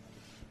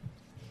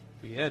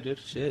 But yeah, dude.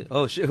 Shit.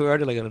 Oh shit, we're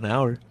already like at an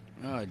hour.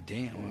 Oh,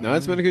 damn. No,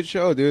 it's been a good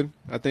show, dude.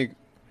 I think.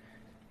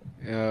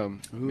 I Ooh.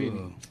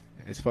 mean,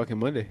 It's fucking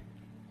Monday.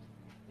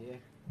 Yeah.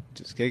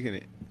 Just kicking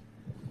it.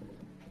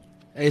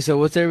 Hey, so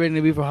what's everybody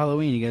gonna be for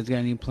Halloween? You guys got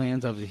any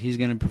plans? Obviously, he's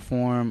gonna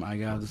perform. I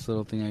got this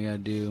little thing I gotta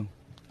do.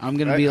 I'm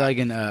gonna be like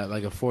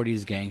like a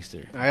 40s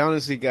gangster. I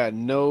honestly got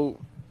no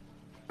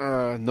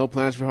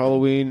plans for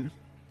Halloween.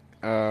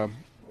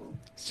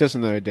 It's just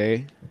another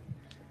day.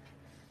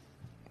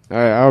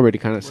 I already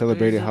kind of What day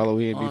celebrated is it?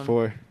 Halloween On-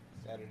 before.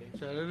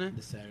 Saturday?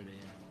 This Saturday.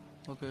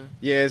 Okay.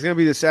 Yeah, it's gonna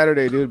be this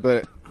Saturday, dude.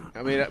 But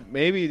I mean,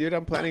 maybe, dude.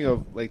 I'm planning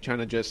of like trying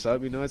to dress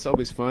up. You know, it's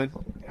always fun.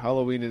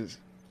 Halloween is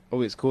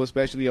always cool,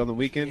 especially on the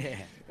weekend. Yeah.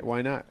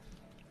 Why not?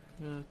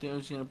 Yeah, I think I'm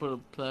just gonna put a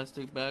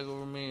plastic bag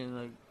over me and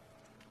like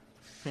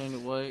paint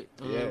it white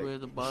a Yeah. little bit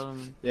at the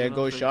bottom. Yeah, you know,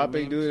 go like the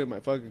shopping, memes. dude, in my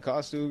fucking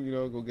costume. You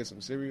know, go get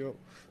some cereal.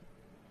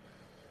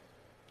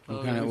 Oh,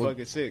 What yeah. kinda- Be what-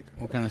 fucking sick.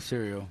 What kind of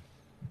cereal?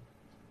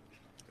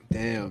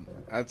 Damn,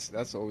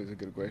 that's always a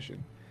good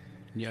question.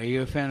 Yeah, are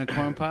you a fan of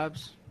corn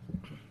pops?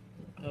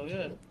 Oh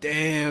yeah.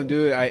 Damn,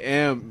 dude, I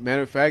am.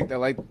 Matter of fact, I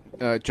like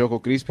Choco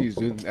Crispies,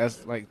 dude.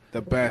 That's like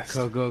the best.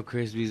 Cocoa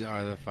Krispies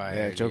are the fire.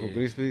 Yeah, Choco dude.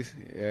 Crispies.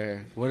 Yeah.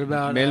 What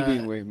about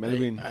Melvin, wait,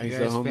 Melvin. Are He's you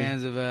the guys homie.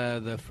 fans of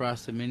the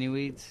frosted mini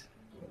wheats?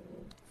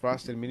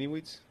 Frosted mini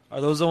wheats.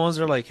 Are those the ones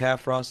that are like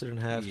half frosted and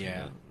half?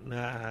 Yeah.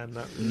 Nah,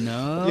 not really.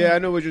 No. Yeah, I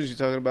know which ones you're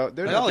talking about.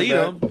 They're Like, not I'll too eat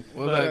bad. them.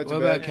 What Not about too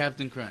what about bad.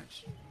 Captain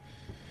Crunch?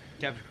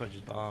 Captain Crunch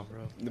is bomb, bro.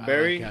 The I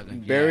berry, like Captain-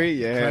 berry,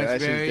 yeah, Crunch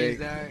that's just berries.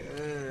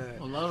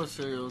 big. A lot of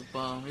cereals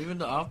bomb. Even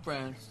the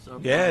off-brands. Are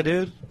Yeah, bomb.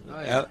 dude.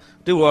 Oh, Yeah.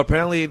 Dude, well,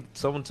 apparently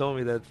someone told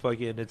me that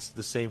fucking it's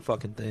the same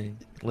fucking thing.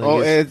 Like, Oh,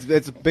 it's,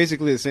 it's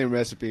basically the same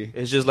recipe.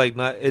 it's just like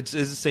not. It's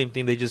the same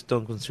thing. They just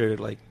don't consider it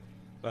like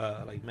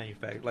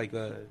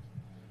manufactured.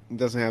 It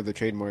doesn't have the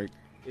trademark.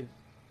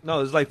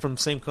 No, it's like from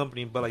the same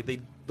company, but like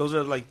those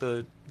are like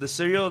the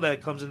cereal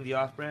that comes in the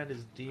off brand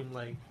is deemed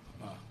like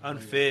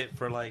unfit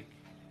for like,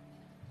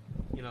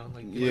 you know,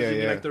 like Yeah,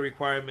 yeah. like the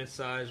requirement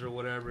size or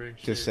whatever. And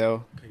To shit.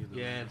 sell.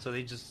 Yeah, and so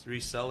they just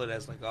resell it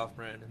as like off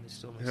brand, and they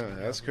still make Huh, some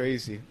that's profit.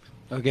 crazy.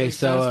 Okay, Makes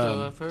sense,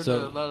 though. I've so heard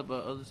so a lot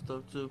about other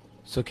stuff too.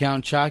 so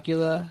Count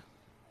Chocula,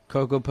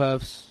 Cocoa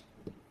Puffs,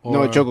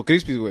 No, or- Choco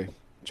Crispies way.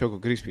 Choco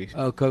Crispies.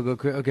 Oh, Cocoa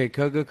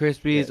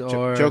Krispies Yeah,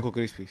 or Choco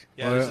Crispies.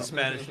 Yeah, Or- this is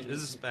Spanish.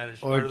 This is Spanish.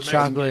 or the Mexican-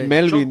 chocolate.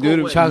 Melvin, Choco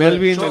dude. way. Chocolate.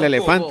 Melvin Choco el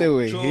elefante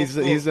way.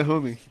 Choco. He's the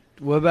homie.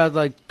 What about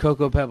like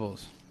Cocoa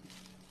Pebbles?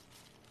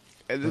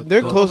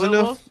 They're Coco close Pebbles?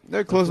 enough.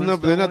 They're close The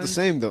enough, but they're not the Flintstones?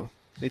 same though.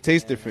 They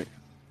taste different.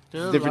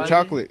 They're Different alike.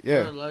 chocolate,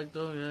 yeah. They're alike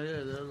though.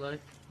 Yeah, they're alike.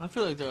 I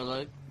feel like they're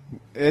alike.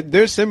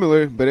 They're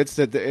similar, but it's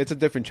a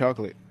different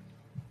chocolate.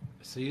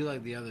 So you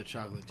like the other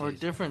chocolate? Or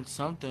taste. different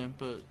something,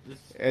 but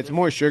It's different.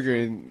 more sugar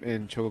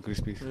in Choco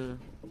Crispies. Yeah.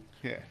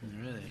 Yeah.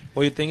 Really?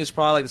 Well, you think it's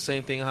probably like the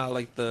same thing how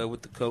like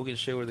with the Coke and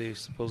shit where they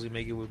supposedly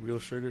make it with real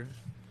sugar.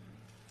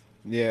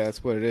 Yeah,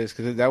 that's what it is.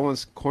 Because that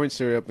one's corn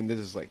syrup and this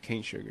is like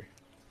cane sugar.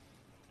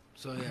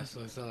 So yeah,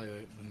 so it's not like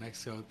the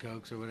Mexico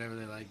Cokes or whatever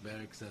they like better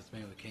because that's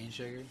made with cane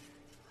sugar.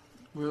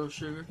 Real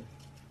sugar.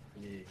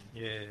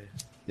 Yeah.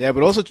 Yeah,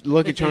 but also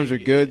Lucky Charms are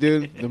good,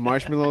 dude. The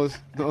marshmallows,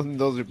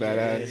 those are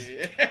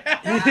badass.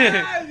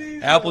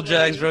 Apple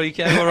Jacks, bro. You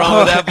can't go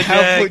wrong with Apple Jacks.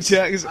 Apple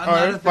Jacks I'm not a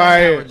are fan of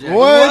fire. Apple Jacks.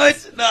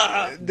 What?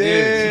 Nah.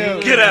 Damn.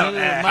 Get out.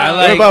 I What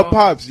like- about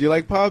Pops? You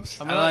like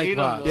Pops? I'm I not like eating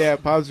Pops. them, Yeah,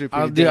 Pops are I'll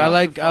pretty do. I good.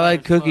 like Fine,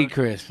 Cookie fine.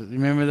 Crisp.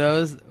 Remember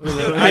those?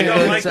 I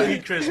don't like Cookie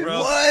Crisp,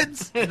 bro.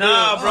 What?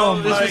 Nah, bro.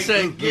 This like, was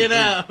saying, get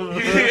out.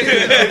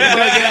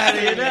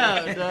 Get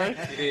out, dog.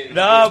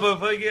 nah, but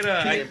fucking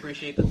I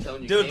appreciate the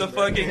tone you dude, came, the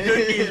bro. fucking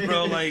cookies,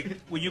 bro. Like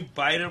when you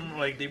bite them,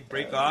 like they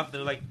break off.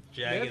 They're like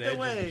jagged Get edges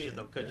away. and shit.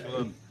 They'll cut you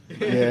up.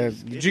 Yeah.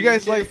 Did you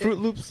guys like Fruit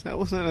Loops? That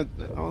wasn't a.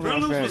 I wasn't Fruit a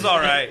Loops fan. was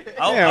alright.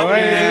 Yeah,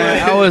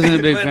 right. I wasn't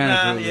a big But fan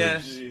nah, of Fruit yeah.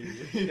 Loops.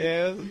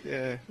 Yeah,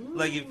 yeah.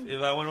 Like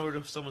if I went over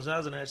to someone's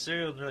house and had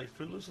cereal and they're like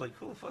Fruit Loops, like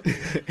cool, fuck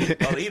it.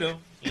 I'll eat them.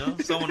 You know,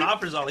 someone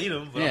offers, I'll eat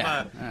them. But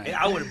Yeah, I'm not, alright.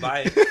 I wouldn't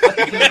buy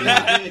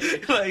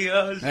it.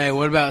 like, Hey,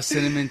 what about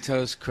Cinnamon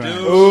Toast Crunch?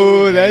 Dude.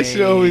 Oh, that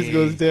shit always Hey.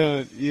 goes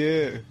down.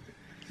 Yeah.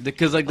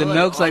 Because like the I like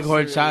milk's like all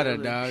cereal, horchata,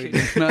 like- dog.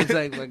 It smells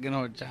like fucking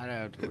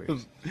horchata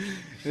afterwards.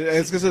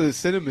 It's because of the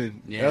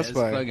cinnamon. Yeah, That's it's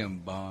why. fucking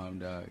bomb,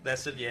 dog.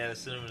 that's it. Yeah, the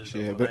cinnamon is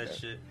Yeah, yeah, but- that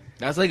shit.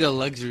 That's like a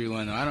luxury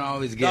one though. I don't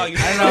always get. Dog, you-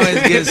 I don't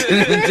always get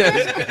Cinnamon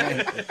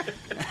Toast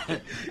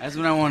Crunch. That's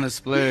when I want to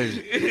splurge,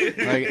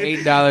 like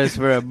 $8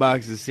 for a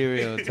box of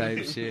cereal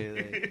type shit.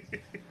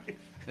 Like,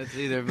 that's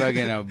either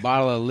fucking a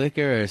bottle of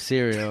liquor or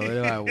cereal. What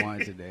do I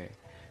want today?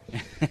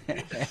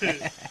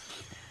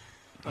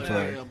 Oh,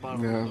 Sorry. yeah,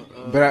 bottle Yeah.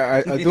 of, But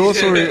I do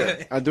also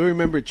I do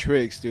remember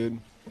Tricks, dude.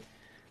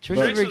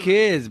 Tricks for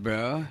kids,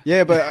 bro.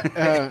 Yeah, but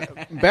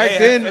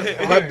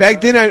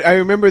back then I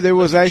remember there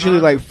was actually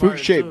like fruit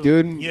shaped,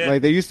 dude. Yeah.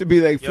 Like they used to be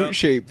like fruit Yup.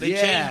 shaped They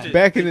Yeah. changed it.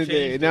 back in They the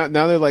day. changed Now it.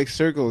 now they're like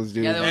circles,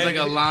 dude. Yeah, there was like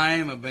a Hey.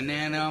 lime, a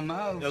banana, a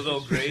mouse. Those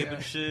old grape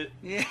and shit.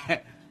 Yeah,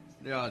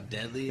 they're all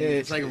deadly. Yeah,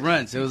 It's like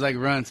Runts. It was like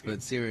Runts,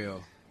 but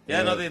cereal. Yeah,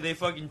 Yeah. no, they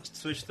fucking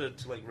switched to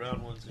like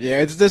round ones. Yeah,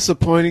 it's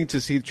disappointing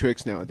to see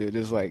Tricks now, dude.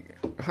 It's like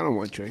I don't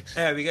want tricks.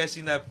 Hey, have you guys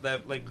seen that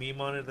like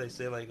meme on it? They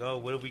say like, "Oh,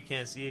 what if we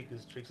can't see it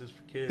because tricks is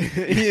for kids?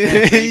 yeah, You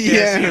can't see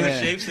yeah. the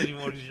shapes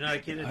anymore because you're not a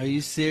kid." Are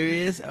you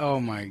serious? Oh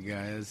my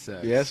god, that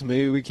sucks. Yes,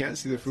 maybe we can't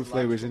see the fruit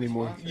flavors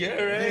anymore.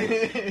 Yeah,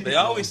 right. They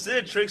always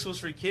said tricks was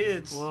for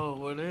kids. Whoa,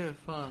 what if,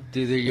 huh?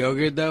 Dude, their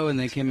yogurt though, when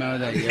they came out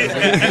with that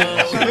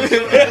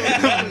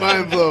yogurt,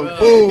 Mind blown.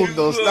 Boom,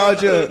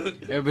 nostalgia.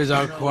 everybody's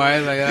all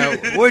quiet,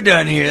 like, we're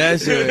done here.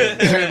 That's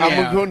it.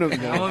 I'm a grown up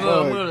I'm now.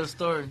 gonna go to the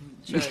store and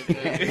check.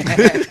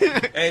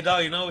 Hey,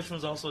 dog, you know which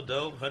one's also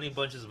dope? Honey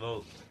Bunches of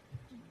Oat.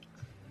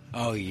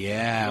 Oh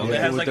yeah, It with,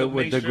 has with like the a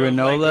with the mixture of,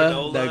 like,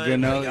 granola, that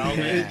and, granola. like,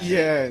 almonds.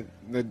 Yeah,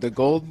 the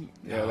gold.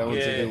 Yeah, that one's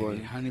Yeah. a good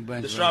one. Honey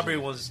bunch. The strawberry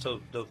ones is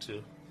dope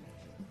too.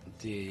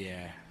 Dude,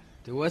 yeah.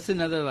 Dude, what's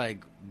another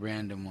like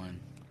random one?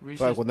 Reese's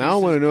Fuck, well, now I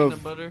Pieces wanna know peanut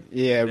if- butter.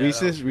 Yeah, that was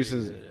Reese's. pretty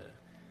good, yeah.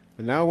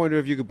 But now I wonder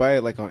if you could buy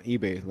it like on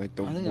eBay, like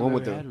the I don't think I've one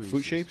with ever the had fruit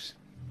Reese's. shapes.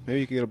 Maybe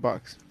you could get a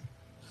box.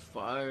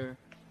 Fire.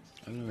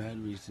 I've never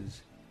had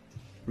Reese's.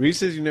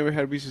 Reese's, you never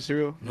had Reese's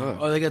cereal? Huh.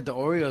 Oh, they got the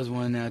Oreos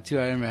one now too.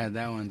 I never had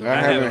that one. I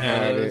haven't haven't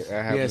had had it.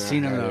 I have Yeah, not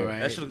seen them had though, it. right?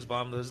 That shit looks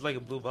bomb though. It's like a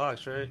blue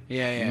box, right?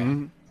 Yeah, yeah.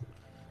 Mhm.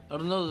 I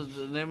don't know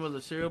the name of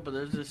the cereal, but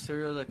there's this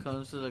cereal that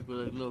comes to like with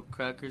like little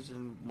crackers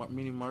and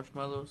mini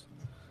marshmallows.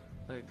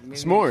 Like mini,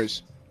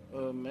 S'mores.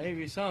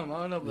 Maybe some.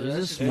 I don't know, but There's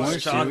that's a just s'more More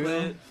cereal?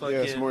 chocolate. Fucking,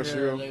 Yeah, s'more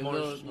cereal. like More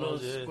little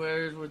s'mores, yeah.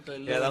 squares with like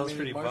Yeah, little that was mini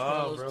pretty bomb,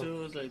 marshmallows bro.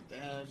 too. It's like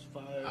that's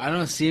fire. I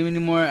don't see them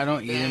anymore. I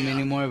don't eat them Damn.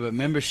 anymore. But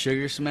remember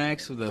Sugar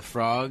Smacks with the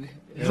frog?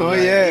 It was Oh,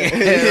 like- yeah.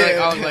 like,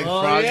 all like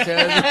Oh, frog yeah.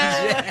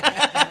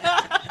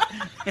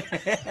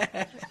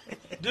 tails.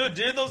 Dude,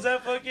 didn't those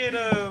that fucking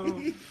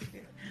Yeah,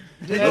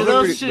 Those are those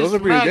pretty- shit those are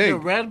pretty smack. big. The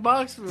red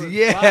box. Was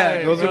Yeah,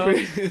 fire, Those bro. are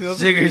pretty.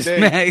 Those are Sugar pretty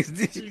big. Smacks.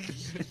 Dude.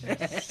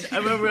 I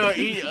remember I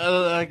eat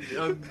like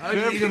a I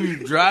would eat them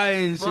dry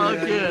and shit.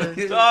 Fuck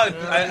yeah. dog.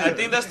 I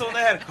think that's the one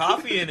that had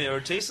coffee in it or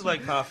tasted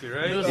like coffee,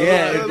 right? Yeah,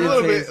 Yeah, a it did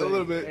little bit, taste a like-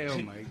 little bit. Oh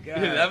my Dude,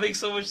 god. that makes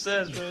so much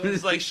sense, bro.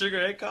 It's like sugar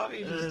and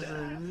coffee. Just,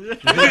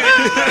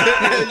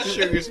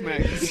 Sugar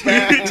smacks.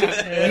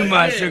 You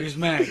my Sugar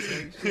Smacks.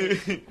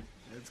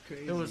 That's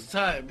crazy. It was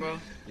tight, bro.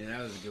 Yeah,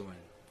 that was a good one.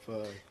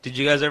 Fuck. Did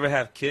you guys ever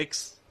have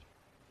Kicks?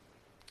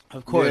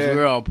 Of course, Yeah. we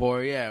were all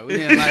poor. Yeah, we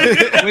didn't like.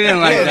 We didn't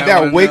like that.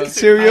 That one, wick though.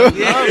 cereal.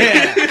 Yeah,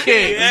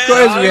 Yeah, of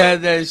course we dog.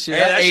 had that shit.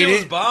 Hey, I that ate shit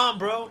was it. bomb,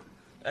 bro.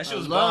 That I shit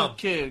was love bomb.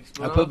 kicks,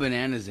 bro. I put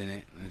bananas in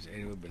it. I just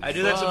ate it with I bananas.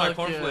 do that to my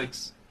Fuck yeah.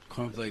 cornflakes.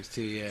 Cornflakes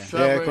too. Yeah.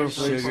 Strawberries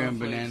cornflakes. Sugar and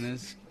cornflakes.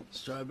 bananas.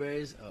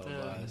 Strawberries. Oh,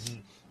 Yeah.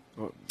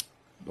 boss.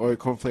 Or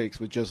cornflakes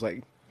with just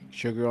like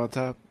sugar on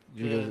top.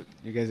 You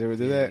guys ever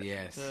do that?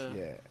 Yes. Yeah.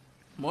 Yeah.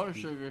 More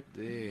sugar.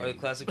 Dude. Or the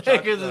classic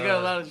chocolate. Because it's got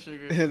a lot of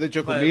sugar. the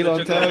chocolate like meat the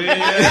on chocolate-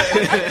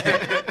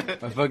 top. Yeah,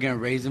 My fucking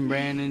raisin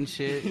bran and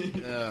shit.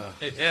 Ugh. yeah,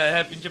 I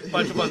had pinche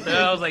Pancho Pantera.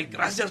 I was like,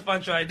 gracias,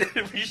 Pancho. I didn't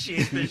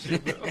appreciate this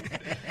shit, bro.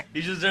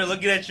 He's just there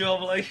looking at you.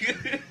 I'm like,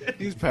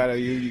 He's proud of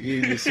you. You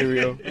eating your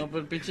cereal. No,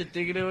 but pinche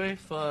tigre, away.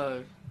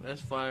 Fuck.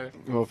 That's fire.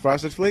 Oh,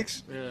 Frosted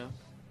Flakes. Yeah.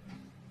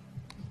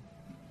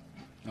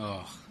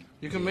 Oh.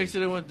 You can mix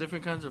it in with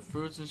different kinds of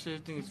fruits and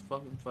shit. I think it's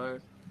fucking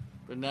fire.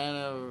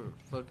 Banana or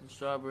fucking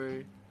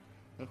strawberry.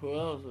 And who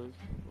else? Like,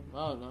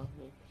 I don't know.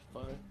 It's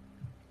fire.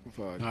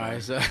 Fuck. All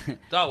right. So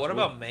dog, what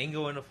about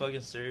mango in a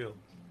fucking cereal?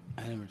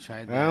 I never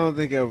tried that. I don't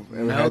think I've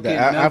ever Milk had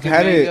that. and- I've milk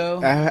had and it.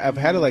 mango? I've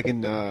had it like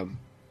in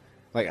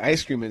like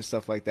ice cream and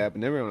stuff like that,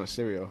 but never on a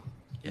cereal.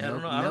 Yeah, I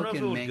don't know. I don't know if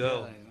it and would mango,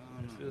 go. like,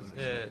 I don't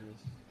know. Yeah.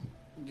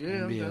 Yeah,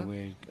 It'd be a okay.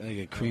 weird, like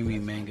a creamy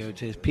mango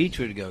taste. Peach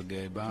would go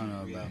good, but I don't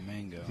know about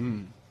mango.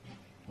 Hmm.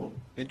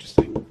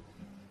 Interesting.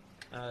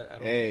 I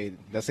don't Hey,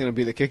 that's gonna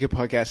be the Kick It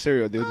Podcast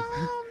cereal, dude.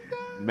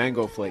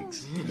 Mango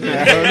flakes. I don't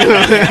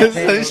know.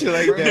 Some shit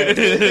like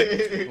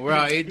that. We're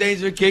all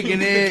things we're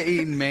kicking it,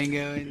 eating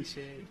mango and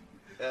shit.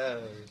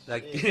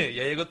 Like,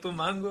 ya llegó tu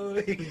mango.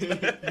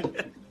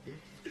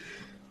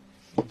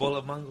 Bowl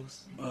of mangos.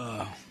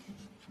 Oh,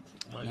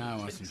 Mango. now I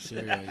want some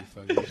cereal. You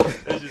fucking.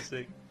 That's just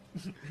sick.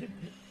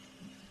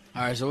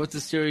 All right, so what's the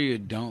cereal you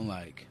don't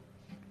like?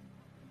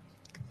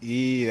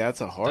 That's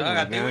a hard Dog, one,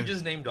 I think we man.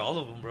 just named all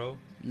of them, bro.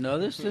 No,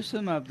 there's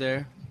some up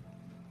there.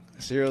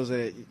 Cereals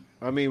that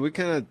I mean, we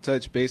kind of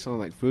touch base on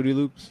like Fruity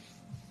Loops.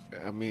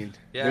 I mean,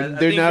 Yeah, they're, I they're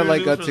think not Fruit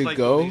like a Loops was, to like,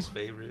 the go. least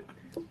favorite.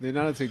 They're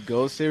not a to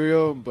go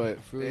cereal,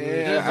 but Fruit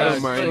yeah, Loops. I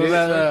don't mind What it.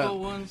 about, Circle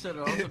ones that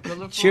are also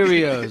colorful.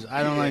 Cheerios.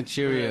 I don't like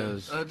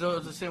Cheerios.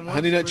 Those the same ones.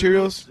 Honey Nut Fruit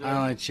Cheerios? Loops? I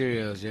don't like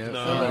Cheerios. Yeah, No,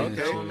 fuck Like, Honey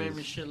that Nut one made Cheerios.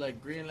 me shit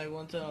like green like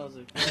one time. I was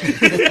like,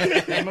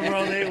 fuck. I remember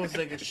all day it was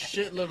like a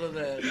shitload of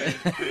that.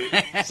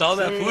 It's all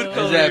that food Is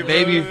color. Is that bro.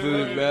 baby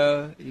food,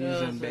 bro? Yeah, Use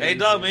some it's baby Hey,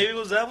 dog, food. maybe it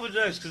was Apple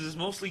Jacks because it's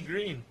mostly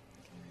green.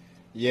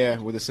 Yeah,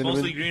 with the cinnamon.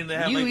 Mostly green. They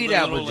have You like eat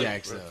little, Apple like,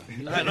 Jacks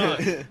though. I know.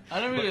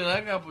 I don't really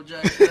like Apple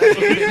Jacks. Like,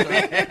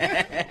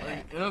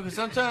 you know, because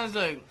sometimes,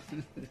 like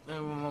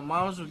when my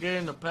moms would get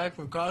in the pack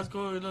from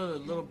Costco, you know, the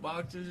little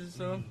boxes and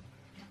stuff.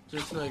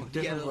 Just like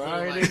different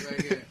varieties.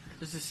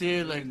 Just to see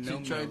it, like, No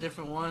to try milk.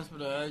 different ones.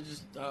 But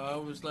I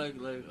always like,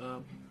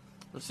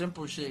 the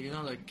simple shit, you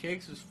know, like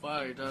cakes was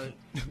fire, dog.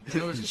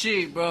 It was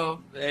cheap, bro.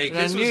 Hey, And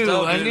I Cakes was knew,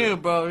 dope, I dude. knew,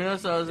 bro. You know,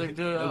 so I was like,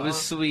 dude, It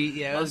was sweet.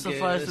 Yeah, it I'll was good.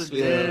 suffice It was with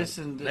sweet. this.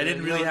 And They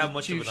didn't you really know, have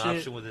much of cheap an shit.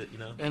 option with it, you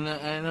know. And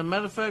as a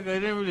matter of fact, I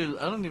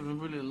don't even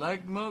really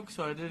like milk,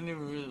 so I didn't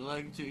even really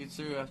like to eat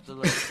cereal after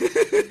like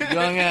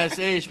young ass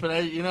age. But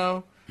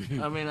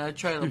I mean, I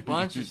tried a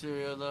bunch of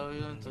cereal though,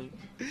 you know,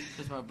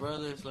 because my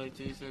brothers like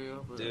to eat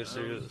cereal. But Dude,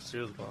 cereal's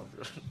bomb,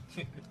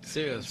 bro.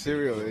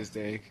 Cereal is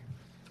dank.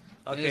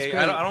 Okay, It's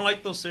I great. don't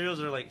like those cereals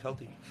that are like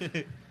healthy.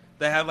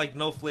 They have like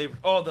no flavor.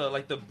 Oh,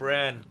 the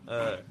brand.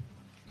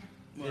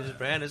 It's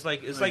brand. It's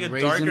like Like a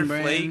Raisin darker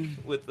Bran? flake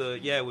with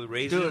with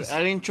raisins. dude,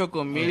 adding Like a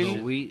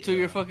chocomil wheat, to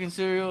your fucking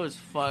cereal is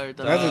fire.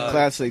 Dog. That's a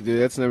classic,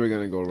 dude. That's never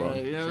gonna go wrong.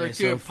 You know, Okay, like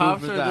so your food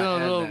pops for are thought,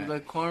 doing add little that.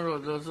 like corn or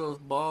those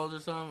balls or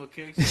something with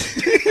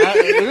cakes.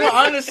 You know,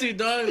 honestly,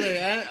 dog, like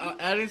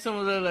adding some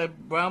of that like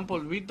brown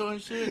polvito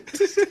and shit.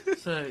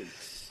 It's like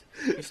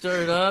you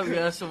stir it up, you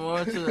add some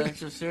more to the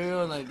extra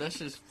cereal, and like that's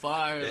just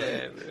fire.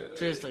 Yeah, Like, bro.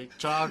 tastes like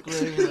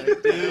chocolate. You're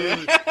like,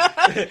 dude,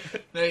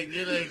 like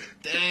you're like,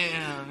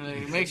 damn. Like,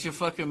 it makes your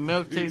fucking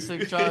milk taste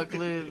like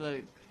chocolate.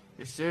 Like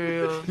your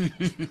cereal,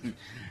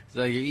 It's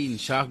like you're eating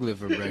chocolate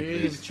for you're eating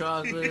breakfast.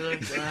 chocolate.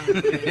 Like, damn.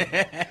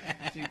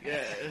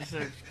 Yeah, it's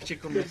like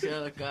chico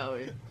mexicano acá,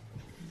 güey.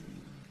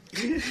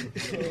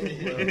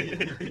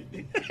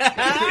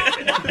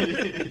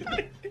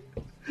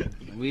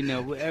 We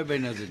know. Everybody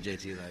knows what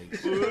JT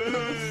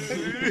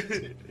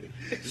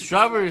likes.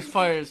 Strawberry is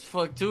fire as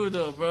fuck too,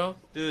 though, bro.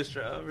 Dude,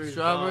 strawberry.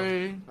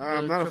 Strawberry.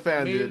 I'm not a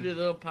fan, dude. The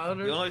little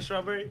powder. You don't like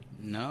strawberry?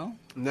 No.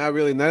 Not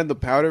really. Not in the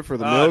powder for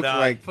the Oh, milk. nah.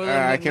 Like For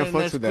I can't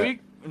fuck with that.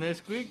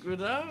 Nesquik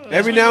without.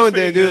 Every Nesquik now was and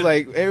then, pretty dude. good.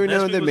 Like every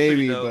now and Nesquik then, was pretty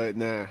maybe, dope. but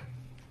nah.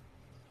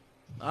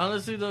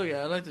 Honestly, though, yeah,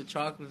 I like the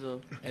chocolate though.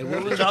 Hey,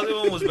 what The was chocolate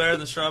one was better than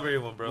the strawberry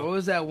one, what bro.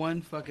 was that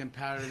one fucking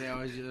powder they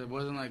always used? It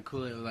wasn't like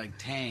Kool-Aid. It was like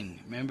Tang.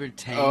 Remember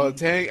Tang? Oh,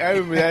 Tang! I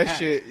remember that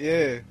shit.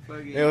 Yeah,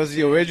 Fucking- it was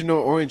the original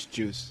orange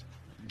juice.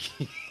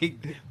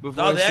 Before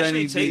No, they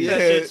actually Sunny take D. that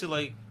Yeah. shit to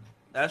like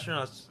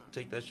astronauts.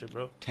 Take that shit,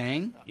 bro.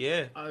 Tang.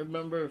 Yeah. I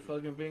remember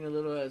fucking being a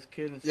little ass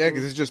kid. In Yeah, school.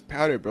 because it's just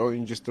powder, bro.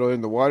 You just throw it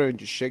in the water and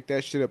just shake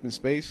that shit up in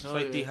space. It's Oh,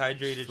 like yeah.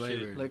 dehydrated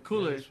Flavored. shit. Like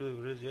Kool-Aid. Yeah, that's really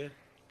what it is, yeah.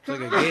 It's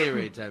like a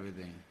Gatorade type of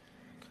thing.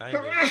 Kind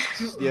of.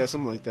 Yeah,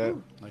 something like that.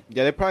 Like-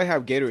 Yeah, they probably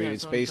have Gatorade Yeah, in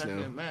someone space packing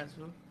now. a mask,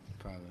 bro.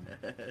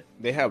 Probably.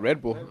 They have Red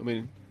Bull. I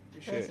mean,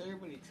 shit.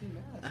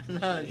 Nah,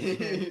 No,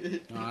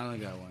 I only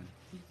got one.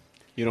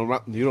 You don't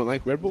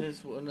like Red Bull?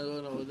 Just another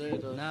one over there,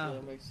 though. Nah. So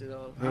that makes it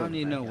all. I don't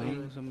need no Yeah.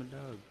 wings. I'm a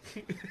dog.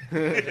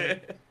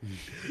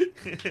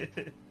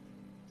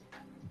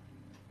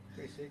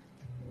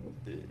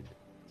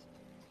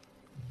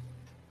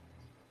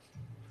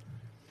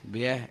 But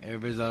yeah,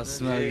 everybody's all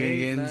smoking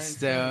Eight, and nine,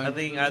 stoned. I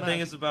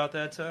think it's about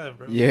that time,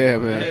 bro. Yeah,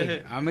 man.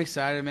 Hey, I'm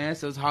excited, man.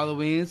 So it's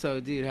Halloween. So,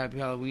 dude, happy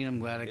Halloween. I'm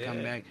glad I come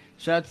Yeah. back.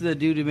 Shout out to the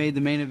dude who made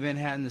the main event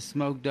hat and the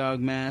smoke dog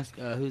mask.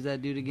 Who's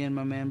that dude again,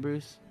 my man,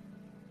 Bruce?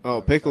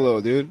 Oh,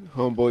 Piccolo, dude.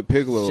 Homeboy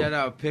Piccolo. Shout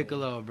out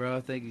Piccolo, bro.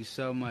 Thank you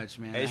so much,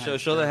 man. Hey, I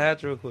had show the fun.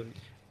 hats real quick.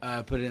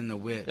 Put it in the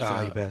whip. Ah,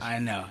 so you bastard. I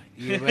know.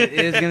 Yeah, but it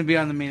is going to be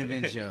on the main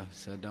event show,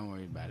 so don't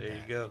worry about There that.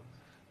 you go.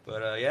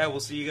 But yeah, we'll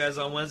see you guys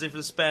on Wednesday for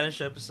the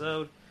Spanish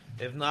episode.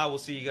 If not, we'll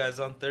see you guys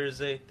on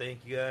Thursday. Thank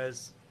you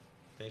guys.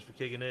 Thanks for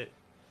kicking it.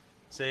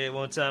 Say it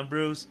one time,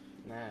 Bruce.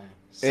 Nah.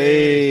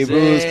 Hey, Say-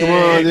 Bruce, come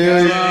on, dude.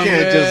 come You on,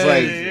 can't just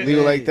like man. leave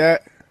it like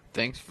that.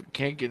 Thanks for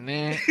kicking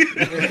it.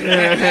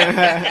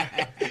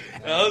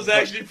 That was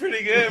actually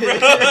pretty good, bro.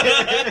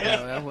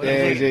 Yeah, well,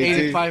 Yeah,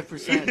 JT.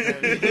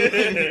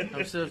 85%.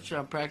 I'm still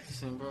trying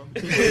practicing, bro.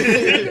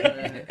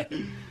 It's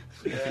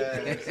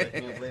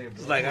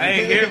like I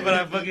ain't here, but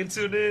I fucking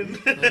tuned in.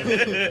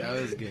 that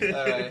was good.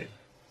 Alright.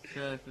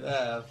 Exactly.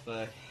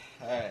 Fuck.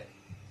 Alright.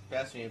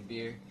 Pass me a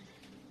beer.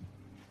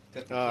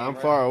 Cut the I'm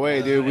camera. far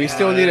away, dude. We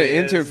still need an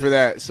yeah, intern this for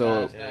that.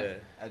 So, Yeah.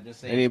 I'm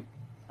just saying. any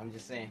I'm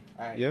just saying.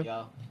 Alright, Yeah.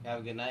 y'all. Have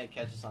a good night.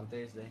 Catch us on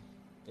Thursday.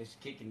 Thanks for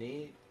kicking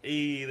it.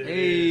 Either.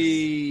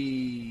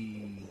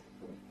 Hey.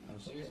 I'm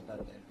serious about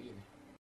that beer.